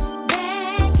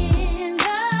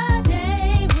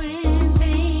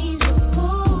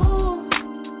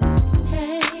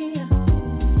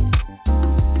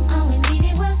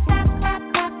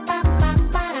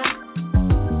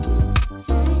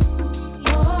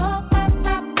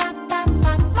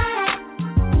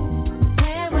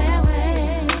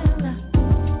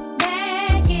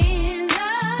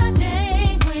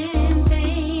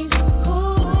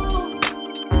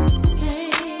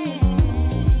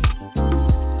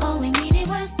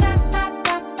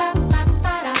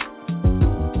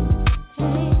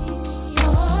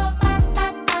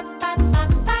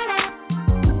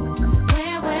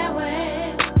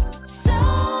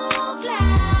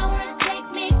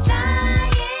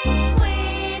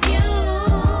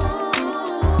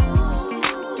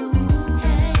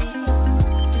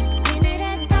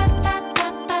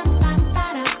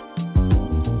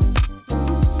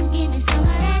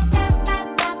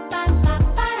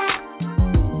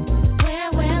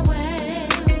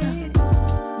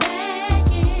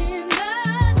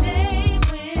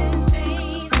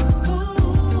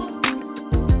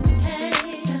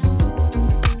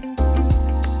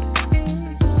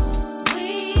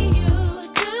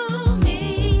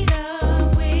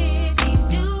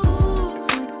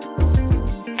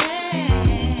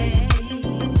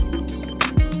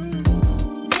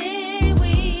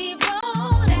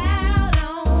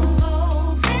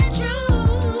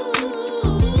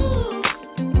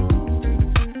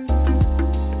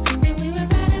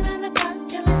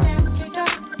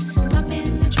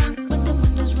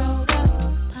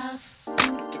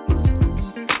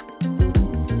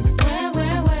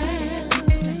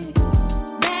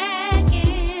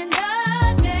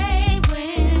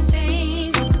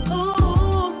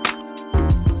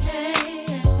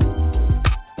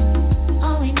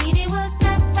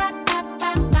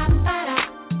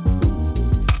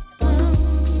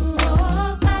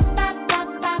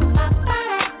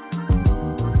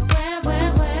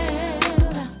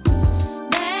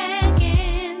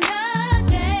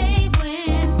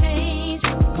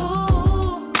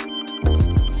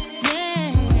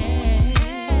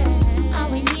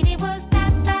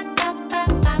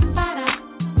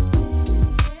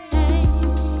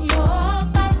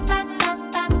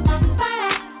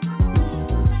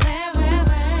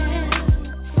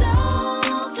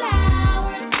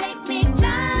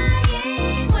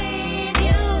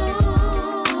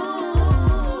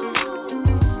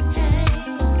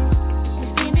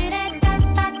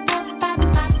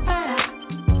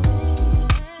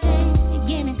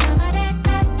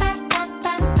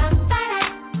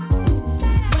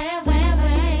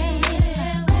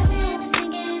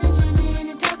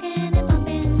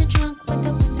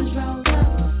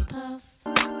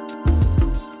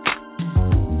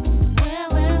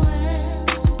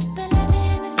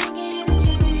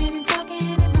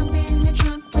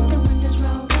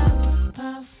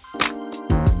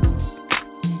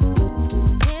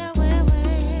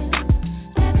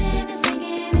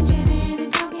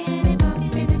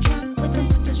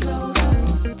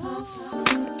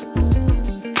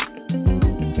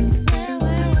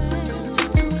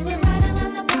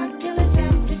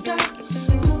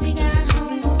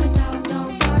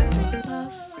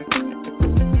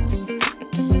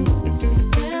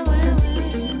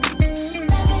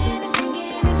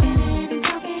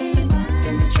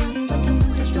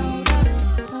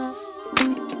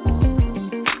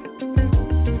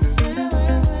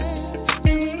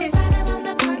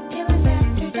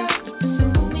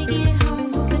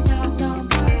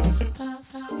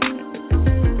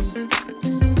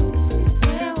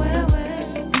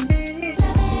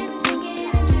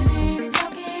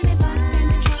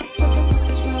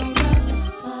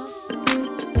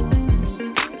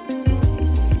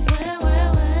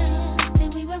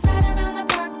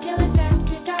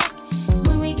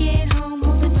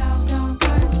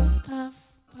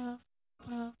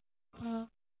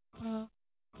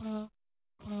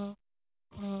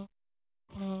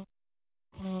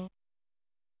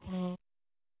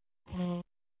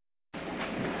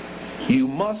You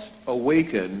must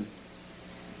awaken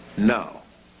now.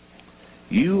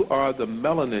 You are the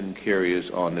melanin carriers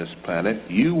on this planet.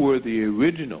 You were the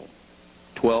original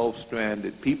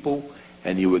 12-stranded people,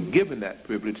 and you were given that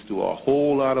privilege through a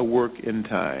whole lot of work and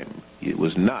time. It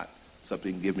was not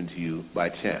something given to you by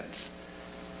chance.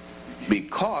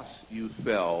 Because you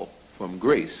fell from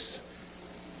grace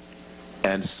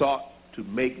and sought to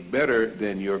make better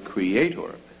than your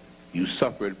Creator, you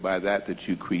suffered by that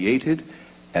you created,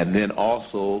 and then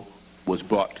also was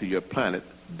brought to your planet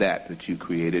that you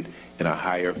created in a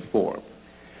higher form.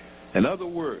 In other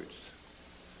words,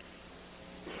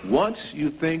 once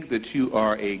you think that you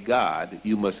are a God,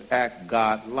 you must act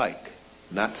God-like,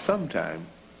 not sometime,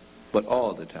 but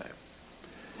all the time.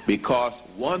 Because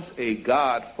once a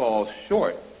God falls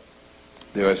short,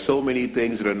 there are so many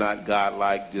things that are not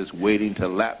God-like, just waiting to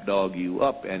lapdog you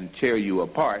up and tear you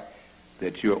apart,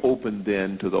 that you're open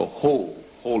then to the whole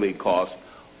Holocaust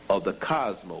of the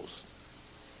cosmos,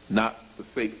 not the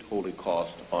faked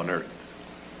Holocaust on earth.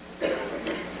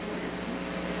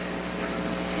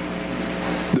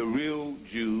 The real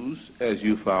Jews, as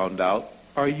you found out,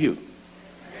 are you.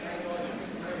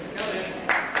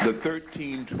 The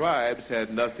 13 tribes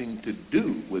had nothing to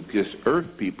do with just earth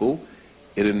people.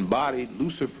 It embodied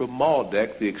Lucifer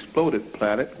Maldek, the exploded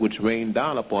planet, which rained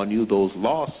down upon you those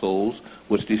lost souls,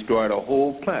 which destroyed a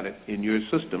whole planet in your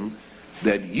system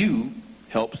that you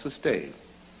helped sustain.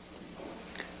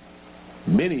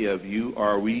 Many of you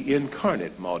are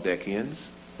reincarnate Maldekians,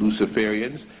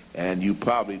 Luciferians, and you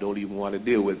probably don't even want to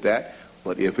deal with that,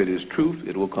 but if it is truth,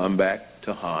 it will come back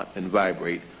to haunt and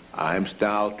vibrate. I'm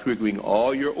style triggering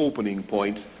all your opening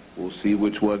points. We'll see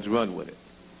which ones run with it.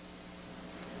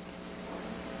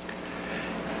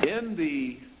 In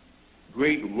the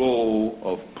great role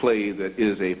of play that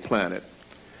is a planet,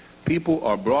 people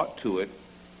are brought to it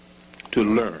to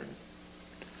learn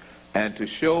and to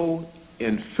show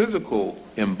in physical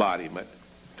embodiment,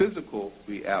 physical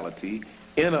reality,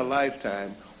 in a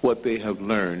lifetime, what they have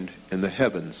learned in the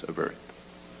heavens of earth.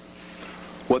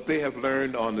 What they have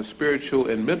learned on the spiritual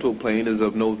and mental plane is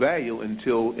of no value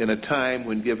until in a time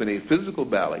when given a physical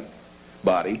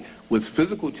body with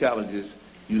physical challenges,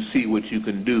 you see what you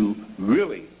can do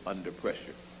really under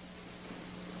pressure.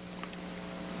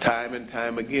 Time and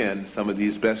time again, some of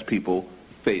these best people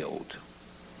failed.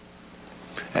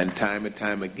 And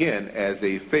time again, as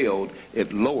they failed,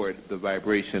 it lowered the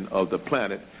vibration of the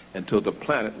planet until the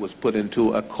planet was put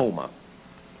into a coma.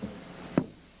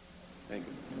 Thank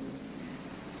you.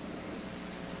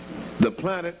 The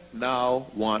planet now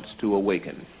wants to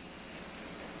awaken.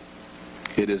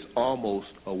 It is almost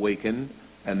awakened,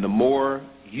 and the more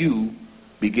you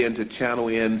begin to channel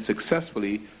in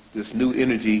successfully this new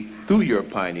energy through your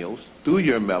pineals, through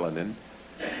your melanin,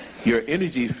 your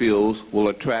energy fields will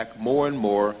attract more and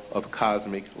more of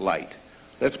cosmic light.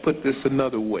 Let's put this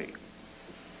another way.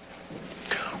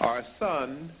 Our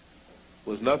sun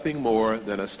was nothing more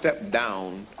than a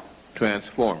step-down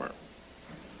transformer.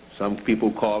 Some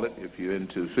people call it, if you're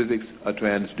into physics, a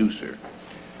transducer.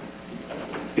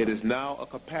 It is now a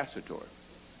capacitor.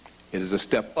 It is a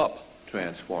step-up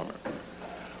transformer.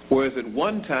 Whereas at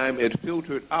one time it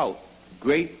filtered out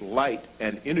great light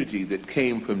and energy that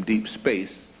came from deep space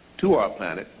to our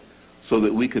planet so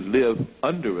that we could live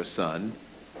under a sun.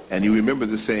 And you remember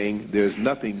the saying, there's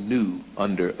nothing new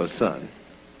under a sun.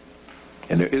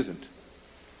 And there isn't.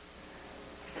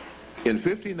 In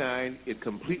 59, it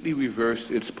completely reversed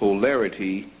its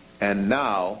polarity, and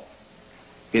now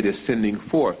it is sending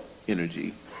forth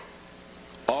energy,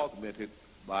 augmented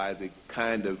by the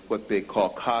kind of what they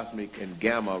call cosmic and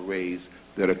gamma rays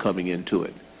that are coming into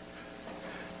it.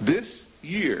 This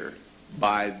year,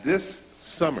 by this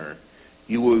summer,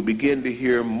 you will begin to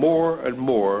hear more and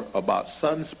more about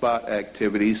sunspot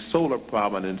activities, solar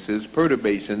prominences,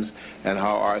 perturbations, and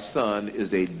how our sun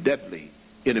is a deadly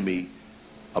enemy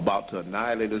about to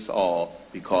annihilate us all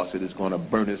because it is going to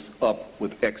burn us up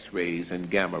with X-rays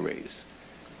and gamma rays.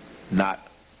 Not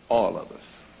all of us.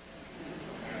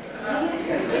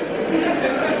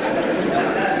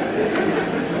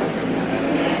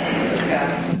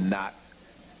 Not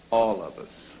all of us.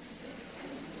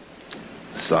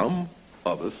 Some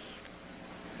of us.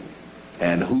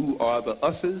 And who are the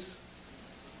us's?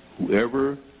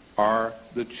 Whoever are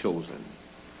the chosen.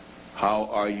 How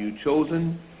are you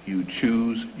chosen? You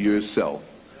choose yourself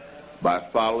by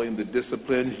following the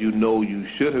disciplines you know you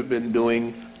should have been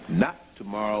doing, not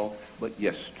tomorrow, but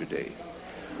yesterday.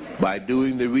 By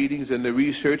doing the readings and the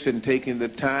research and taking the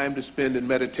time to spend in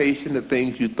meditation, the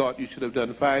things you thought you should have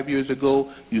done 5 years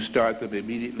ago, you start them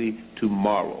immediately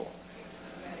tomorrow.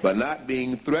 By not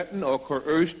being threatened or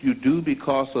coerced, you do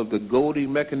because of the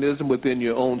goading mechanism within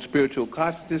your own spiritual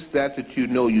consciousness, that you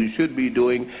know you should be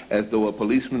doing as though a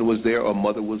policeman was there or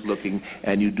mother was looking,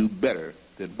 and you do better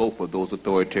than both of those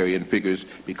authoritarian figures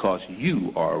because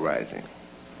you are arising.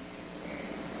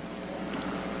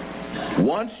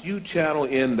 Once you channel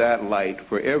in that light,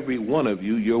 for every one of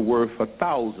you, you're worth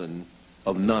 1,000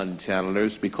 of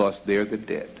non-channelers because they're the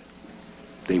dead.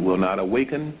 They will not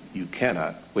awaken. You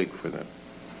cannot wake for them.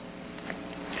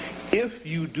 If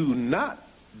you do not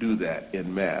do that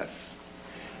in mass,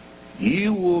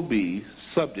 you will be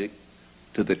subject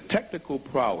to the technical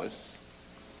prowess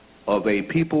of a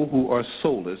people who are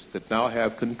soulless that now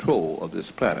have control of this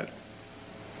planet.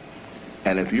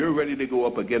 And if you're ready to go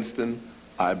up against them,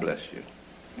 I bless you.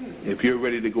 If you're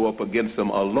ready to go up against them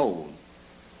alone,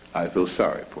 I feel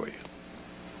sorry for you.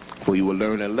 For you will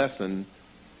learn a lesson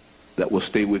that will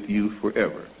stay with you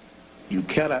forever. You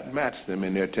cannot match them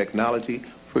in their technology.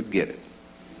 Forget it.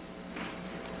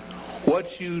 What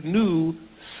you knew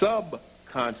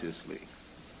subconsciously,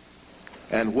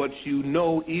 and what you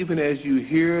know even as you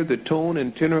hear the tone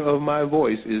and tenor of my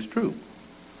voice is true,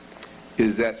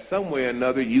 is that some way or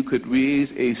another you could raise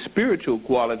a spiritual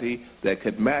quality that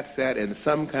could match that in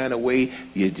some kind of way.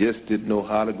 You just didn't know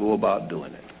how to go about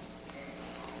doing it.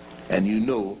 And you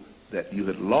know that you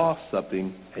had lost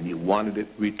something and you wanted it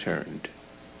returned.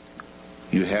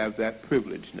 You have that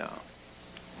privilege now.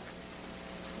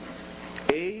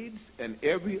 AIDS and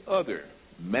every other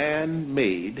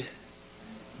man-made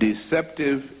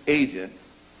deceptive agent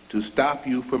to stop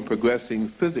you from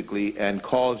progressing physically and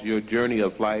cause your journey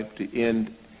of life to end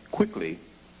quickly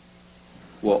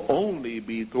will only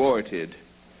be thwarted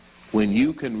when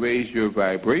you can raise your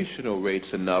vibrational rates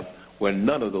enough where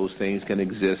none of those things can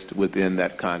exist within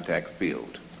that contact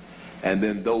field. And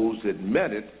then those that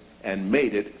met it and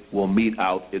made it will meet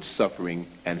out its suffering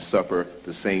and suffer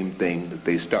the same thing that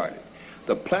they started.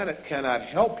 The planet cannot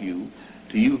help you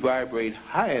till you vibrate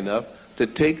high enough to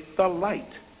take the light.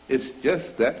 It's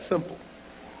just that simple.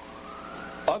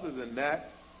 Other than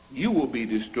that, you will be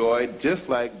destroyed just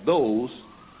like those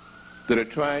that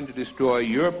are trying to destroy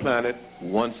your planet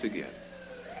once again.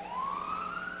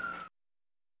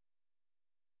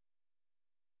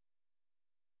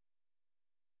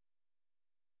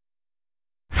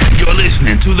 You're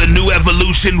listening to the New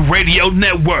Evolution Radio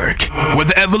Network, where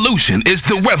the evolution is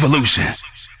the revolution.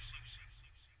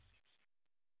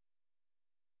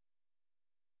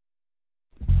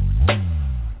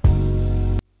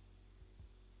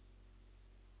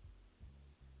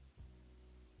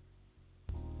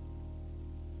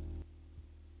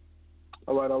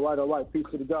 All right. Peace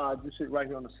to the God. You sit right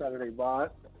here on the Saturday Vibe.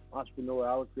 Entrepreneur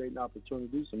Hour, creating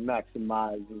opportunities and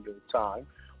maximizing your time.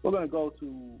 We're going to go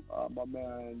to my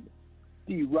man,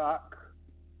 D-Rock.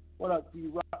 What up,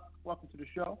 D-Rock? Welcome to the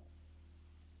show.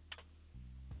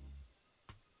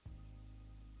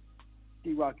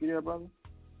 D-Rock, you there, brother?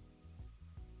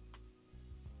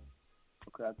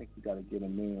 Okay, I think we got to get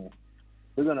him in.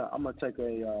 I'm gonna take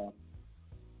a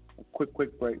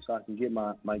quick break so I can get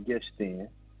my guest in.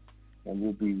 And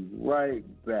we'll be right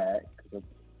back because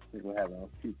I think we're having a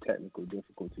few technical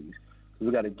difficulties. So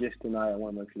we got a guest tonight. I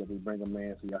want to make sure that we bring them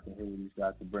in so y'all can hear what these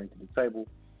guys can bring to the table.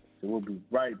 So we'll be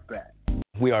right back.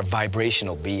 We are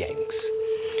vibrational beings.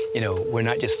 We're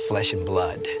not just flesh and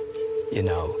blood.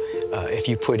 If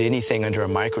you put anything under a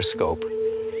microscope,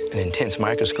 an intense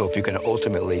microscope, you're going to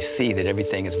ultimately see that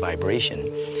everything is vibration.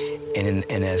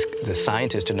 And as the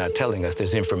scientists are now telling us,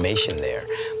 there's information there.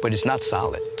 But it's not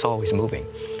solid. It's always moving.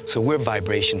 So we're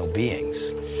vibrational beings.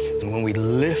 And when we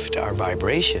lift our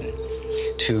vibration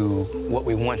to what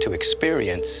we want to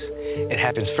experience, it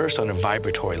happens first on a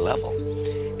vibratory level.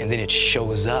 And then it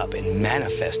shows up and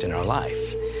manifests in our life.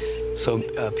 So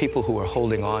people who are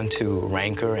holding on to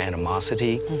rancor,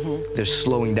 animosity, they're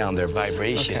slowing down their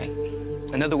vibration.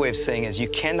 Okay. Another way of saying is you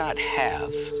cannot have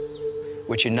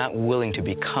what you're not willing to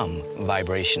become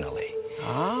vibrationally.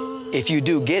 If you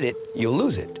do get it, you'll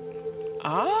lose it.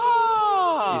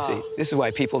 You see, this is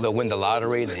why people, they'll win the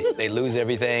lottery, they lose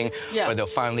everything, or they'll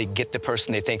finally get the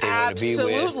person they think they want to be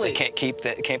with. They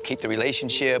can't keep the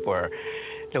relationship, or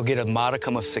they'll get a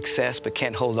modicum of success but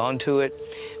can't hold on to it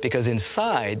because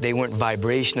inside they weren't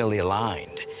vibrationally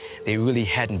aligned. They really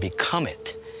hadn't become it.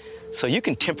 So you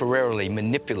can temporarily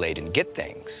manipulate and get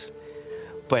things,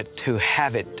 but to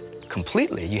have it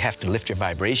completely, you have to lift your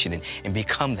vibration and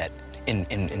become that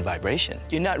in vibration.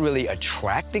 You're not really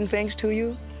attracting things to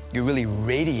you. You're really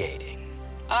radiating.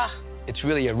 It's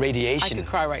really a radiation. I can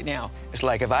cry right now. It's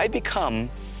like if I become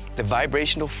the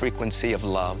vibrational frequency of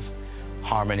love,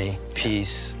 harmony, peace,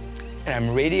 and I'm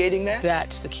radiating that.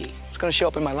 That's the key. It's going to show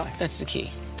up in my life. That's the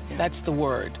key. That's the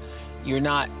word. You're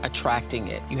not attracting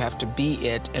it. You have to be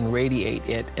it and radiate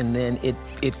it, and then it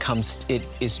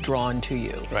is drawn to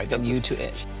you, right? And you to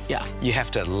it. Yeah. You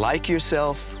have to like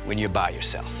yourself when you're by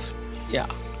yourself. Yeah.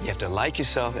 You have to like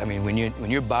yourself. I mean, when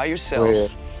you're by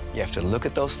yourself, you have to look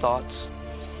at those thoughts,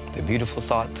 the beautiful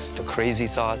thoughts, the crazy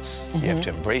thoughts. You have to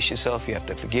embrace yourself. You have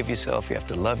to forgive yourself. You have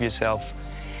to love yourself.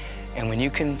 And when you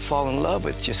can fall in love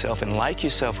with yourself and like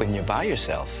yourself when you're by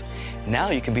yourself, now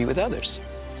you can be with others.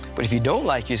 But if you don't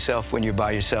like yourself when you're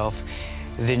by yourself,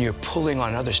 then you're pulling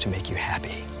on others to make you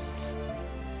happy.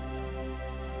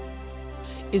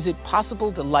 Is it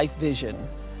possible to life vision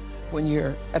when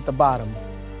you're at the bottom?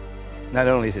 Not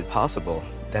only is it possible,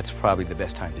 that's probably the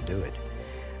best time to do it.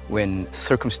 When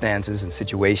circumstances and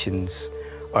situations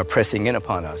are pressing in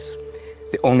upon us,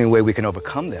 the only way we can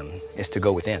overcome them is to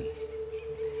go within,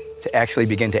 to actually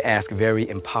begin to ask very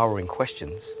empowering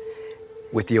questions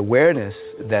with the awareness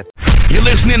that you're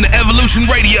listening to Evolution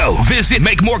Radio. Visit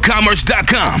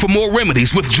MakeMoreCommerce.com for more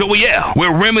remedies with Joey L,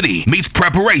 where remedy meets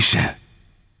preparation.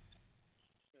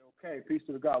 Okay, peace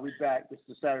to the God. We back. This is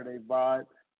the Saturday Vibe.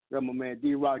 Got my man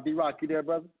D-Rock. D-Rock, you there,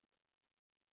 brother?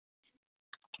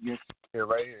 Yes, here,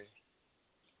 right here.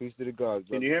 Peace to the gods,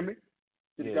 brother. Can you hear me?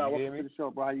 To the God, you hear welcome to the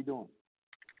show, bro. How you doing?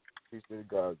 Peace to the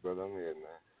gods, brother. I'm here,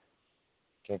 man.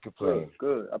 Can't complain.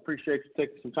 Good. I appreciate you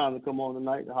taking some time to come on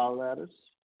tonight to holler at us.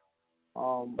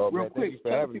 Real man, quick,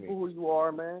 tell the people who you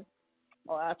are, man.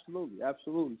 Oh, absolutely.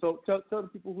 So tell the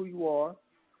people who you are,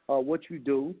 what you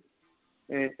do,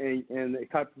 and the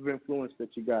type of influence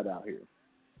that you got out here.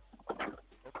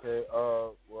 Okay.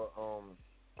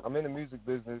 I'm in the music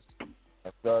business. I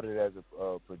started as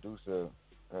a producer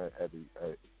at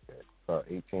about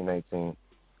 18, 19.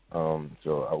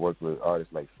 So I worked with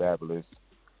artists like Fabulous,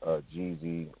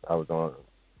 Jeezy. I was on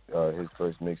his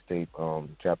first mixtape,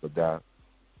 Trap or Die,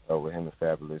 with him and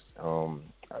Fabulous.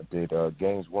 I did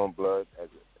Games One Blood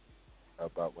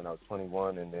about when I was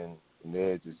 21, and then from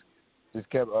there just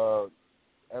kept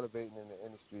elevating in the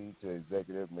industry to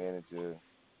executive manager,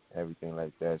 everything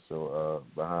like that. So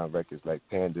behind records like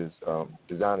Panda's,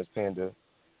 Designer's Panda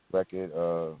record,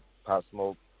 Pop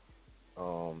Smoke,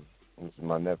 which is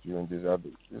my nephew, and there's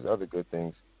other good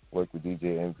things. Worked with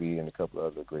DJ Envy and a couple of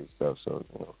other great stuff. So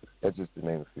that's just to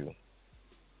name a few.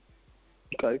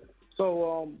 Okay.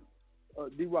 So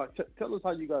D-Rock, tell us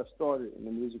how you got started in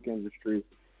the music industry,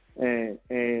 and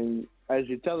as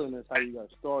you're telling us how you got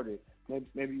started,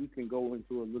 maybe you can go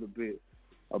into a little bit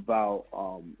about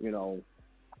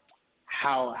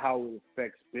how it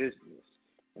affects business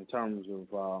in terms of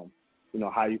how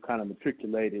you kind of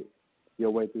matriculated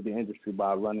your way through the industry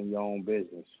by running your own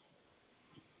business.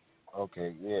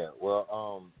 Okay, yeah.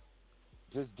 Well,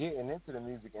 just getting into the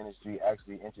music industry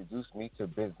actually introduced me to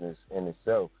business in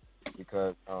itself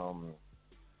because,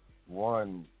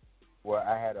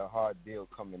 I had a hard deal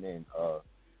coming in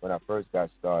when I first got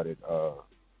started as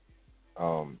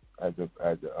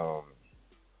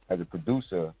a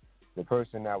producer. The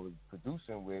person I was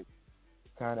producing with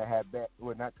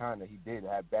he did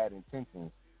have bad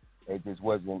intentions. It just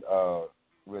wasn't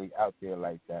really out there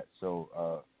like that.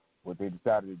 So what they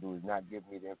decided to do is not give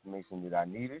me the information that I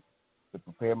needed to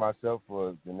prepare myself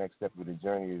for the next step of the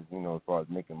journey is, as far as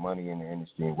making money in the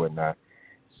industry and whatnot.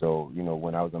 So,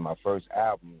 when I was on my first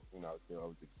album, I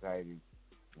was excited,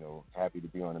 happy to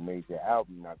be on a major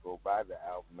album. And I go by the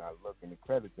album, I look in the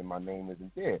credits and my name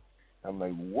isn't there. I'm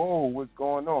like, whoa, what's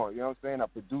going on? You know what I'm saying? I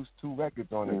produced 2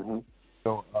 records on it. Mm-hmm.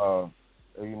 So,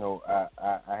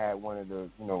 I had one of the,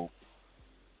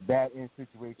 bad end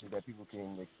situations that people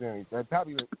can experience. And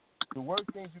probably the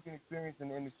worst things you can experience in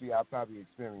the industry, I probably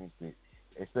experienced it,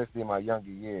 especially in my younger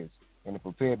years. And it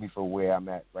prepared me for where I'm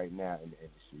at right now in the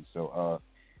industry. So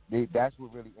that's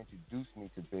what really introduced me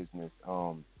to business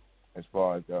as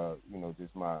far as,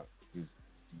 just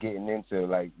getting into,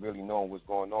 like, really knowing what's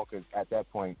going on. Because at that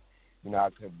point, I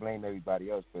could blame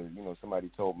everybody else. But, somebody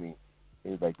told me,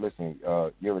 it was like, listen,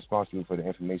 you're responsible for the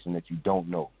information that you don't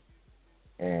know.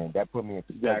 And that put me in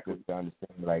perspective to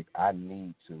understand, like, I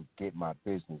need to get my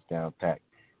business down packed.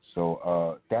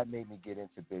 So that made me get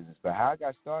into business. But how I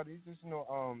got started is just,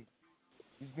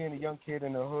 just being a young kid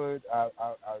in the hood. I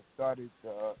started,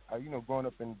 growing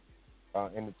up in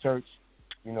the church.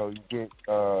 You get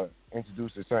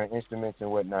introduced to certain instruments and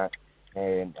whatnot.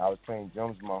 And I was playing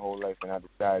drums my whole life, and I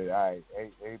decided, all right,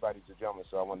 everybody's a drummer,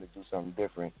 so I wanted to do something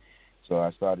different. So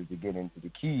I started to get into the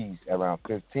keys around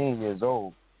 15 years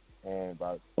old. And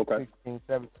about 16,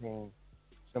 17,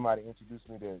 somebody introduced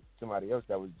me to somebody else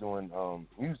that was doing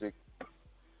music,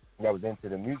 that was into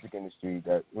the music industry.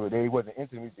 They wasn't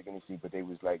into the music industry, but they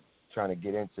was like trying to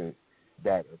get into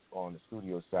that on the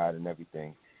studio side and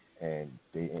everything. and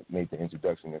they made the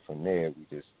introduction, and from there we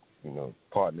just,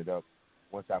 partnered up.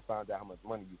 Once I found out how much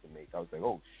money you can make, I was like,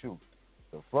 oh shoot,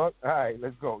 the fuck, all right,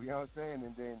 let's go. You know what I'm saying?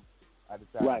 And then I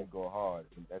decided to go hard,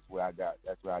 and that's where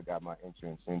I got my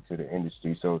entrance into the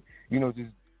industry. So just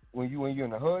when you're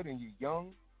in the hood and you're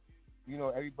young,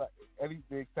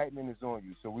 the excitement is on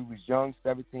you. So we was young,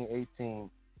 17, 18,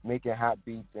 making hot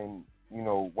beats, and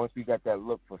once we got that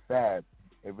look for Fab,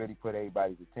 it really put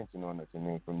everybody's attention on us, and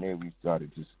then from there we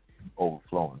started just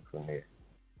overflowing from there.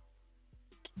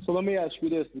 So let me ask you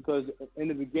this, because in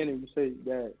the beginning you say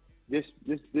that this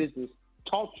business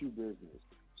taught you business.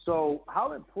 So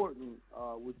how important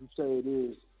would you say it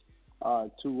is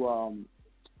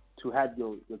to have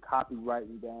your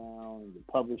copywriting down, your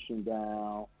publishing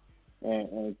down,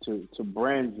 and to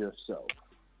brand yourself?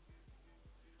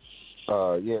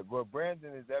 Well,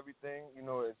 branding is everything,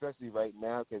 especially right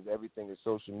now because everything is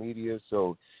social media.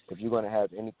 So if you're going to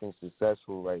have anything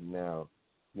successful right now,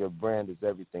 your brand is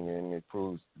everything, and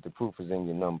the proof is in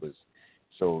your numbers.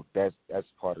 So that's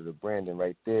part of the branding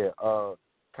right there.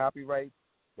 Copyright,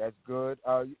 that's good.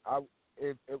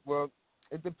 It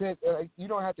depends. You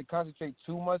don't have to concentrate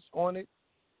too much on it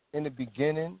in the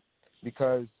beginning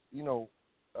because you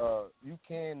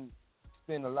can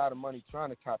spend a lot of money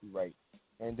trying to copyright.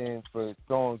 And then for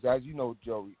songs, as you know,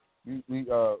 Joey, we've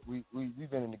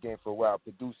been in the game for a while,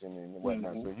 producing and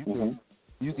whatnot. Mm-hmm. So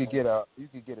you could get a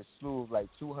slew of like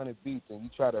 200 beats, and you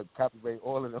try to copyright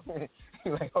all of them.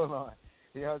 You're like, hold on,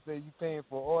 you know what I'm saying? You paying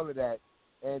for all of that,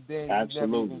 and then you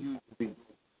never even use the beats.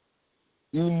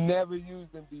 You never use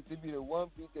them beats. It'd be the one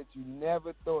beat that you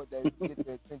never thought that would get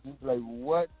their attention. You'd be like,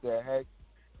 what the heck?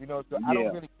 So I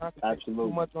don't really concentrate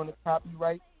too much on the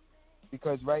copyright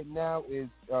because right now is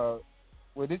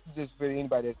this is just for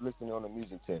anybody that's listening on a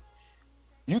music tip.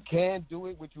 You can do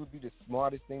it, which would be the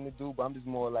smartest thing to do, but I'm just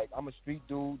more like, I'm a street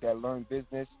dude that learned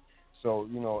business. So,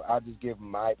 I'll just give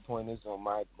my pointers on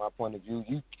my point of view.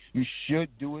 You should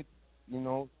do it,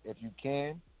 if you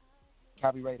can.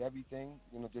 Copyright everything,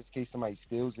 just in case somebody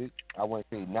steals it. I wouldn't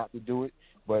say not to do it,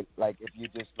 but like if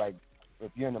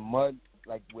you're in the mud,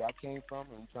 like where I came from,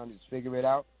 and you're trying to just figure it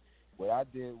out, what I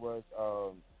did was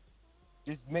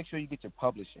just make sure you get your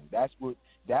publishing. That was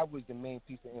the main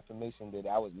piece of information that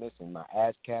I was missing. My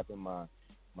ASCAP and my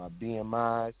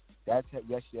BMIs. That's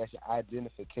your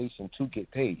identification to get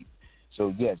paid.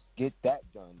 So yes, get that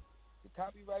done. The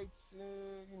copyrights,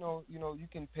 you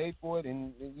can pay for it,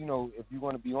 and if you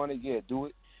want to be on it, yeah, do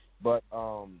it. But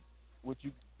the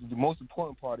most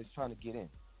important part is trying to get in.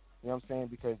 You know what I'm saying?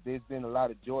 Because there's been a lot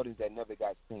of Jordans that never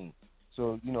got seen.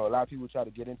 So, a lot of people try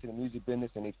to get into the music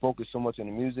business and they focus so much on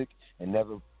the music and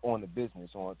never on the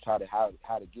business, on how to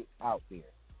get out there.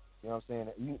 You know what I'm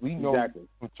saying? We know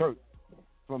from church,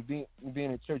 from being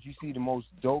in church, you see the most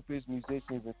dopest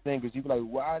musicians and singers. You be like,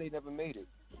 why they never made it?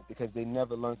 Because they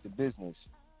never learned the business.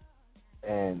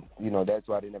 And, that's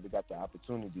why they never got the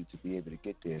opportunity to be able to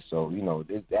get there. So,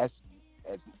 that's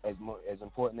as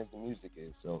important as the music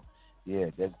is. So,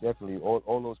 yeah, that's definitely,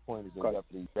 all those pointers are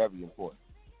definitely very important.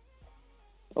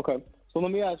 Okay, so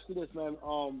let me ask you this, man.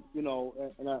 I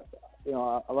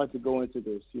like to go into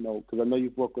this, because I know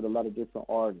you've worked with a lot of different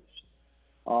artists.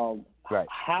 Right.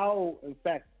 How, in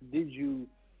fact, did you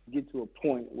get to a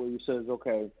point where you says,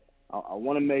 okay, I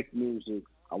want to make music,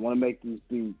 I want to make these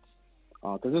beats,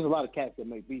 because there's a lot of cats that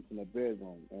make beats in their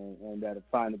bedroom and that are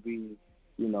trying to be,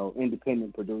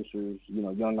 independent producers,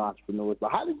 young entrepreneurs.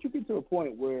 But how did you get to a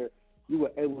point where you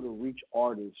were able to reach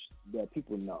artists that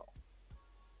people know?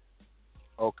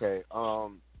 Okay.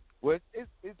 Well, it's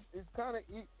kind of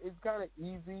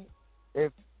easy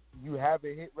if you have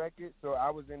a hit record. So I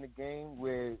was in the game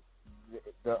where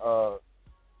I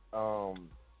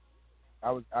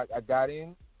got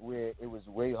in where it was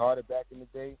way harder back in the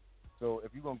day. So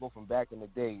if you're gonna go from back in the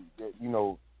day,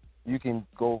 you can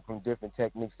go from different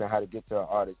techniques on how to get to an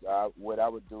artist. What I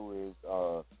would do is,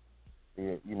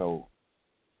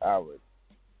 I would.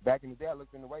 Back in the day, I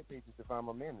looked in the white pages to find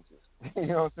my managers. You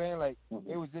know what I'm saying? Like,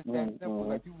 it was just that simple.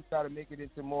 Like, people try to make it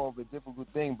into more of a difficult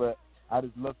thing, but I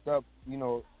just looked up,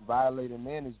 violating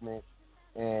management.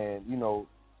 And,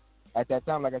 at that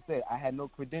time, like I said, I had no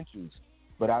credentials.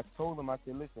 But I told him, I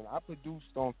said, listen, I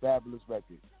produced on Fabulous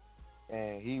Records.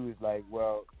 And he was like,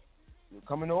 well,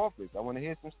 come in the office. I want to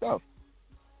hear some stuff.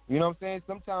 You know what I'm saying?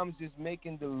 Sometimes just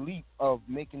making the leap of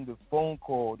making the phone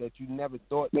call that you never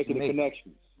thought to make. Making the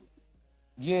connections.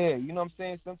 Yeah, you know what I'm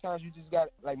saying? Sometimes you just got,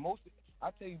 like, most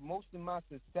of my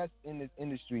success in this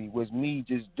industry was me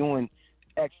just doing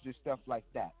extra stuff like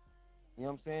that. You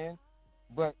know what I'm saying?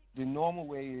 But the normal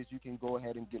way is you can go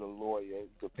ahead and get a lawyer, you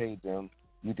can pay them,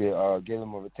 You could get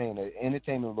them a retainer,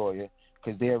 entertainment lawyer,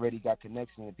 because they already got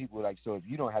connections, and people are like, so if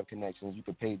you don't have connections, you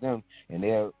could pay them, and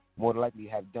they'll more than likely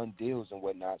have done deals and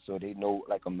whatnot, so they know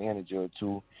like a manager or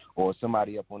two or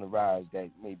somebody up on the rise that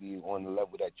may be on the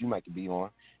level that you might be on,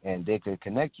 and they could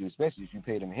connect you, especially if you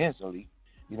pay them handsomely.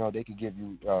 You know, they could give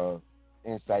you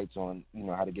insights on, you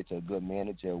know, how to get to a good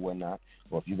manager or whatnot,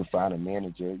 or if you can find a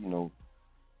manager, you know.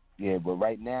 Yeah, but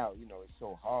right now, you know, it's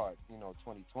so hard. You know,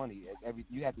 2020,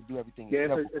 you have to do everything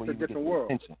yourself before you get the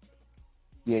attention.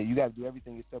 Yeah, you got to do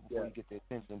everything yourself before you get the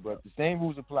attention. But the same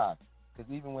rules apply. Because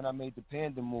even when I made the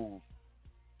Panda move,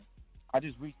 I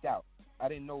just reached out. I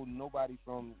didn't know nobody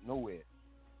from nowhere.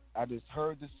 I just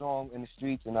heard the song in the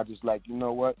streets, and I just like, you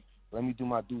know what? Let me do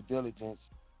my due diligence,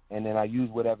 and then I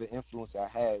used whatever influence I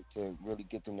had to really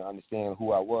get them to understand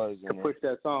who I was. And to push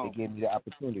that song. They gave me the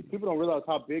opportunity. People don't realize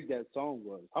how big that song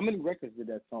was. How many records did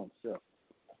that song sell?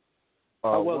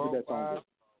 How well did that song do?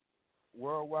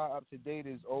 Worldwide, up to date,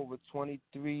 is over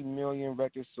 23 million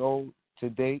records sold to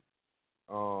date.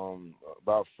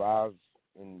 About 5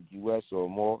 in U.S. or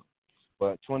more,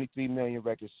 but 23 million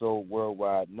records sold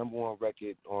worldwide. Number one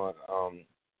record on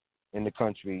in the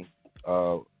country,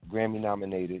 Grammy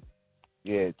nominated.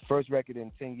 Yeah, first record in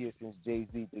 10 years since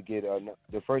Jay-Z to get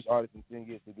the first artist in 10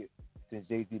 years since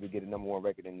Jay-Z to get a number one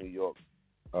record in New York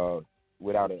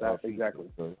without a feat. Exactly.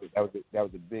 So that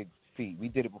was a big feat. We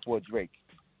did it before Drake.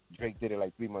 Drake did it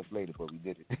like 3 months later, but we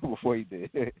did it before he did.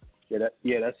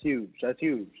 That's huge. That's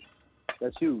huge.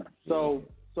 So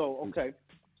okay.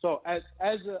 So as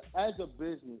a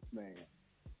businessman,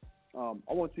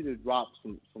 I want you to drop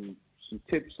some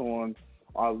tips on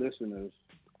our listeners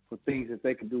for things that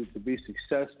they can do to be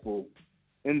successful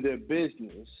in their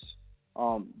business.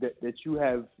 That you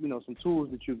have, you know, some tools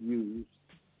that you've used,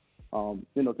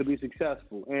 you know, to be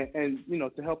successful, and you know,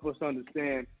 to help us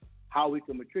understand how we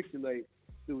can matriculate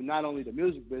through not only the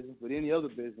music business but any other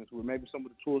business with maybe some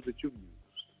of the tools that you've used.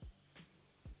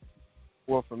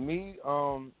 Well, for me,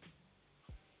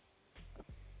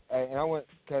 and I went,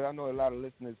 because I know a lot of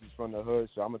listeners is from the hood,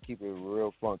 so I'm going to keep it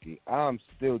real funky. I'm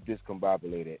still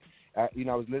discombobulated. I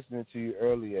was listening to you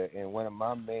earlier, and one of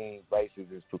my main vices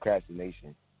is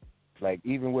procrastination. Like,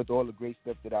 even with all the great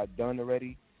stuff that I've done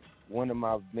already, one of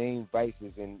my main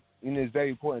vices, and you know, it's very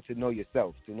important to know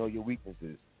yourself, to know your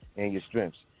weaknesses and your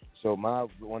strengths. So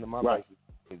one of my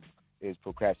vices is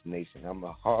procrastination. I'm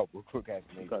a horrible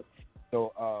procrastinator. Okay.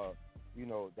 So, you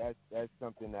know, that's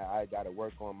something that I got to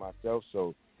work on myself.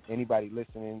 So anybody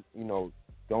listening, you know,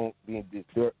 don't be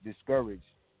discouraged.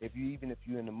 If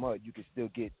you're in the mud, you can still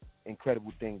get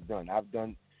incredible things done. I've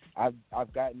gotten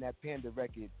that Panda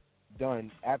record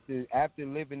done after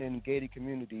living in gated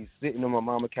communities, sitting on my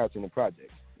mama couch in the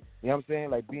projects. You know what I'm saying?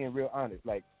 Like, being real honest.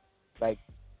 Like,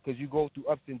 because you go through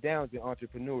ups and downs in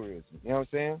entrepreneurism. You know what I'm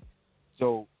saying?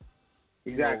 So,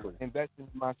 exactly. Investing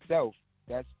in myself,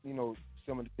 that's, you know,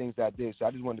 some of the things I did. So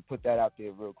I just wanted to put that out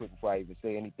there real quick before I even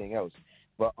say anything else.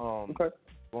 But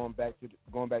going back to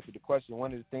the question,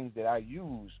 one of the things that I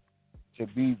use to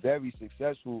be very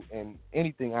successful in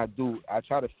anything I do, I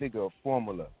try to figure a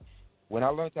formula. When I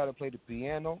learned how to play the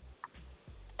piano,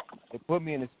 it put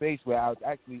me in a space where I was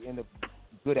actually end up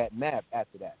good at math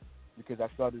after that, because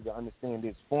I started to understand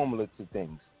this formula to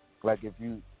things. Like, if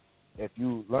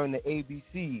you learn the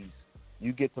ABCs,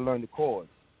 you get to learn the chords.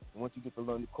 And once you get to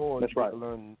learn the chords, you get to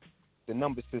learn the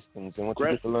number systems. And once you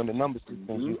get to learn the number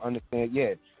systems, you understand,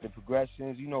 the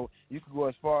progressions. You know, you can go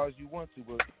as far as you want to,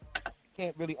 but you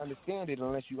can't really understand it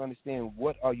unless you understand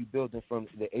what are you building from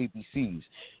the ABCs.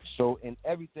 So in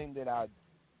everything that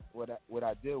what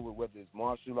I deal with, whether it's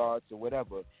martial arts or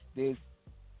whatever, there's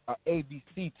an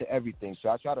ABC to everything. So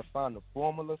I try to find the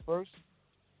formula first,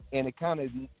 and it kind of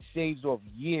shaves off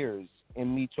years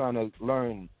in me trying to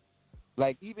learn.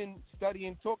 Like, even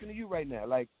studying, talking to you right now,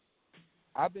 like,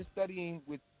 I've been studying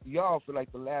with y'all for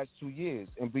like the last 2 years,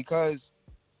 and because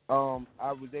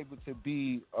I was able to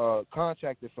be a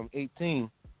contractor from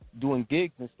 18, doing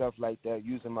gigs and stuff like that,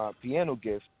 using my piano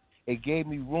gift, it gave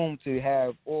me room to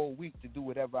have all week to do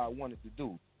whatever I wanted to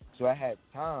do. So I had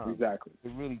time to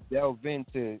really delve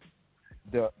into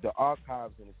the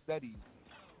archives and the studies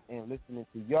and listening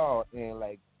to y'all, and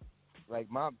like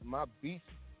my beast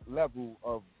level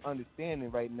of understanding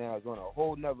right now is on a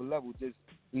whole nother level, just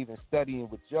even studying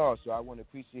with y'all. So I want to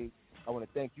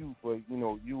thank you for, you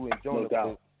know, you and Jonah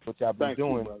for what y'all been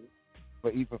doing,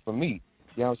 but even for me,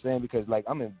 you know what I'm saying? Because, like,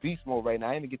 I'm in beast mode right now.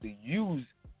 I didn't get to use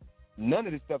none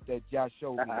of the stuff that y'all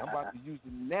showed me. I'm about to use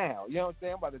it now. You know what I'm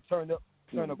saying? I'm about to turn up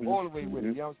all the way with it.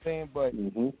 You know what I'm saying? But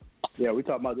yeah, we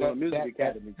talking about the Music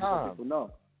Academy. Time. People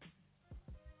know.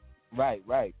 Right.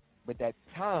 But that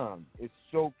time is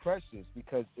so precious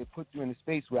because it puts you in a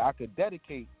space where I could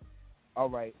dedicate, all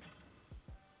right,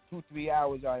 2-3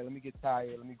 hours, all right, let me get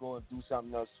tired, let me go and do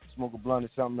something else, smoke a blunt or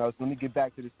something else, let me get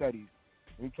back to the studies,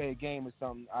 let me play a game or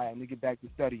something, all right, let me get back to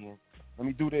studying, let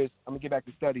me do this, I'm going to get back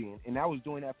to studying. And I was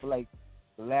doing that for like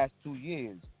the last 2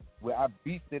 years where I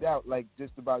beasted out like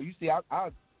just about, you see, I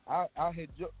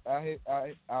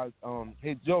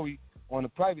hit Joey on the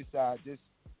private side just,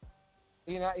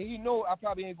 you know, I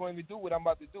probably ain't going to do what I'm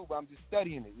about to do, but I'm just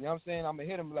studying it. You know what I'm saying? I'm going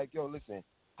to hit him like, yo, listen,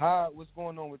 what's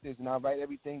going on with this? And I write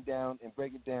everything down and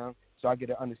break it down so I get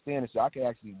to understand it, so I can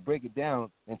actually break it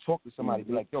down and talk to somebody,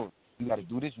 be like, yo, you got to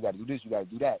do this, you got to do this, you got to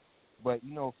do that. But,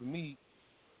 you know, for me,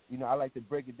 you know, I like to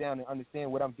break it down and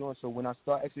understand what I'm doing, so when I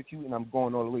start executing, I'm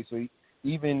going all the way. So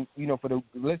even, you know, for the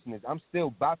listeners, I'm still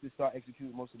about to start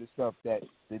executing most of the stuff that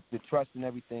the trust and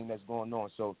everything that's going on.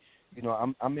 So, you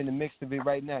know, I'm in the mix of it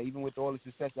right now. Even with all the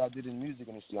success I did in the music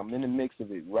industry, I'm in the mix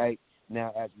of it right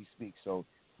now as we speak. So,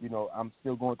 you know, I'm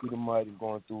still going through the mud and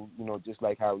going through, you know, just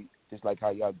like how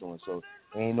y'all doing. So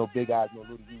ain't no big eyes, no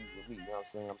little U's with me. You know what I'm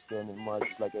saying? I'm still in the mud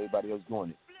just like everybody else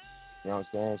doing it. You know what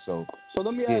I'm saying? So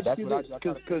let me ask that's you what this, I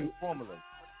try to put in formula.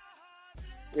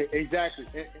 Exactly.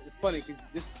 It's funny because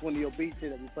this is one of your beats here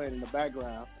that we're playing in the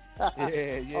background.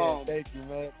 Yeah. Thank you,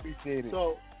 man. Appreciate it.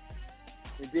 So,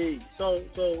 indeed.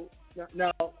 So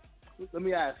now, let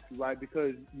me ask you, right?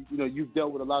 Because you know you've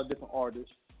dealt with a lot of different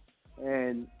artists,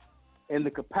 and in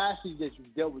the capacity that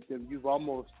you've dealt with them, you've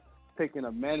almost taken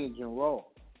a managing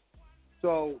role.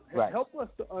 So, help us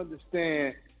to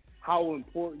understand how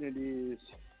important it is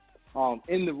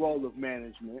in the role of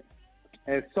management,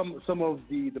 and some of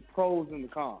the pros and the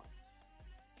cons.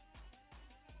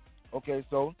 Okay,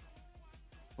 so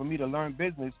for me to learn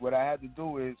business, what I had to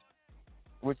do is,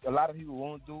 which a lot of people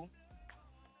won't do,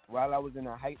 while I was in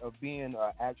the height of being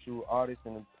an actual artist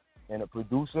and a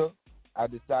producer, I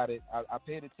decided I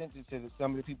paid attention to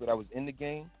some of the people that was in the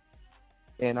game,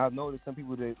 and I noticed some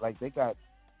people that they got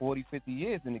 40, 50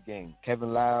 years in the game.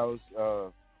 Kevin Lyles,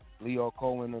 Leo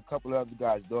Cohen, a couple of other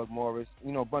guys, Doug Morris,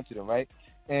 you know, a bunch of them, right?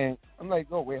 And I'm like,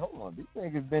 oh, wait, hold on. These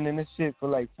niggas been in this shit for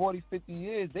like 40, 50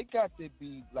 years. They got to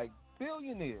be like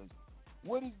billionaires.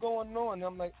 What is going on? And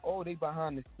I'm like, oh, they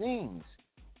behind the scenes.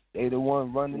 They the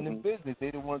one running the business.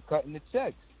 They the one cutting the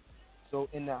checks. So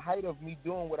in the height of me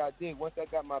doing what I did, once I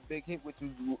got my big hit, which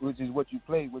is what you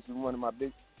played, which is one of my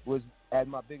was as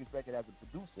my biggest record as a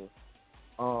producer.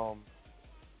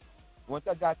 Once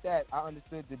I got that, I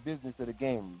understood the business of the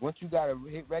game. Once you got a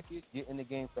hit record, you're in the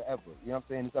game forever. You know what I'm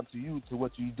saying? It's up to you to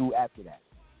what you do after that.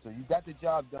 So you got the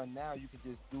job done now. You can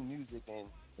just do music, and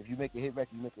if you make a hit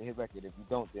record, you make a hit record. If you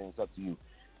don't, then it's up to you.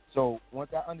 So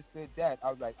once I understood that, I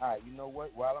was like, all right, you know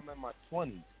what? While I'm in my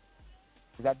 20s,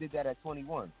 because I did that at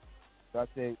 21. So I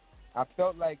said, I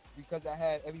felt like because I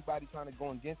had everybody trying to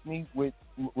go against me with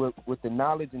the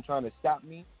knowledge and trying to stop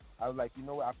me, I was like, you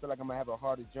know what? I feel like I'm going to have a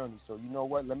harder journey. So you know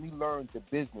what? Let me learn the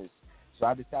business. So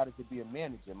I decided to be a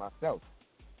manager myself.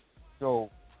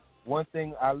 So one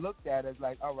thing I looked at is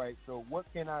like, all right, so what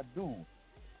can I do?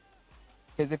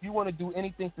 Because if you want to do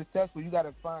anything successful, you got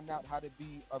to find out how to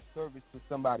be of service to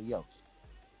somebody else,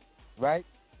 right?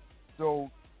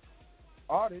 So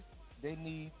artists, they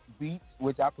need beats,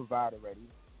 which I provide already,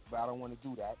 but I don't want to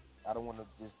do that. I don't want to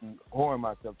just be whoring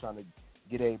myself trying to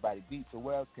get everybody beats. So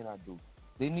what else can I do?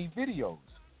 They need videos.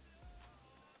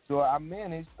 So I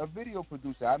managed a video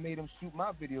producer. I made him shoot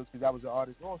my videos because I was an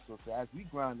artist also. So as we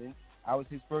grinding, I was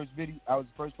his first video. I was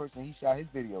the first person he shot his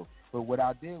video. But what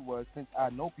I did was, since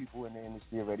I know people in the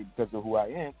industry already because of who I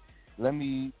am, let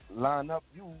me line up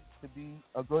you to be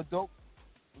a good dope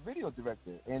video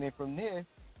director. And then from there,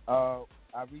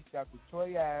 I reached out to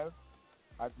Troy Ave.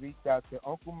 I reached out to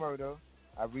Uncle Murder.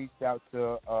 I reached out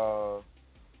to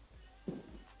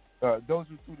those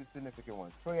were two of the significant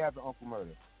ones, Troy Ave and Uncle Murder.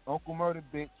 Uncle Murder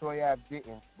bit, Troy Ave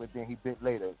didn't, but then he bit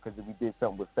later because we did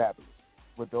something with Fabulous.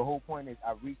 But the whole point is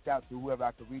I reached out to whoever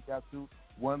I could reach out to,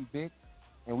 one bit,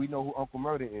 and we know who Uncle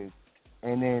Murder is.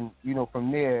 And then, you know,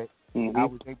 from there, I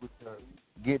was able to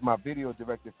get my video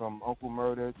director from Uncle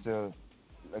Murder to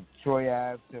Troy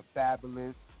Ave to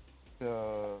Fabulous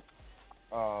to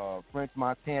French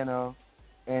Montana.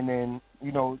 And then,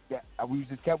 you know, we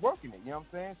just kept working it, you know what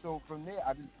I'm saying? So from there,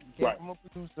 I just came from a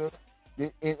producer.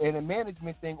 In a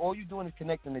management thing, all you're doing is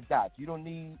connecting the dots. You don't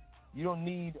need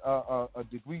a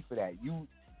degree for that.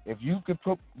 If you could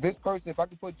put this person, if I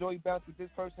could put Joey Bounce with this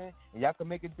person, and y'all can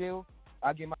make a deal,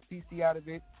 I get my TC out of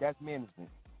it. That's management,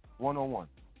 1-on-1.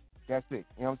 That's it.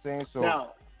 You know what I'm saying? So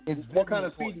now, what kind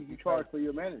of fee do you charge for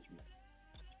your management?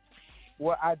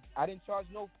 Well, I didn't charge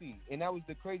no fee, and that was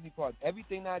the crazy part.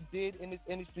 Everything I did in this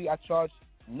industry, I charged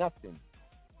nothing.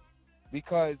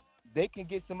 because they can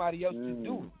get somebody else to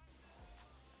do it.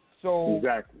 So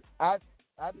exactly. I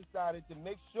decided to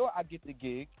make sure I get the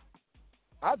gig.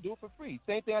 I do it for free.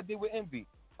 Same thing I did with Envy.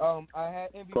 I had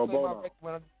Envy play my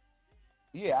record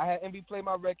I had Envy play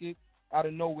my record out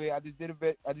of nowhere. I just did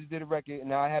a record, and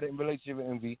now I had a relationship with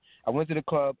Envy. I went to the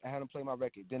club. I had him play my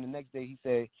record. Then the next day he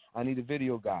said, I need a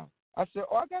video guy. I said,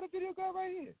 I got a video guy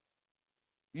right here.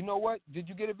 You know what? Did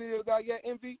you get a video guy yet,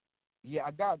 Envy? Yeah,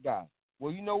 I got a guy.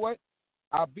 Well, you know what?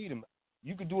 I'll beat him.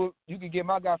 You could do it. You could get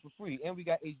my guy for free, and we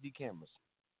got HD cameras.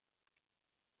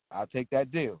 I'll take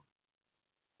that deal.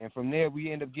 And from there,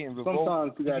 we end up getting revoked.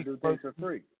 Sometimes you got to do things for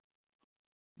free.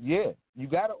 Yeah, you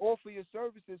got to offer your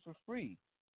services for free.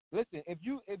 Listen, if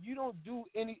you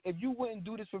wouldn't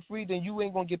do this for free, then you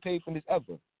ain't gonna get paid for this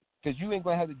ever, because you ain't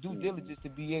gonna have the due diligence to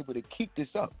be able to keep this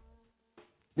up.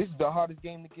 This is the hardest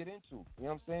game to get into. You know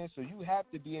what I'm saying? So you have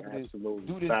to be able to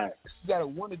do this. Facts. You got to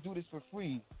want to do this for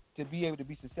free to be able to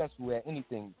be successful at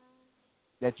anything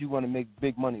that you want to make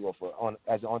big money off of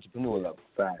as an entrepreneur level.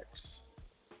 Facts.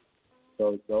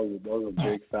 Those are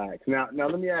big facts. Now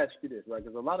let me ask you this, right?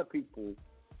 Because a lot of people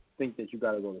think that you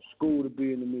got to go to school to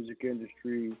be in the music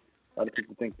industry. A lot of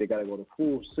people think they got to go to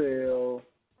Full Sail.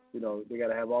 You know, they got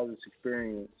to have all this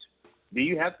experience. Do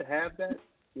you have to have that,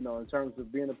 you know, in terms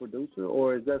of being a producer,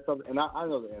 or is that something? And I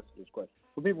know the answer to this question.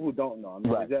 For people who don't know, I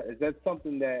mean, right. is that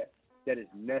something that is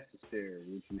necessary,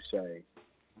 would you say,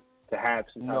 to have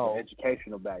some type of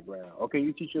educational background? Or can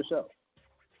you teach yourself?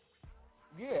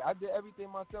 Yeah, I did everything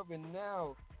myself, and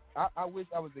now I wish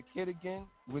I was a kid again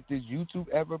with this YouTube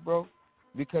era, bro,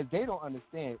 because they don't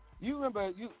understand. You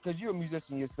remember, because you're a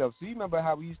musician yourself, so you remember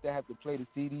how we used to have to play the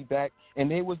CD back,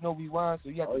 and there was no rewind, so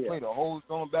you had to play the whole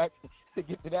song back to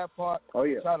get to that part.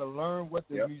 Try to learn what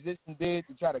the musician did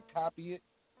to try to copy it.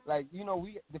 Like, you know,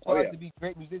 for us to be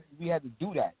great musicians, we had to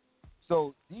do that.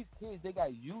 So these kids, they got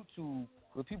YouTube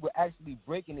where people are actually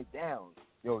breaking it down.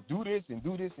 Yo, do this and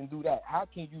do this and do that. How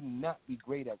can you not be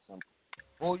great at something?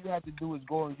 All you have to do is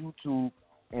go on YouTube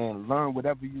and learn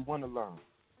whatever you want to learn.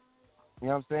 You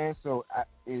know what I'm saying? So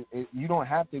you don't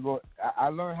have to go. I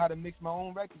learned how to mix my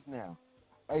own records now.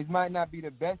 It might not be the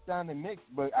best time to mix,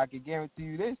 but I can guarantee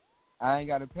you this. I ain't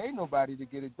got to pay nobody to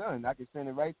get it done. I can send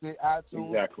it right to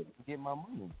iTunes and get my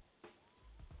money.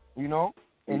 You know?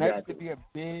 And that used to be a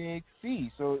big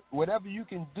fee. So whatever you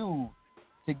can do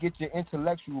to get your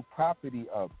intellectual property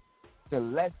up, to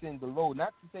lessen the load,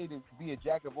 not to say to be a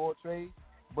jack of all trades,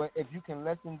 but if you can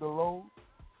lessen the load,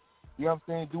 you know what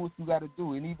I'm saying, do what you got to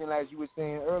do. And even as you were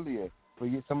saying earlier, for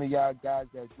some of y'all guys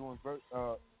that's doing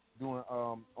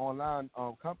online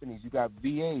companies, you got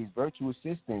VAs, virtual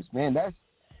assistants. Man, that's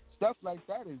stuff like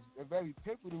that is very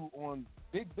pivotal on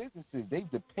big businesses. They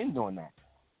depend on that.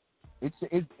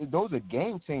 Those are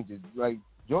game changers. Like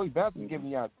Joey Bounce is giving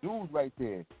y'all dudes right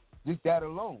there. Just that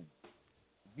alone.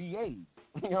 VAs.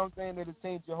 You know what I'm saying? That'll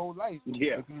change your whole life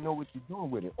if you know what you're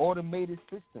doing with it. Automated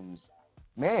systems.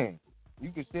 Man,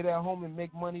 you can sit at home and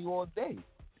make money all day.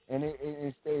 And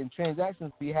and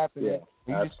transactions be happening.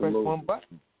 And you just press one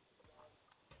button.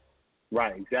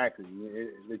 Right, exactly.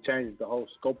 It changes the whole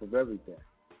scope of everything.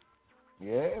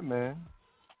 Yeah, man.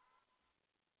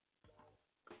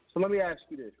 So let me ask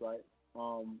you this, right?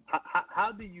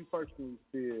 How do you personally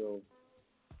feel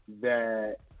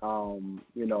that,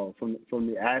 you know, from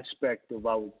the aspect of,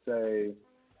 I would say,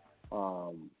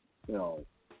 you know,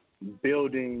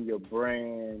 building your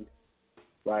brand,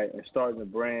 right, and starting a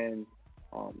brand,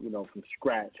 you know, from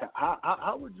scratch,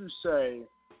 how would you say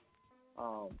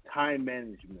time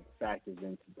management factors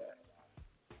into that?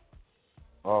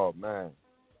 Oh, man.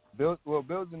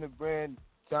 Building a brand,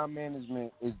 time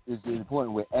management is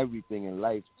important with everything in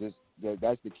life.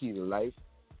 That's the key to life,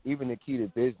 even the key to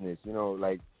business. You know,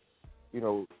 like,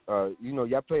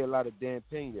 y'all play a lot of Dan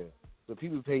Pena. So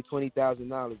people pay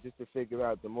 $20,000 just to figure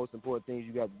out the most important things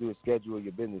you got to do is schedule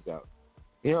your business out.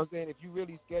 You know what I'm saying? If you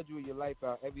really schedule your life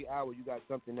out, every hour you got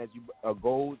something a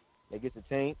goal that gets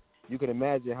attained, you can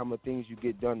imagine how much things you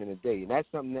get done in a day. And that's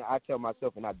something that I tell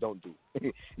myself and I don't do.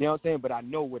 You know what I'm saying? But I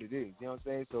know what it is. You know what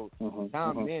I'm saying? So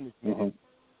time management is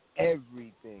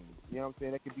everything. You know what I'm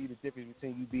saying? That could be the difference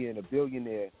between you being a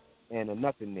billionaire and a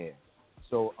nothingnare.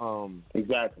 So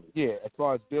exactly. Yeah, as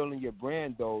far as building your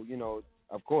brand though, you know,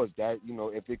 of course that, you know,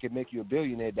 if it can make you a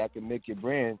billionaire, that can make your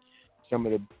brand some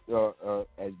of the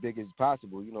as big as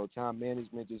possible. You know, time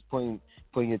management, just putting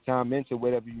your time into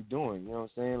whatever you're doing. You know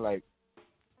what I'm saying? Like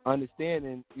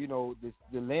understanding, you know,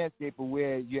 the landscape of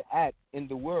where you're at in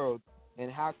the world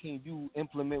and how can you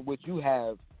implement what you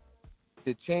have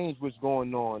to change what's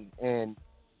going on. And,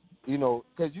 you know,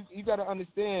 because you got to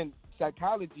understand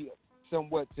psychology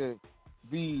somewhat to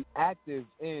be active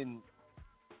in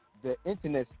the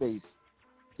internet space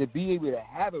to be able to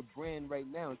have a brand right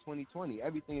now in 2020.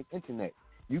 Everything is internet.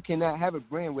 You cannot have a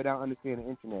brand without understanding the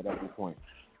internet at this point.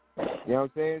 You know what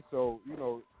I'm saying? So,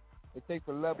 it takes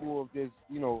a level of this,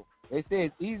 they say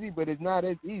it's easy, but it's not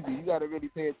as easy. You got to really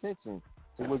pay attention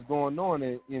to what's going on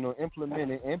and,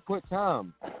 implement it and put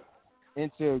time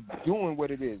into doing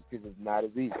what it is, because it's not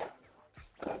as easy.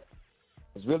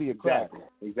 It's really a craft.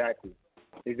 Exactly.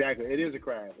 It is a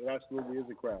craft. It absolutely is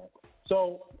a craft.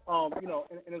 So, and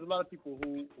there's a lot of people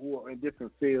who are in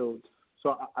different fields.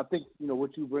 So I think,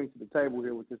 what you bring to the table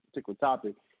here with this particular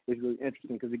topic is really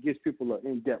interesting because it gives people an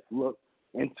in-depth look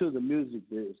into the music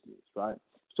business, right?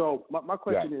 So my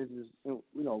question is,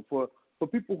 for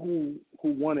people who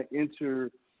want to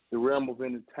enter the realm of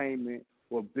entertainment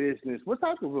or business, what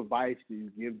type of advice do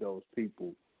you give those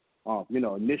people,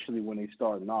 initially when they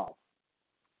starting off?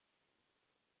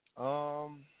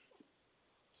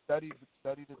 Study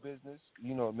the business,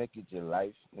 make it your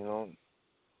life,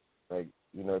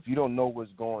 if you don't know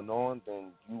what's going on,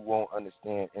 then you won't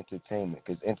understand entertainment,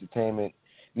 because entertainment,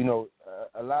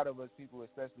 a lot of us people,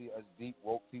 especially us deep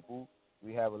woke people,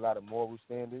 we have a lot of moral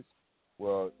standards.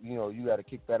 Well, you got to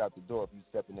kick that out the door if you're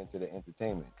stepping into the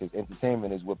entertainment, because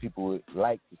entertainment is what people would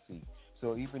like to see.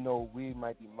 So even though we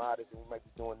might be modest and we might be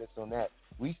doing this on that,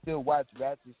 we still watch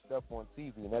ratchet stuff on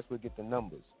TV, and that's what get the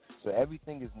numbers. So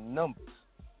everything is numbers.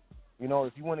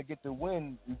 If you want to get the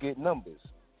win, you get numbers.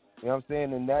 You know what I'm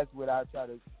saying? And that's what I try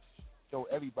to show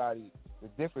everybody, the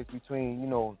difference between,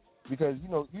 because,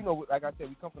 like I said,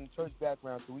 we come from the church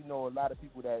background, so we know a lot of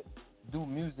people that do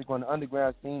music on the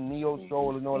underground scene, neo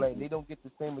soul and all that. They don't get the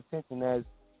same attention as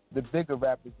the bigger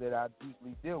rappers that I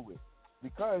usually deal with,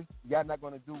 because y'all not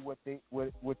going to do what they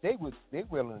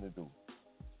willing to do.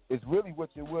 It's really what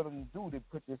you're willing to do to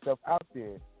put yourself out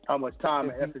there. How much time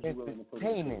and effort you're willing to put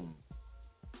into.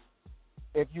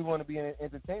 If you want to be in an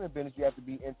entertainment business, you have to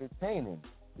be entertaining.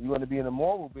 If you want to be in a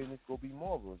moral business, go be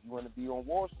moral. If you want to be on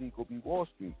Wall Street, go be Wall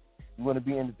Street. If you want to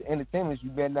be in the entertainment, you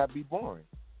better not be boring.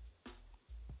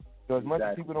 So as much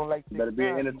as people don't like, you better be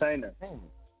an entertainer.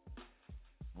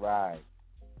 Right.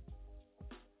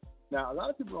 Now, a lot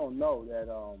of people don't know that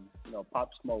Pop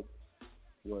Smoke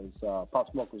was a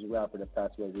rapper that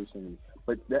passed away recently,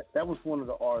 but that was one of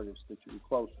the artists that you were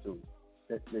close to,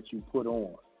 that you put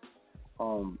on.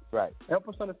 Right. Help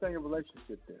us understand your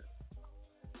relationship there.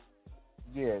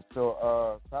 Yeah,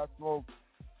 so Pop Smoke,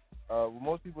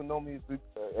 most people know me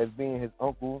as being his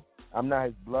uncle. I'm not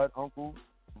his blood uncle,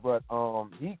 but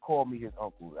he called me his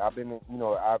uncle. I've been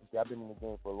obviously I've been in the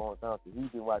game for a long time, so he's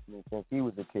been watching me since he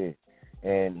was a kid.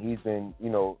 And he's been,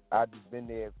 I've just been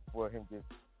there for him just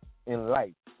in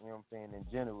life, what I'm saying, in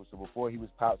general. So before he was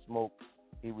Pop Smoke,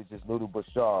 he was just Little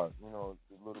Bashar, the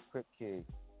little Crip kid.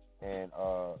 And,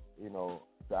 so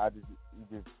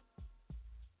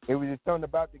it was just something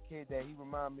about the kid that he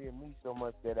reminded me of me so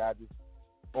much that I just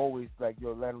always, let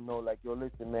him know,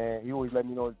 listen, man, he always let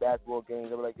me know his basketball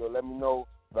games. I was let me know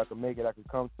if I could make it, I could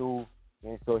come through.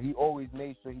 And so he always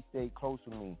made sure he stayed close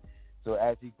to me. So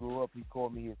as he grew up, he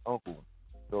called me his uncle.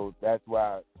 So that's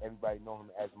why everybody know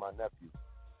him as my nephew.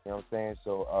 You know what I'm saying?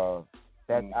 So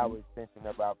that's our extension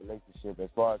of our relationship. As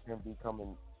far as him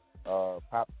becoming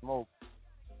Pop Smoke,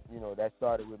 that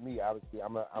started with me. Obviously,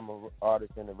 I'm an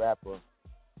artist and a rapper,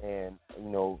 and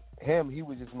he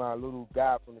was just my little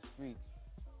guy from the streets.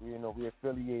 We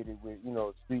affiliated with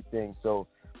street things. So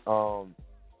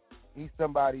he's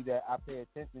somebody that I pay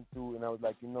attention to, and I was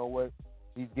like, you know what?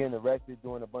 He's getting arrested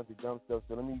doing a bunch of dumb stuff.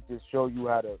 So let me just show you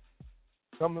how to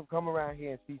come around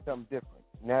here and see something different.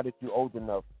 Now that you're old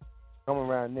enough, come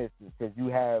around this, because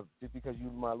just because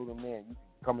you're my little man, you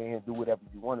can come in here and do whatever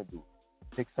you want to do.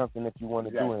 Pick something that you want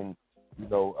to do, and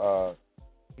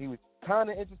he was kind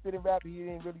of interested in rapping. He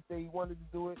didn't really say he wanted to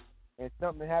do it, and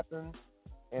something happened,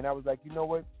 and I was like, you know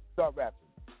what, start rapping.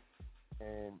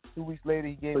 And 2 weeks later,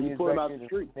 he gave me his record. So you pulled him out the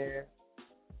streets.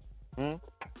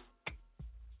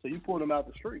 So you pulled him out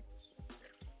the streets.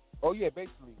 Oh yeah,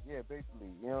 basically. You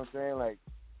know what I'm saying?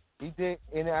 He did,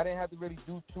 and I didn't have to really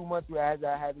do too much as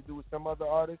I had to do with some other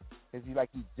artists, because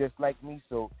he's just like me.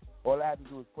 So all I had to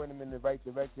do was point him in the right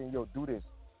direction. Yo, do this,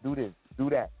 do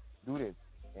that, do this,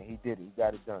 and he did it. He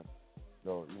got it done.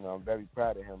 So I'm very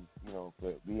proud of him,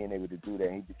 for being able to do that.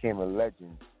 And he became a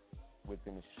legend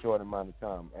within a short amount of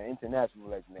time, an international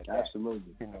legend at that.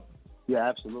 Absolutely. Yeah,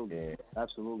 absolutely. Yeah.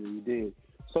 Absolutely, you did.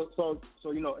 So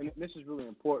and this is really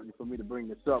important for me to bring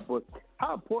this up, but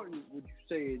how important would you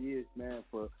say it is, man,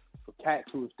 for cats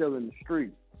who are still in the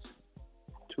streets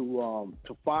to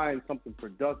find something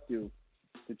productive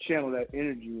to channel that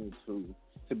energy into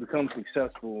to become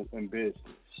successful in business?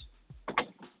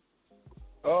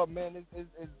 Oh man,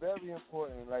 it's very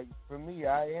important. Like for me,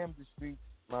 I am the streets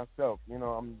myself. You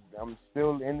know, I'm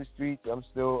still in the streets. I'm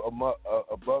still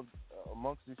above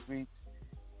amongst the streets,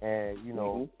 and you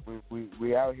know,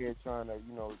 we out here trying to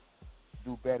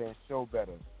do better and show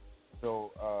better.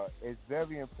 So it's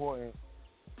very important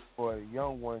for the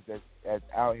young ones that's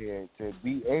out here to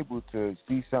be able to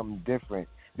see something different.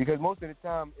 Because most of the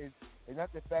time, it's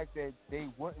not the fact that they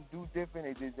wouldn't do different;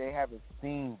 it's just they haven't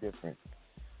seen different.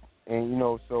 And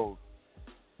so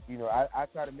I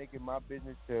try to make it my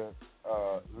business to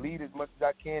lead as much as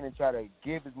I can and try to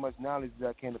give as much knowledge as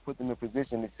I can to put them in a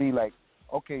position to see, like,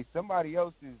 okay, somebody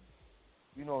else is,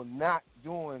 not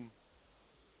doing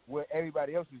what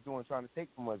everybody else is doing, trying to take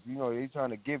from us. They're trying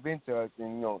to give into us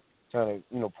and, trying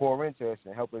to, pour into us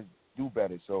and help us do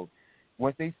better. So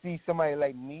once they see somebody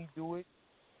like me do it,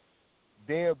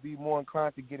 they'll be more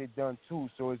inclined to get it done too.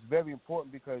 So it's very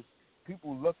important because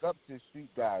people look up to street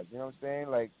guys, you know what I'm saying?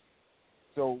 Like,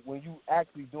 so when you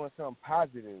actually doing something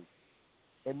positive,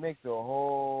 it makes a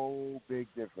whole big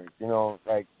difference,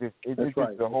 like this, it's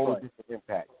just a whole different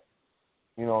impact,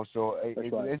 so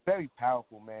it's very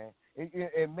powerful, man.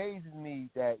 It amazes me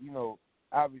that,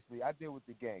 obviously I deal with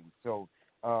the gang, so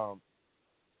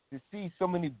to see so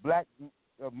many black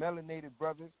melanated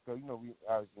brothers, because, we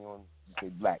obviously don't just say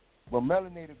black, but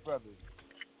melanated brothers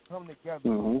come together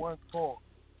for one cause,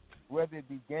 whether it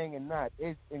be gang or not,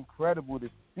 it's incredible to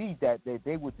see that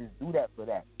they would just do that for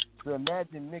that. So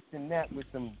imagine mixing that with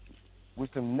some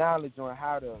knowledge on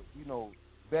how to,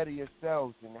 better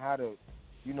yourselves and how to,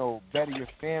 better your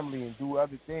family and do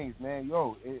other things, man.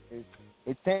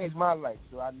 It changed my life.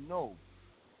 So I know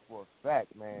for a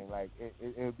fact, man, like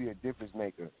it'll be a difference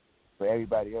maker for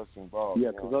everybody else involved.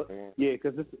 Yeah,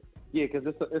 because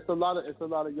it's a lot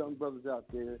of young brothers out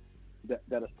there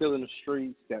that are still in the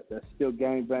streets, that's still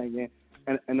gang banging,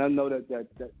 and I know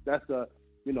that's a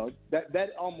that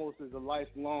almost is a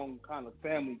lifelong kind of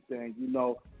family thing,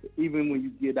 even when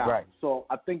you get out. Right. So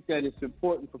I think that it's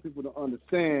important for people to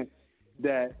understand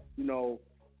that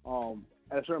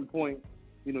at a certain point,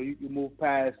 you move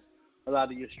past a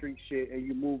lot of your street shit and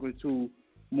you move into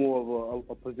more of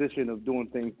a position of doing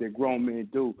things that grown men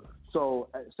do. So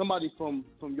somebody from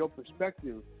your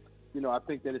perspective, I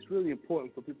think that it's really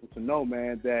important for people to know,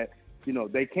 man, that,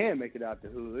 they can make it out the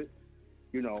hood.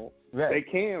 Right. They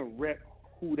can rep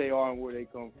who they are and where they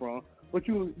come from. But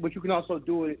you can also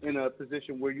do it in a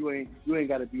position where you ain't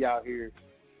got to be out here,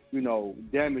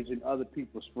 damaging other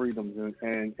people's freedoms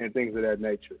and things of that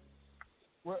nature.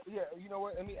 Well, yeah, you know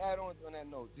what? Let me add on that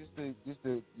note, just to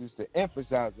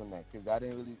emphasize on that, because I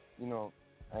didn't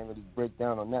really break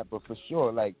down on that, but for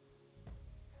sure, like,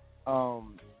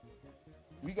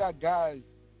 we got guys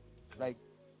like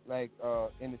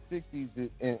in the '60s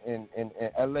in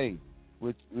LA,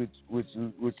 which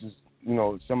is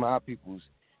some of our peoples,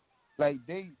 like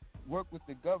they work with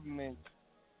the government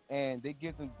and they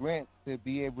give them grants to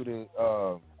be able to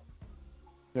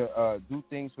do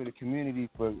things for the community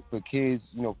for kids,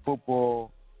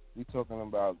 football. We talking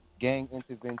about gang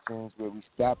interventions where we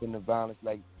stopping the violence.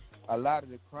 Like a lot of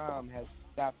the crime has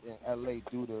stopped in LA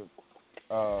due to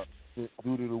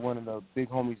one of the big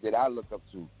homies that I look up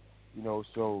to,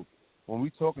 So when we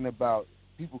talking about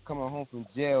people coming home from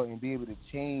jail and be able to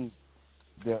change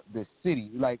the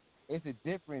city, like it's a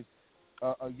difference.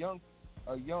 A young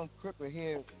cripper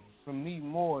here from me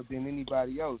more than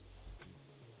anybody else.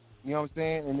 You know what I'm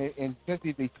saying? And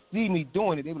especially if they see me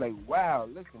doing it, they be like, "Wow,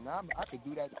 listen, I could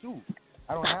do that too.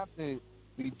 I don't have to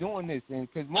be doing this." And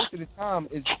because most of the time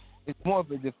it's more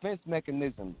of a defense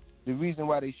mechanism. The reason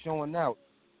why they showing out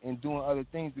and doing other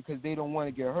things because they don't want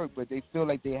to get hurt, but they feel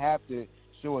like they have to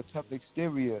show a tough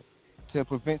exterior to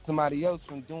prevent somebody else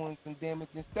from doing some damage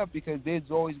and stuff, because there's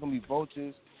always going to be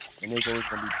vultures and there's always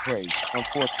going to be prey,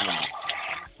 unfortunately.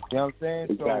 You know what I'm saying?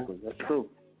 Exactly. So, that's true.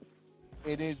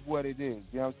 It is what it is.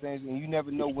 You know what I'm saying? And you never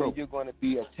know when you're going to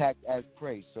be attacked as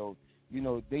prey. So,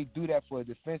 they do that for a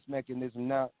defense mechanism,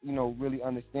 not, really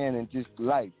understanding just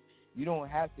life. You don't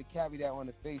have to carry that on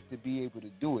the face to be able to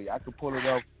do it. I could pull it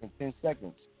off in 10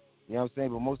 seconds. You know what I'm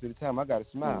saying? But most of the time, I got to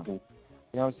smile. Mm-hmm.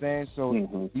 You know what I'm saying?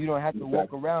 So you don't have to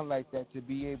walk around like that to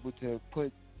be able to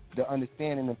put the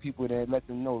understanding of people that let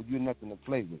them know you're nothing to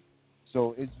play with.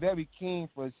 So it's very keen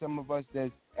for some of us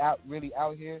that's really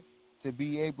out here to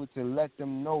be able to let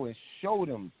them know and show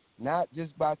them, not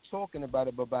just by talking about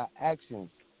it, but by actions.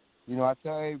 I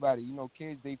tell everybody,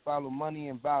 kids, they follow money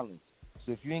and violence.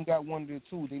 So if you ain't got one of the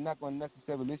two, they're not going to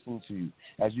necessarily listen to you.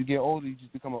 As you get older, you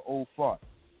just become an old fart.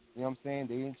 You know what I'm saying?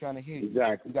 They ain't trying to hear you.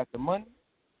 Exactly. You got the money?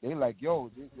 They like,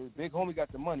 yo, the big homie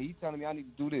got the money. He's telling me I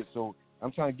need to do this. So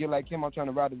I'm trying to get like him. I'm trying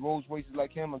to ride the Rolls Royces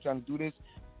like him. I'm trying to do this.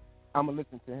 I'm gonna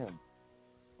listen to him.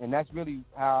 And that's really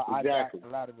how I got a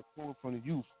lot of the pull from the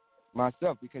youth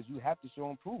myself, because you have to show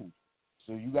and prove.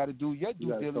 So you got to do your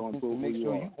due diligence to make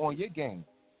sure you on your game.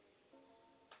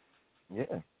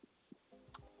 Yeah.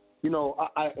 You know,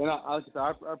 I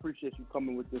appreciate you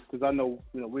coming with this, because I know,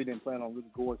 you know, we didn't plan on really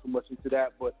going too much into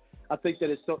that, but I think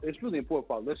that it's really important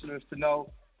for our listeners to know,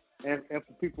 and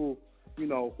for people, you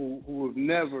know, who have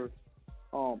never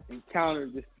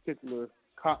encountered this particular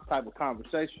type of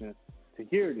conversation, to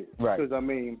hear this. Right. Because, I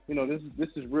mean, you know, this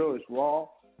is real, it's raw.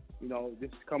 You know, this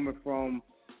is coming from,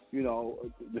 you know,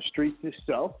 the streets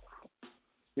itself.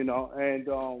 You know, and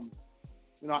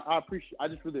you know, I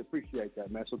just really appreciate that,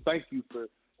 man. So thank you for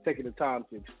taking the time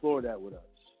to explore that with us.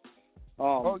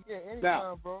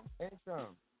 Anytime, bro.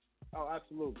 Anytime. Oh,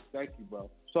 absolutely. Thank you, bro.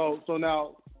 So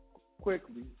now,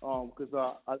 quickly,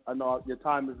 because I know your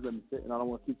time is limited, and I don't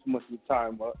want to keep too much of your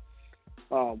time up.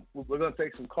 We're going to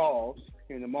take some calls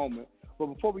in a moment. But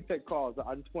before we take calls,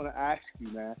 I just want to ask you,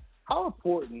 man, how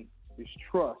important is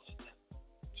trust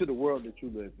to the world that you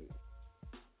live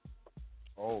in?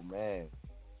 Oh, man.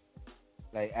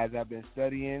 Like, as I've been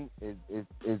studying,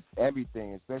 it's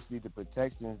everything, especially the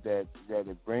protections that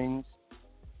it brings,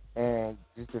 and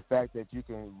just the fact that you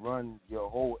can run your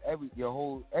whole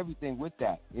everything with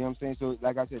that. You know what I'm saying? So,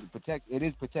 like I said, it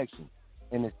is protection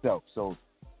in itself. So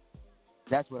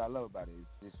that's what I love about it.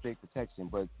 It's straight protection.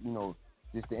 But, you know,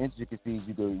 just the intricacies,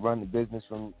 you could run the business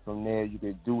from there. You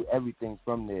could do everything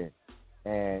from there.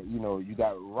 And, you know, you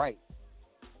got rights,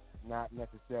 not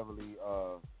necessarily,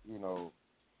 you know,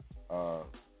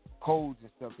 codes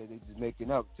and stuff that they just making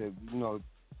up to, you know,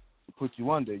 put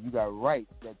you under. You got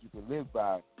rights that you can live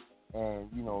by, and,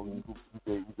 you know,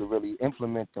 you could really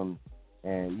implement them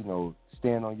and, you know,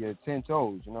 stand on your 10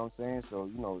 toes, you know what I'm saying? So,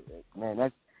 you know, man,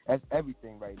 that's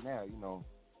everything right now, you know.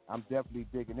 I'm definitely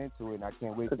digging into it, and I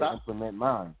can't wait to implement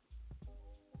mine.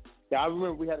 Yeah, I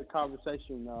remember we had a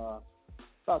conversation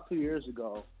about 2 years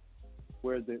ago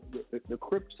where the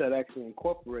Crips had actually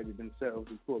incorporated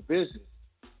themselves into a business,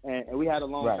 and we had a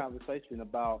long conversation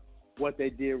about what they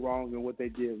did wrong and what they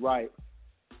did right.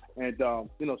 And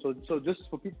you know, so just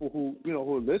for people who, you know,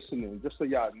 who are listening, just so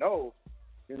y'all know,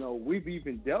 you know, we've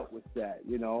even dealt with that,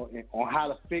 you know, and on how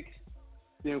to fix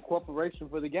the incorporation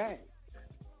for the game.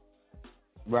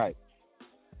 Right.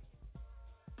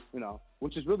 You know,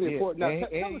 which is really important. Now,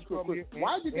 tell us real quick,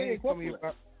 why did they incorporate?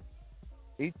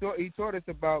 He taught us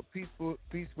about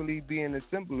peacefully being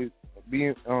assembling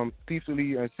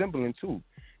too,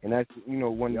 and that's, you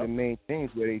know, one of the main things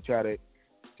where they try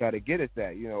to get us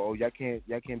at. You know, y'all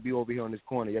can't be over here on this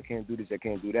corner. Y'all can't do this. Y'all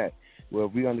can't do that. Well,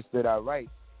 if we understood our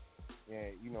rights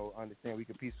and, you know, understand we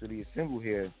can peacefully assemble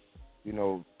here, you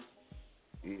know,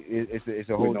 it's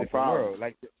a whole different world.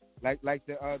 Like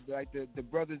the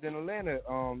brothers in Atlanta.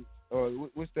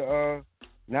 What's the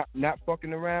not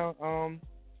fucking around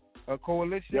a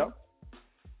coalition? Yep.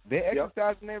 They're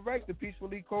exercising their rights to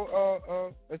peacefully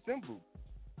assemble.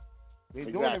 They're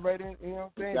doing it right in, you know what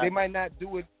I'm saying? They might not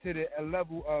do it to the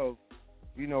level of,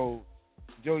 you know,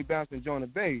 Joey Bounce and Jonah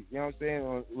Bay, you know what I'm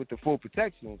saying, with the full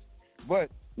protections, but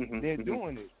they're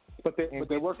doing it. But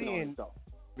they're working on it, though.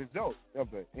 Results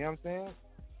of it, you know what I'm saying?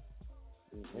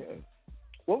 Yeah.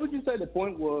 What would you say the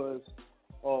point was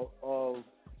of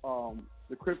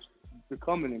the Crips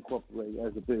becoming incorporated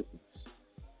as a business?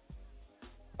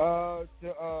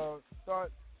 To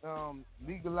start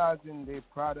legalizing their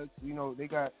products. You know, they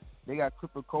got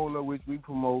Cripa-Cola, which we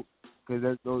promote, because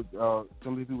that's those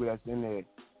some of the people that's in there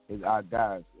is our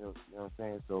guys. You know what I'm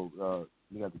saying? So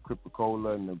we got the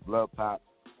Cripa-Cola and the Blood Pop,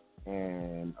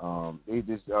 and they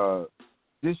just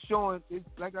showing. It's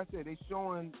like I said, they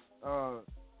showing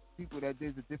people that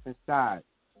there's a different side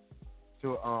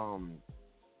to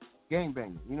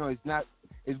gangbanging. You know,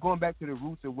 it's going back to the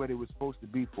roots of what it was supposed to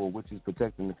be for, which is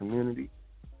protecting the community.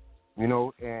 You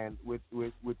know, and with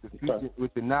the future,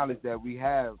 with the knowledge that we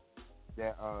have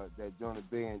that Jonah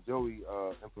Bay and Joey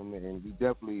implementing, we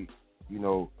definitely, you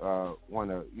know, want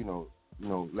to, you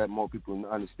know, let more people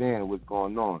understand what's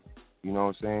going on. You know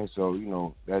what I'm saying? So, you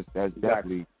know, that's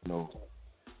definitely, you know.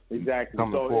 Exactly.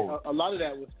 So a lot of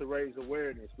that was to raise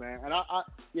awareness, man. And I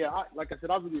like I said,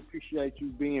 I really appreciate you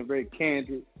being very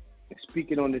candid and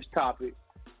speaking on this topic,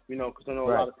 you know, because I know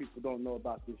a lot of people don't know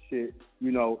about this shit,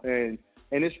 you know, and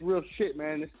it's real shit,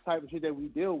 man. This type of shit that we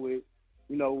deal with,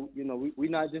 you know, we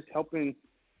not just helping,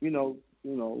 you know,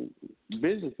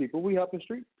 business people, we helping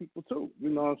street people too. You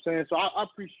know what I'm saying? So I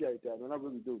appreciate that, man. I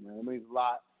really do, man. It means a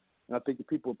lot, and I think the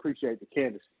people appreciate the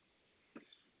candidacy.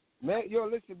 Man,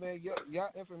 listen, man, your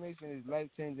information is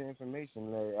life-changing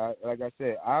information. Like I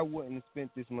said, I wouldn't have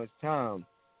spent this much time,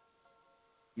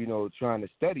 you know, trying to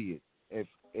study it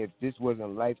if this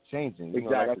wasn't life changing. You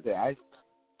know, like I said,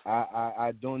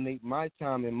 I donate my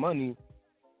time and money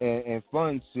and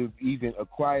funds to even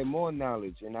acquire more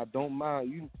knowledge, and I don't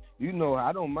mind. You know,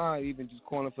 I don't mind even just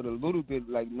calling for the little bit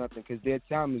like nothing, because their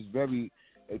time is very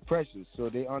precious. So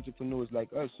they entrepreneurs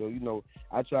like us. So you know,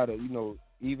 I try to, you know,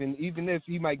 even if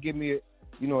he might give me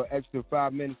an extra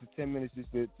 5 minutes or 10 minutes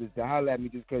just to holler at me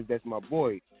just because that's my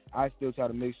boy, I still try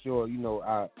to make sure, you know,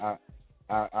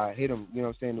 I hit him, you know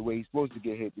what I'm saying, the way he's supposed to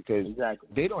get hit, because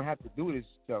they don't have to do this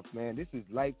stuff, man. This is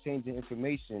life-changing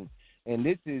information, and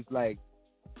this is like,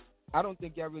 I don't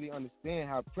think y'all really understand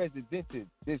how precedented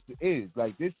this is.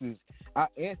 Like, this is, our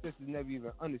ancestors never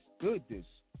even understood this.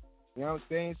 You know what I'm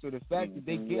saying? So the fact that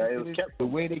they get into this, the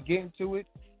way they get into it,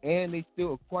 and they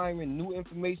still acquiring new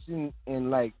information, and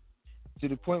like, to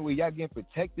the point where y'all getting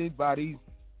protected by these,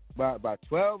 by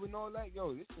 12 and all that,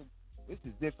 yo, this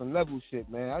is different level shit,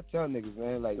 man. I tell niggas,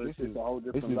 man, like, this is a whole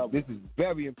different level. This is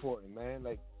very important, man.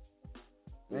 Like,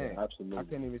 man, absolutely. I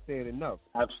can't even say it enough.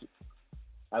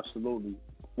 Absolutely.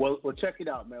 Well, check it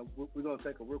out, man. We're gonna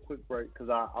take a real quick break because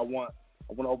I want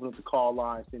to open up the call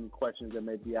lines, any questions that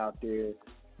may be out there,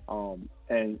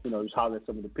 and you know, just holler at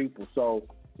some of the people. So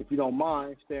if you don't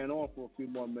mind staying on for a few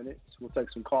more minutes, we'll take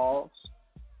some calls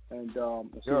and see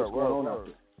what's going on out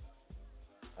there.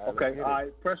 Okay, all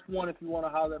right. Press 1 if you want to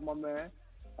holler at my man.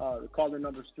 The calling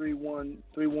number is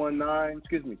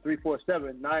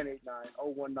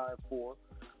 347-989-0194.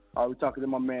 We're talking to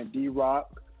my man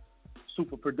D-Rock,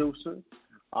 super producer,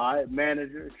 all right,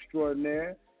 manager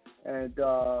extraordinaire, and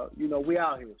you know, we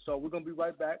out here. So we're gonna be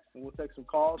right back, and we'll take some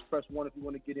calls. Press 1 if you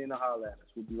want to get in and holler at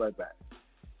us. We'll be right back.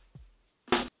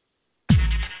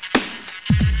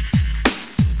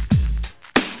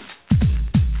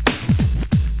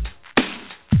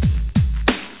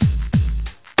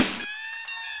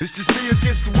 It's just me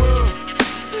against the world.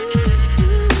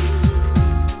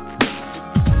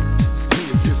 Me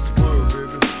against the world,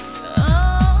 baby.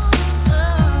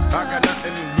 I got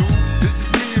nothing to lose. This is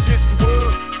me against the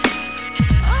world.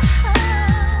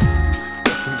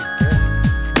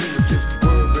 Me against the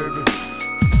world, baby.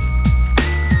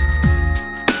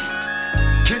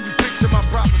 Can you picture my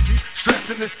prophecy? Stress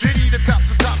in the city, the cops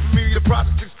are top of me. The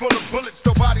project is full of bullets,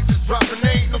 nobody's just dropping.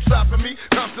 There ain't no stopping me.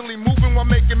 Constantly moving while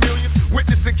making millions.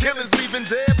 Witnessing killers, leaving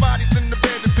dead bodies in the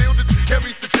abandoned buildings.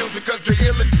 Carries the children because they're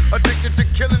ill, addicted to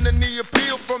killing, and the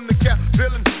appeal from the cap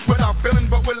villain. Without feeling,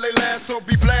 but will they last or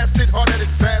be blasted? Hard at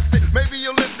its bastard. Maybe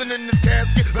you'll listen in the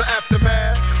casket, the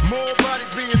aftermath. More bodies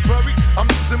being buried.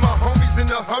 I'm losing my homies in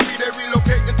a hurry. They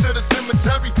relocating to the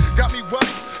cemetery. Got me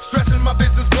worried, stressing my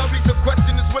business worried. The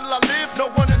question is, will I live? No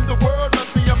one in the world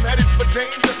loves me. I'm headed for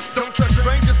danger. Don't trust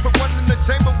strangers, but one in the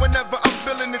chamber whenever I'm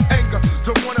feeling this anger.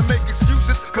 Don't wanna make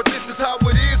excuses, but this is how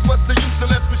it is. What's the use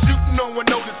unless we're shooting? No one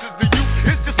notices the youth.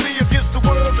 It's just me against the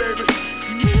world, baby.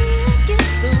 Me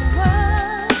against the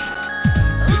world.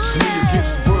 It's me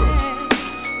against the world.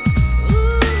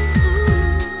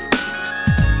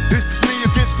 This is me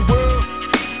against the world.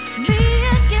 Me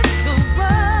against the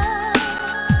world.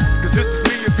 'Cause this is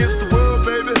me against the world,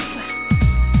 baby.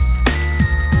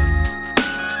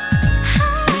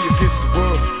 Me against the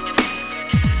world.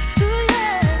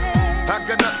 I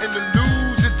got nothing to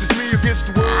lose. It's just me against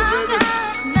the world, baby.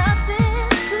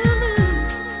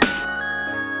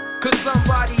 Could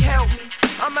somebody help me?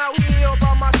 I'm out here all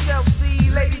by myself.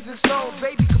 See, ladies and souls,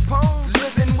 baby Capone's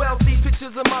living wealthy.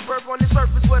 Pictures of my birth on the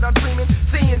surface, what I'm dreaming.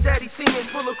 Seeing daddy seeming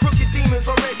full of crooked demons,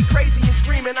 already crazy and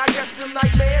screaming. I guess them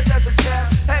nightmares as a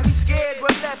child had me scared,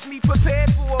 but left me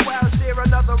prepared for a while. Is there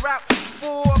another route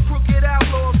for a crooked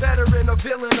outlaw, veteran, a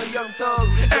villain, a young thug?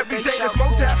 Every day there's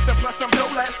more death, plus I'm no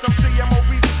less. I'm see, I'm more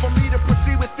reason for me to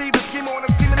proceed with Steven. Scheme on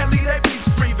him, scheming and lead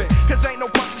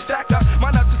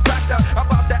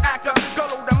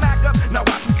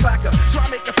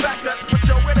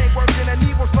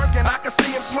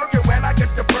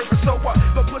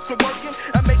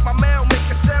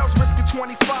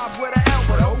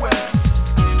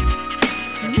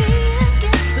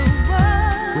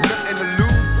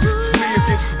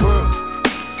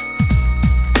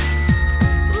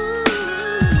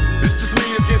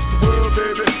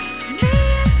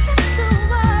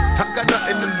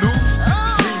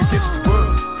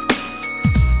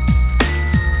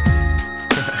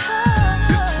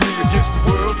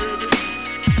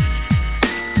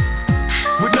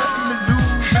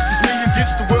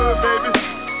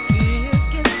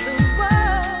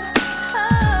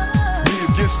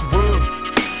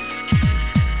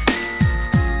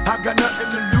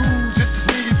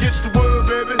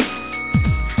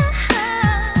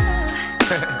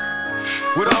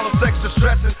With all the sex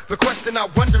distressing, the question I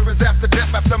wonder is after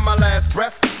death, after my last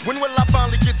breath, when will I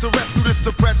finally get to rest through this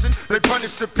depression? They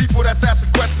punish the people that's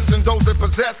asking questions and those that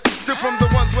possess. Still from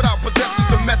the ones without possessions,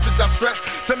 the message I stress.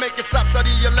 To make it stop, study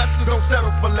your lessons, don't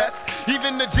settle for less.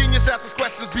 Even the genius asks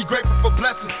questions, be grateful for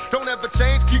blessings. Don't ever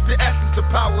change, keep the essence. The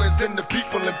power is in the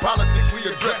people, in politics we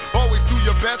address. Always do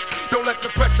your best, don't let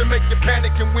the pressure make you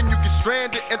panic. And when you get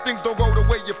stranded and things don't go the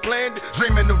way you planned it,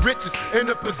 dreaming the riches,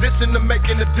 in a position of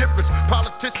making a difference.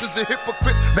 Politicians are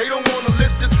hypocrites, they don't want to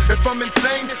listen. If I'm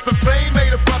insane, it's the fame made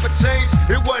a proper change.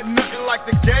 It wasn't nothing like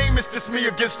the game, it's just me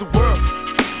against the world.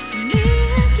 Me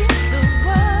against the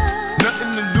world.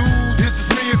 Nothing to lose, this is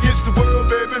me against the world,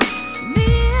 baby. Me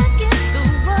against the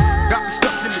world. Got me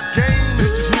stuck in the game,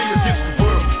 it's just me against the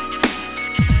world.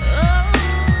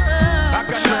 I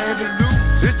got nothing to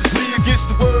lose, it's just me against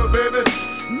the world, baby.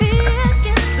 Me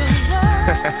against the world.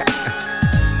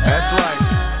 That's right.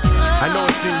 I know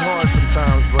it seems hard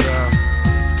sometimes, but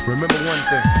remember one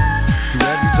thing. Through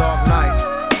every dark night,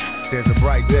 there's a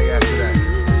bright day after that.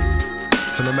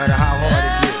 So no matter how hard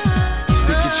it gets,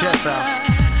 stick your chest out,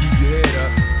 keep your head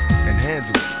up, and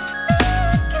handle it.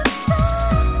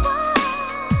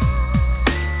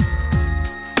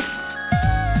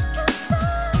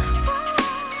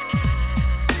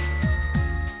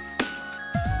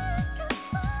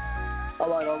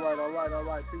 All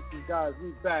right. Peace, guys. We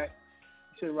back.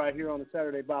 Sitting right here on the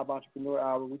Saturday Vibe Entrepreneur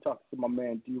Hour. We talking to my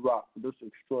man D-Rock, producer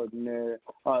extraordinaire.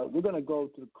 We're going to go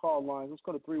to the call lines. Let's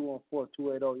go to 314-280.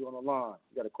 You're on the line.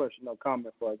 You got a question or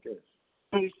comment for our guest?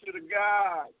 Peace to the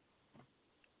God.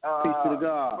 Peace to the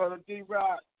God. Brother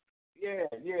D-Rock. Yeah.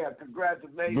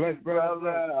 Congratulations, bless,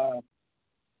 brother.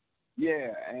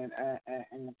 And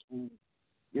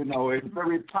you know, it's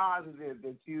very positive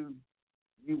that you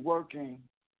working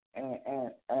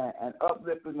and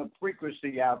uplifting the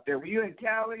frequency out there. Were you in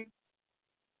Cali?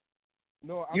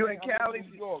 No, I'm in Cali?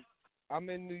 New York. I'm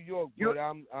in New York, but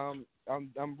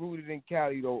I'm rooted in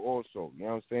Cali though also. You know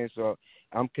what I'm saying? So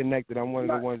I'm connected. I'm one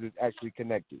of the ones that's actually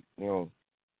connected. You know,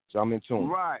 so I'm in tune.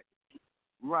 Right.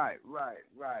 I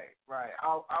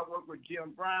work with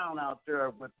Jim Brown out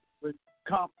there with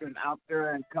Compton out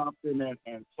there in Compton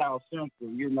and South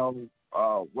Central. You know,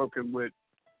 working with,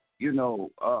 you know,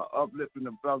 uplifting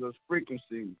the brothers'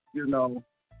 frequency, you know,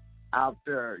 out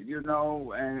there, you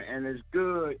know, and it's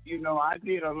good. You know, I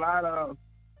did a lot of,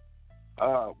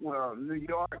 New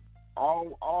York,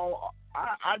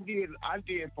 I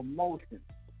did promotion,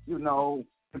 you know,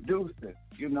 producing,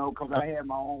 you know, because I had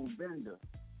my own vendor.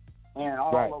 And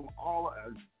all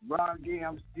Ron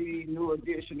DMC, New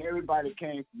Edition, everybody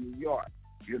came from New York,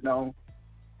 you know.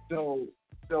 So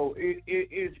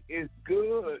it's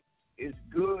good. It's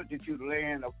good that you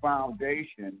laying a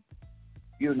foundation,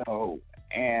 you know,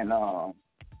 and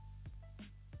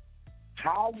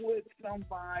how would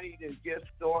somebody that's just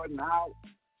starting out,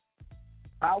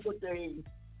 how would they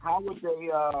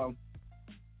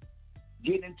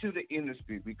get into the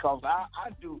industry? Because I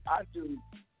do,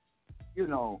 you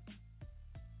know,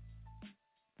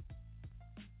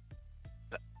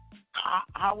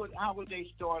 how would they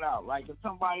start out? Like if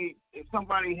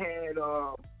somebody had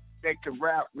that could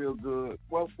rap real good,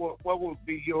 what would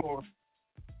be your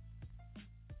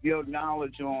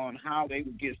knowledge on how they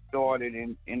would get started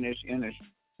in this industry?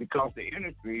 Because the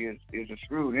industry is a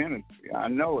shrewd industry. I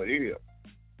know it is.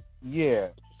 Yeah.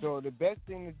 So the best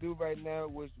thing to do right now,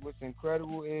 what's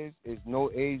incredible is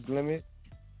no age limit.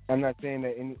 I'm not saying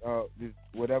that any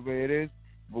whatever it is,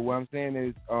 but what I'm saying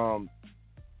is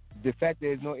the fact that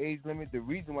there's no age limit. The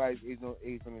reason why there's no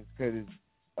age limit is because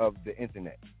of the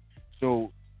internet.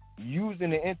 So using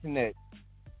the internet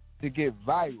to get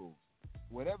viral,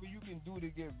 whatever you can do to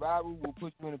get viral will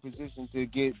put you in a position to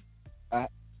get a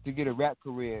rap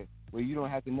career where you don't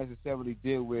have to necessarily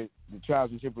deal with the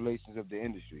trials and tribulations of the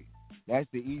industry. That's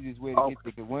the easiest way to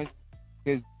get there.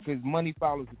 Because money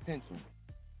follows attention.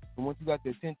 And once you got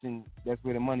the attention, that's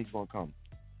where the money's gonna come.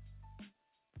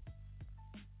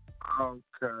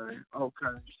 Okay.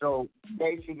 So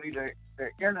basically, the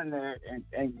internet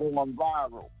and going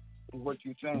viral is what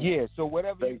you're saying. Yeah. So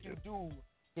whatever you can do,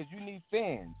 because you need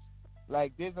fans.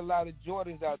 Like there's a lot of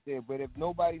Jordans out there, but if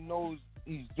nobody knows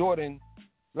he's Jordan,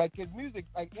 like his music,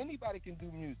 like anybody can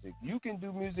do music. You can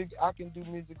do music. I can do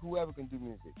music. Whoever can do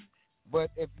music.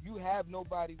 But if you have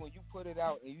nobody, when you put it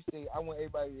out and you say, I want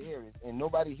everybody to hear it, and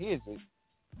nobody hears it,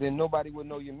 then nobody will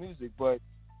know your music. But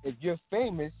if you're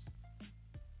famous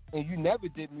and you never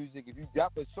did music, if you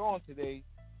drop a song today,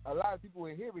 a lot of people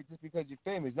will hear it just because you're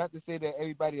famous. Not to say that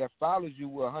everybody that follows you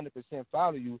will 100%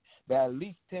 follow you, but at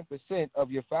least 10%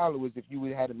 of your followers, if you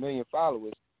would have had 1 million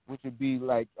followers, which would be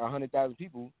like 100,000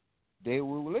 people, they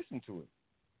will listen to it.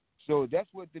 So that's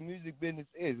what the music business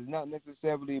is. It's not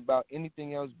necessarily about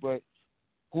anything else but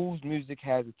whose music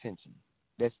has attention.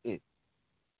 That's it.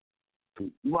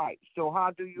 Right. So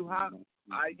how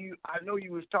I know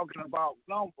you was talking about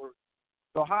numbers.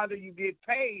 So how do you get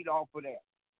paid off of that?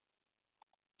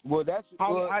 Well,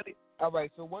 all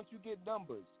right. So once you get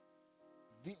numbers,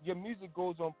 your music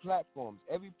goes on platforms.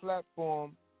 Every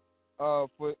platform,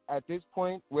 for at this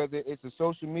point, whether it's a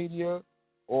social media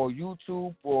or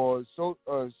YouTube or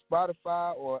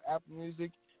Spotify or Apple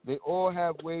Music, they all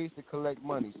have ways to collect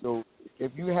money. So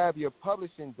if you have your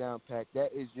publishing down pat,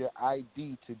 that is your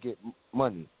ID to get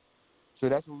money. So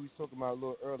that's what we were talking about a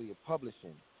little earlier,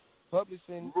 publishing.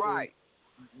 Publishing is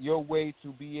your way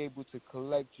to be able to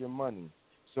collect your money.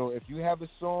 So if you have a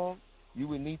song, you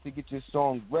would need to get your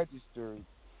song registered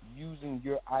using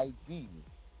your ID.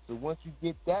 So once you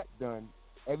get that done,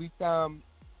 every time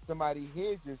somebody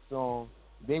hears your song,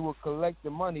 they will collect the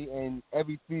money, and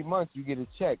every 3 months you get a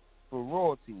check for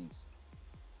royalties.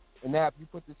 And now if you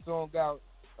put the song out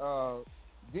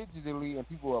digitally and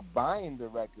people are buying the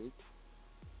record,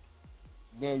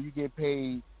 then you get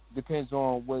paid, depends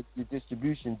on what the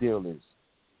distribution deal is.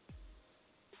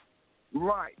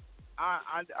 Right.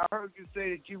 I heard you say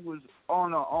that you was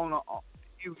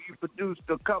you produced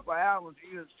a couple albums, you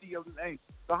didn't see your name.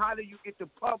 So how do you get to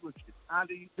publish it? How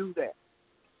do you do that?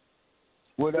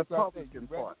 Well, that's what I said.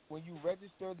 When you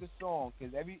register the song,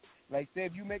 because say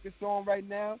if you make a song right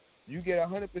now, you get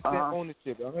 100%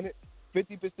 ownership.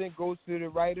 50% goes to the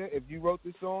writer if you wrote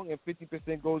the song, and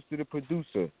 50% goes to the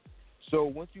producer. So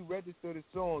once you register the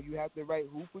song, you have to write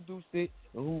who produced it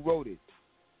and who wrote it.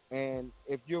 And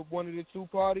if you're one of the two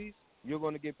parties, you're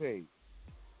going to get paid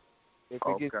if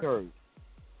it gets heard.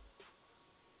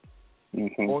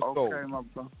 Mm-hmm. Or sold. Okay, my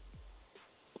brother.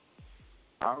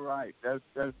 All right, that's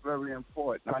very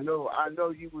important. I know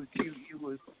you was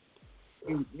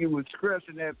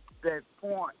stressing that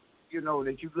point. You know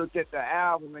that you looked at the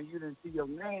album and you didn't see your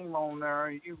name on there,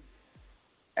 and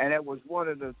that was one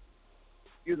of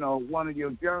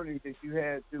your journeys that you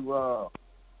had to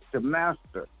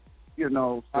master. You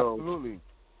know, so absolutely.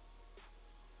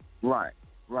 Right.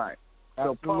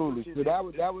 Absolutely. So that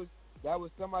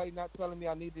was somebody not telling me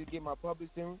I needed to get my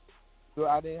publishing, so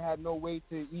I didn't have no way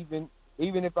to even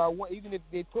if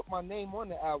they put my name on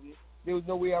the album, there was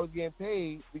no way I was getting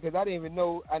paid because I didn't even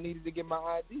know I needed to get my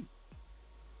ID.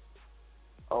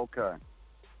 Okay.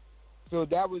 So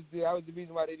that was the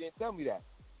reason why they didn't tell me that.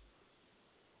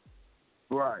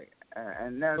 Right,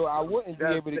 and that's so I wouldn't be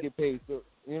able to get paid. So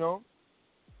you know.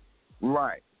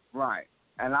 Right,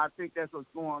 and I think that's what's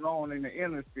going on in the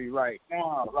industry right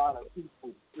now. A lot of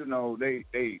people,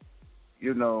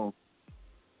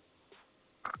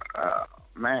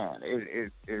 man,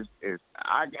 it's.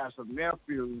 I got some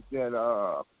nephews that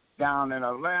down in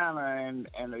Atlanta,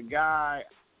 and the guy,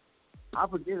 I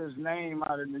forget his name,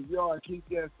 out of New York. He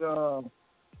just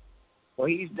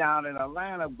he's down in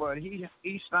Atlanta, but he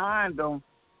signed them,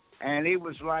 and it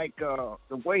was like the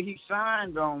way he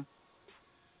signed them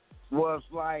was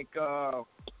like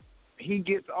he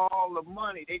gets all the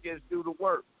money. They just do the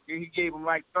work. He gave them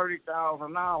like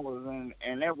 $30,000,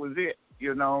 and that was it,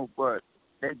 But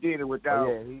they did it without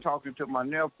talking to my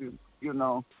nephew,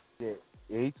 Yeah,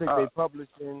 he took their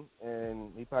publishing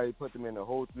and he probably put them in the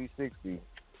whole 360.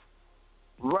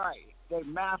 Right, they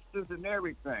masters and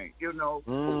everything,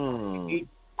 Only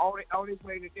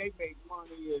way that they make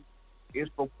money is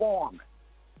performing,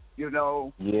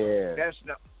 Yeah. That's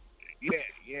the.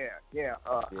 Yeah.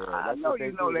 I know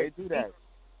they do that.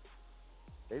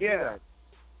 They do that.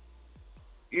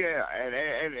 Yeah,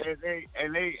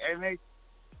 and they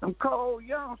some cold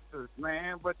youngsters,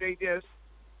 man, but they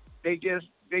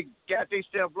got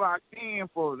themselves locked in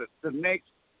for the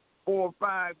next 4 or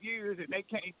 5 years, and they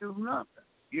can't do nothing.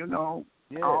 Yeah.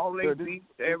 All they beat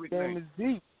everything.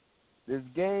 This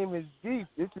game is deep.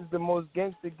 This is the most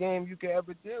gangster game you could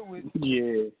ever deal with.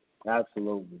 Yeah,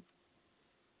 absolutely.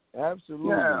 Yeah,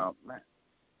 man.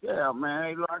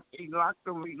 He locked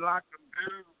them down. Man,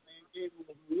 gave them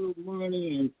real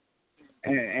money,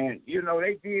 and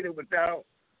they did it without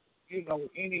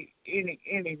any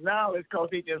knowledge, because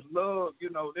they just love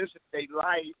this is their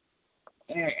life,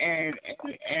 and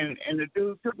the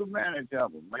dude took advantage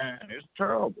of them. Man, it's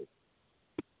terrible.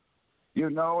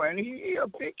 And he's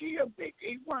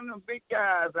one of the big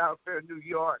guys out there in New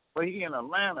York, but he in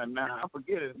Atlanta now. I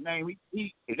forget his name.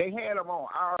 They had him on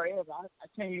RS. I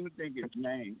can't even think his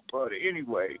name. But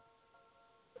anyway,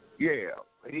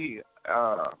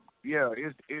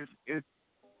 it's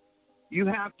you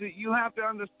have to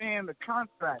understand the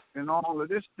contract and all of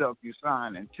this stuff you're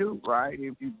signing too, right?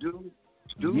 If you do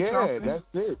something.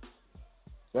 That's it.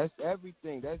 That's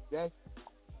everything. That's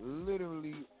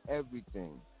literally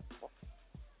everything.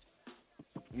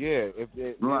 Yeah, if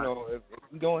you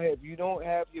don't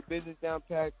have your business down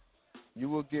pat, you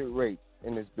will get raped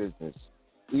in this business,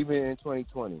 even in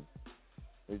 2020.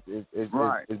 It's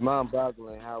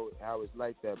mind-boggling how it's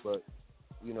like that. But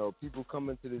people come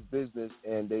into this business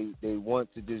and they want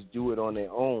to just do it on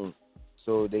their own.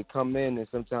 So they come in and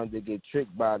sometimes they get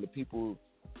tricked by the people.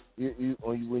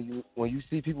 When you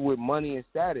see people with money and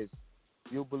status,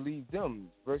 you'll believe them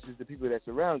versus the people that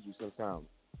surround you sometimes.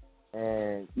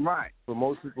 And for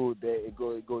most people, it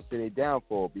goes to their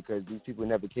downfall because these people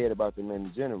never cared about them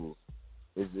in general.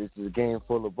 It's a game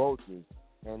full of vultures,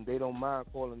 and they don't mind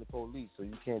calling the police, so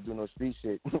you can't do no street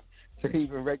shit to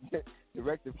even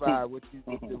rectify what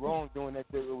the wrongdoing that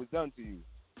it was done to you.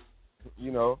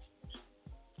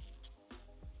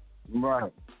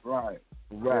 Right.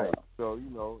 Yeah. So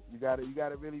you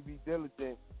gotta really be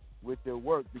diligent with your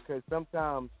work because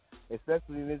sometimes,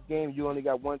 especially in this game, you only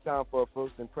got one time for a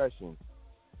first impression.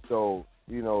 So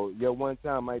your one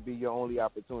time might be your only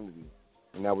opportunity,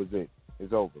 and that was it.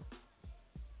 It's over.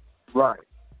 Right.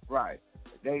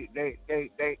 They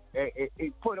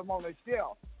put them on the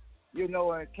shelf,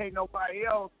 and can't nobody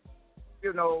else,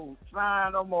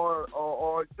 sign them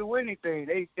or do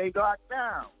anything. They locked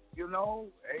down,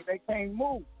 they can't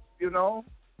move,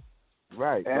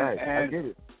 Right. I get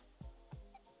it.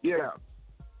 Yeah,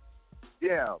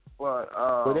 but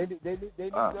they need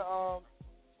to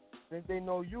since they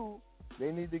know you,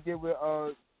 they need to get with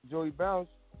Joey Bounce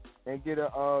and get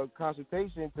a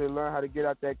consultation to learn how to get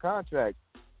out that contract.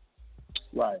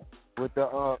 Right. With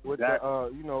the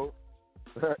he know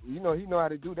how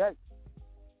to do that.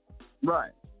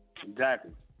 Right.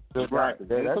 Exactly. Exactly.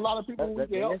 There's a lot of people who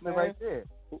can help, man. Right there.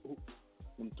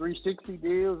 Some 360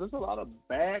 deals. There's a lot of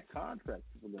bad contracts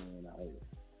people going out here.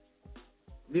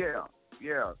 Yeah.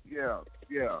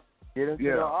 Get into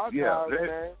the archives,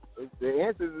 man. The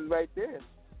answers is right there.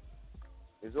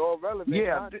 It's all relevant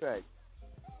contracts.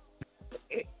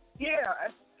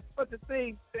 But the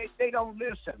thing, they don't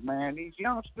listen, man. These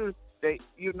youngsters,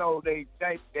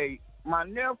 my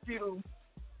nephew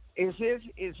is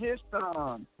his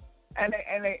son, and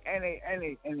they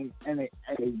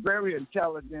very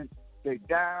intelligent. They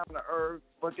down to earth,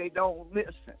 but they don't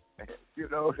listen.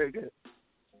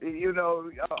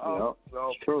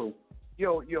 So true.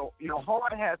 Your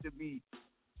heart has to be.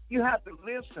 You have to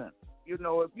listen.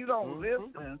 If you don't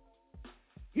listen,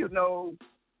 it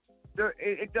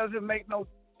doesn't make no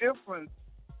difference.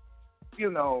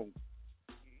 You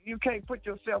can't put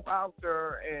yourself out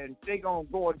there and they gonna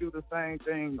go and do the same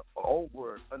thing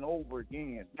over and over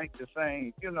again, make the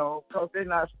same, because they're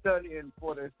not studying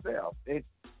for themselves.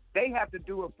 They have to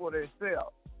do it for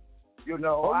themselves.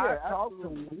 I talked to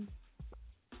them.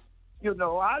 I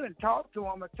didn't talk to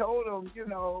them. I told them,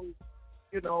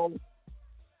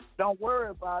 don't worry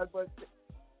about it. But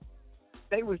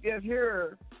they was just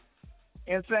here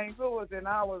in St. Louis, and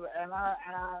I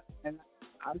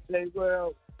said,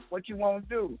 well, what you want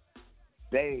to do?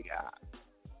 They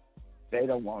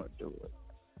don't want to do it.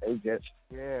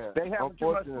 They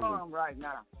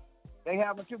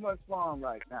having too much fun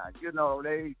right now.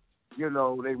 They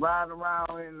ride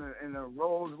around in the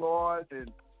Rolls Royce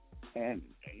and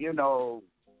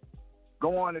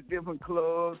going to different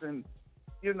clubs and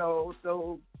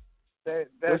so that's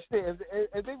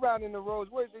if they ride in the Rolls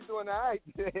Royce, they doing all right.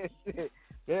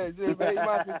 They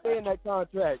might be stay in that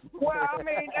contract. Well, I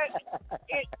mean,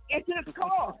 it's his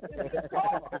car.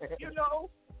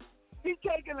 He's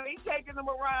taking them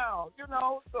around.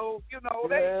 So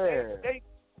they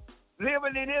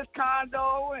living in his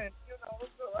condo, and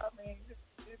so I mean,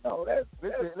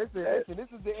 Listen. This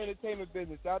is the entertainment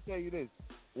business. I'll tell you this.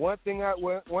 One thing I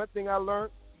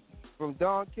learned from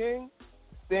Don King: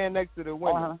 stand next to the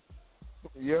winner.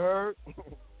 You heard?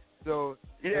 So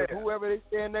if whoever they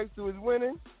stand next to is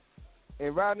winning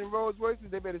and riding in Rolls Royces,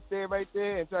 they better stay right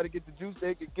there and try to get the juice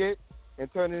they could get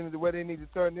and turn it into what they need to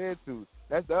turn it into.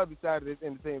 That's the other side of this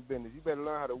entertainment business. You better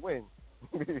learn how to win.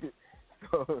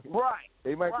 So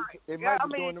they might be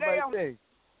doing the right thing.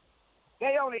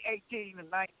 They only 18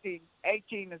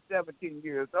 and 17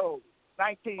 years old.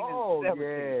 19 and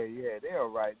 17. Yeah, they're all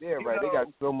right. They're right. They got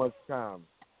so much time.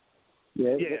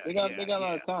 They got a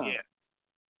lot of time.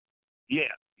 Yeah.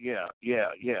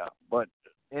 But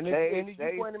if you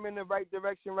point them in the right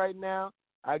direction right now,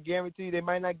 I guarantee you they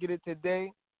might not get it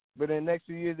today, but in the next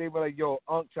few years they be like, yo,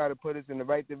 Unc tried to put us in the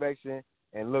right direction,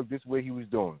 and look, this is what he was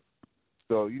doing.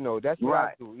 So, that's what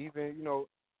I do. Even,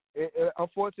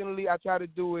 unfortunately, I try to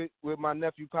do it with my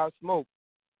nephew Pop Smoke,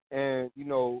 and,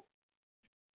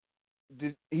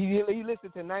 he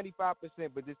listened to 95%,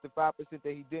 but just the 5% that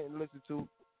he didn't listen to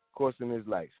cost him his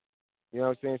life. You know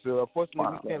what I'm saying? So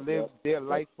unfortunately, we can't live their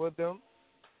life for them.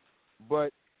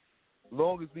 But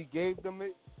long as we gave them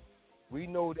it, we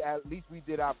know that at least we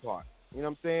did our part. You know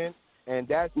what I'm saying? And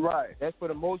that's right. That's for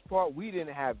the most part. We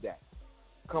didn't have that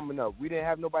coming up. We didn't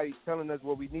have nobody telling us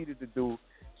what we needed to do.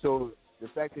 So the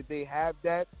fact that they have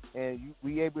that and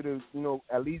we able to,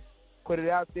 at least put it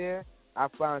out there, I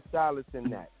find solace in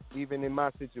that, even in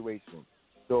my situation.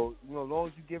 So, as long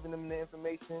as you're giving them the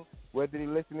information, whether they're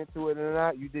listening to it or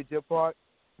not, you did your part.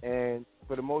 And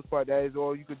for the most part, that is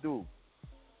all you could do.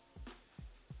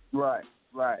 Right.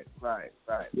 Yeah.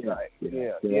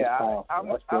 I'm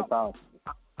gonna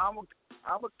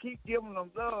keep giving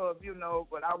them love,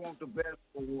 but I want the best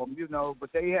for them,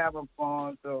 but they having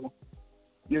fun, so,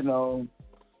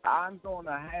 I'm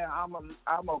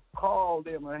gonna call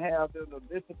them and have them to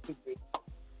listen to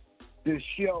this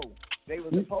show. They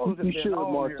were supposed to be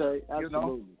on here,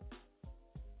 Absolutely.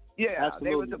 Yeah, absolutely.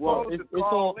 They were supposed to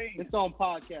call in. It's on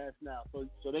podcast now,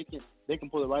 so they can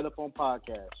pull it right up on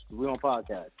podcast. We're on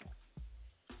podcast.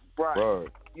 Right.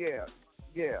 Yeah.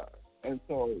 And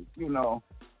so,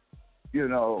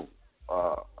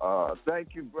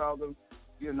 thank you, brother.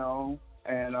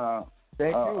 And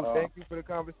thank you for the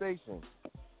conversation.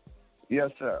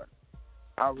 Yes, sir.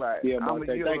 All right. Yeah, Monte,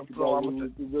 thank you, brother.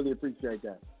 We really appreciate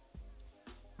that.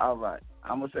 All right.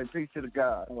 I'm gonna say peace to the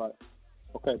God. All right.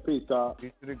 Okay, peace, God.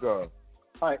 Peace to the God.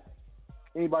 All right.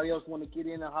 Anybody else want to get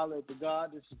in and holler at the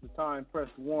God? This is the time. Press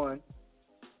 1.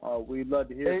 We'd love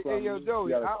to hear from you. Hey, yo,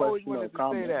 Joey, I always wanted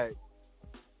to say that.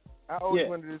 I always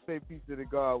wanted to say peace to the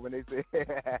God when they say.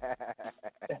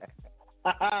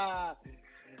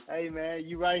 Hey, man,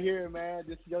 you right here, man.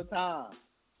 This is your time.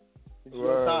 It's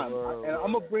your time. And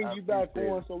I'm going to bring you back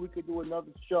on so we could do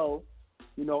another show,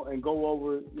 and go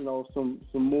over, some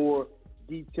more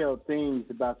detailed things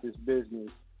about this business,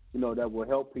 that will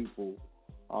help people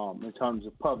in terms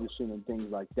of publishing and things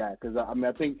like that. Because, I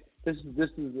think this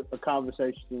is a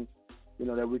conversation,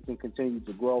 that we can continue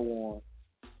to grow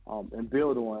on and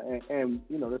build on. And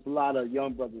there's a lot of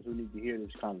young brothers who need to hear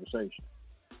this conversation.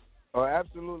 Oh,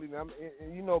 absolutely, man.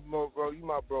 Bro, you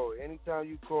my bro. Anytime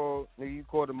you call, nigga, you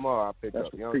call tomorrow, I pick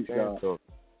up. You know what I'm saying? So,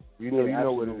 you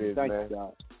know what it is, Thank man. You,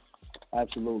 God.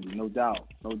 Absolutely, no doubt.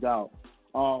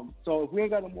 So if we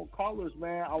ain't got no more callers,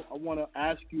 man, I want to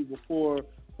ask you before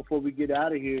we get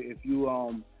out of here, if you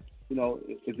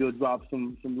if you'll drop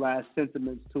some last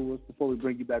sentiments to us before we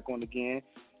bring you back on again.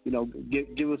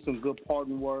 Give us some good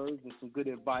parting words and some good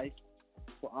advice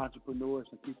for entrepreneurs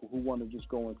and people who want to just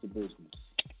go into business.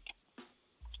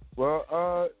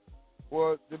 Well,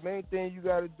 the main thing you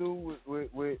got to do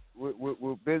with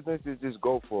business is just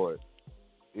go for it.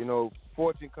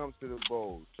 Fortune comes to the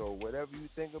bold. So whatever you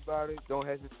think about it, don't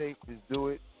hesitate. Just do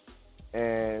it,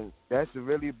 and that's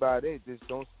really about it. Just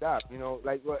don't stop.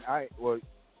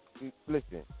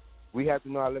 Listen, we have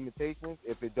to know our limitations.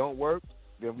 If it don't work,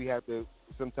 then we have to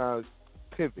sometimes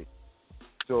pivot.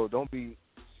 So don't be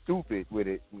stupid with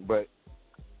it, but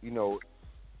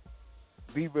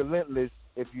be relentless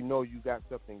if you know you got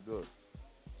something good.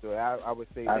 So I would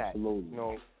say absolutely.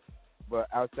 That. But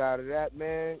outside of that,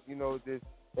 man, just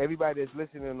everybody that's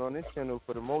listening on this channel,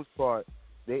 for the most part,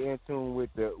 they in tune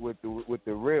with the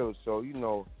real. So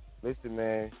listen,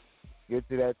 man, get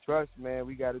to that trust, man.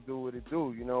 We got to do what it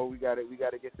do. We got to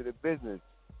get to the business.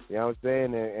 You know what I'm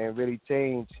saying, and really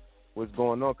change what's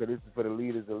going on, because this is for the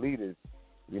leaders of leaders.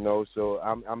 So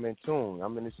I'm in tune.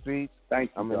 I'm in the streets.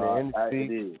 I'm in the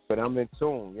industry, but I'm in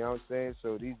tune. You know what I'm saying?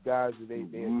 So these guys,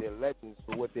 they're legends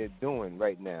for what they're doing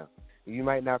right now. You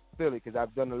might not feel it, because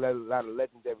I've done a lot of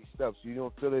legendary stuff, so you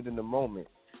don't feel it in the moment.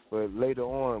 But later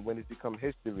on, when it becomes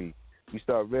history, you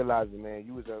start realizing, man,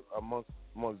 you was amongst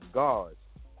gods,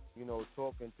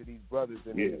 talking to these brothers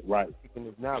and speaking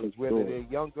this knowledge, whether they're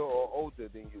younger or older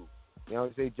than you. You know what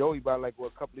I'm saying? Joey about a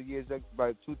couple of years,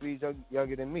 about 2-3 years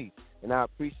younger than me, and I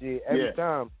appreciate every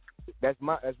time. That's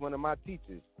one of my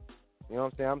teachers. You know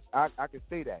what I'm saying? I can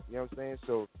say that. You know what I'm saying?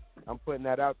 So I'm putting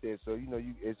that out there. So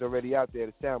it's already out there.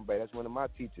 The soundbite. That's one of my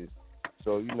teachers.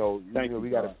 So we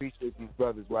got to appreciate these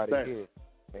brothers while they're here,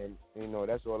 and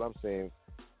that's all I'm saying.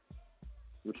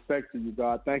 Respect to you,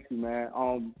 God. Thank you,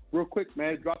 man. Real quick,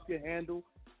 man, drop your handle.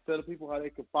 Tell the people how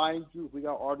they can find you. If we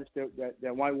got artists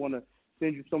that might want to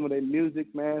send you some of their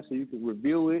music, man, so you can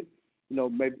review it.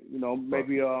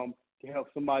 Maybe to help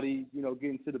somebody, get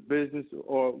into the business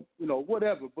or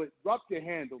whatever. But drop your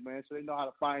handle, man, so they know how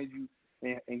to find you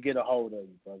and get a hold of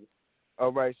you, brother.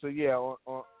 All right. So yeah,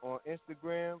 on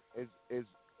Instagram is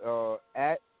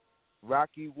at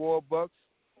Rocky Warbucks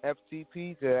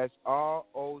FTP. So that's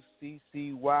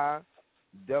ROCCY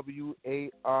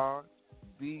WARBUCCS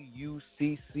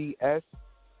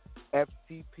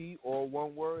FTP, all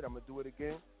one word. I'm going to do it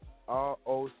again.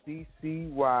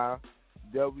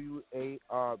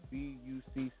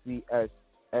 ROCCYWARBUCCS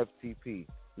FTP.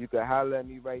 You can holler at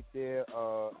me right there.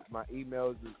 My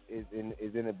email is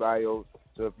in the bio.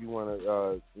 So if you want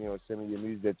to, send me your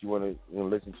music that you want to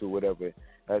listen to, whatever,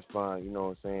 that's fine. You know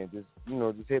what I'm saying? Just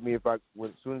hit me as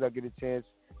soon as I get a chance.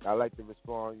 I like to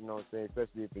respond. You know what I'm saying?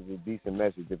 Especially if it's a decent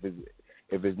message. If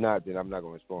it's not, then I'm not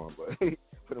gonna respond. But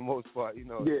for the most part,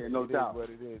 yeah, no doubt. Is what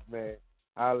it is, man.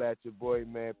 Holla at your boy,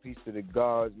 man. Peace to the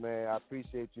gods, man. I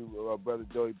appreciate you, brother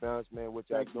Joey Bounce, man. What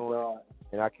y'all doing?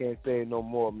 And I can't say it no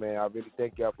more, man. I really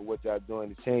thank y'all for what y'all doing.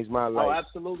 It changed my life. Oh,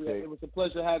 absolutely. It was a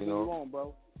pleasure having you on,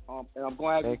 bro. And I'm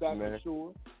gonna have you back for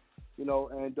sure. And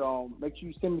make sure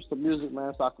you send me some music,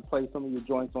 man, so I can play some of your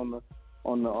joints on the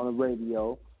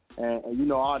radio. And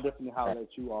I'll definitely holler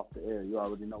at you off the air. You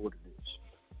already know what it is.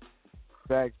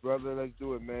 Thanks, brother. Let's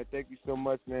do it, man. Thank you so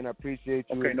much, man. I appreciate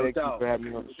you. Okay, no thank doubt. you for having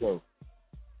me on the show.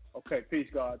 Okay, peace,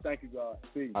 God. Thank you, God.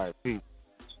 Peace. All right, peace.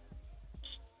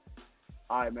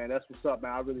 All right, man. That's what's up,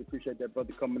 man. I really appreciate that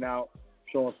brother coming out,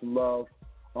 showing some love.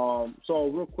 So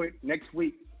real quick, next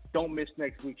week, don't miss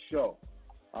next week's show.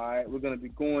 All right, we're going to be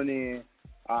going in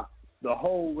the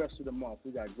whole rest of the month.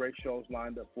 We got great shows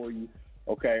lined up for you.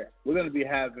 Okay, we're going to be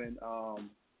having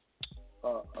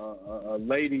a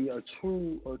lady, a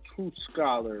true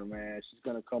scholar, man. She's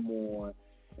going to come on,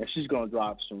 and she's going to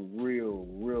drop some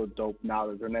real dope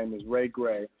knowledge. Her name is Ray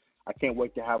Gray. I can't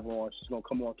wait to have her on. She's going to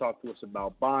come on and talk to us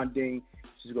about bonding.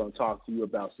 She's going to talk to you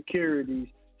about securities.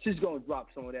 She's going to drop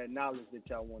some of that knowledge that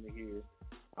y'all want to hear.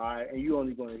 All right, and you're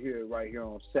only going to hear it right here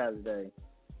on Saturday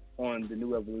on the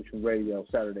New Evolution Radio,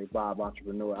 Saturday Vibe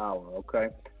Entrepreneur Hour, okay?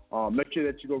 Make sure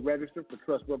that you go register for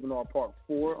Trust Webinar Part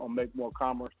 4 on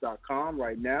MakeMoreCommerce.com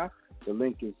right now. The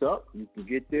link is up. You can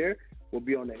get there. We'll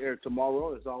be on the air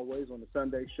tomorrow, as always, on the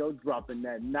Sunday show, dropping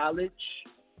that knowledge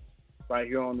right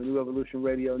here on the New Evolution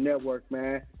Radio Network,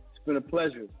 man. It's been a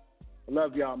pleasure. I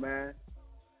love y'all, man.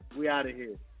 We out of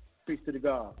here. Peace to the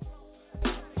God.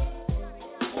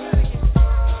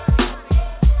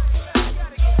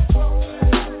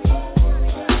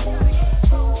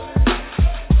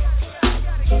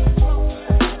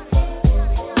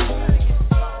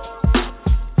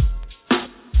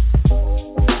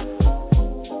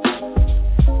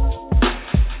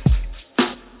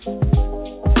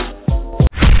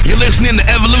 Listening to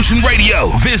Evolution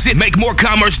Radio. Visit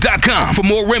MakeMoreCommerce.com for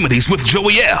more remedies with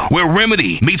Joey L, where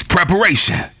remedy meets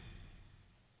preparation.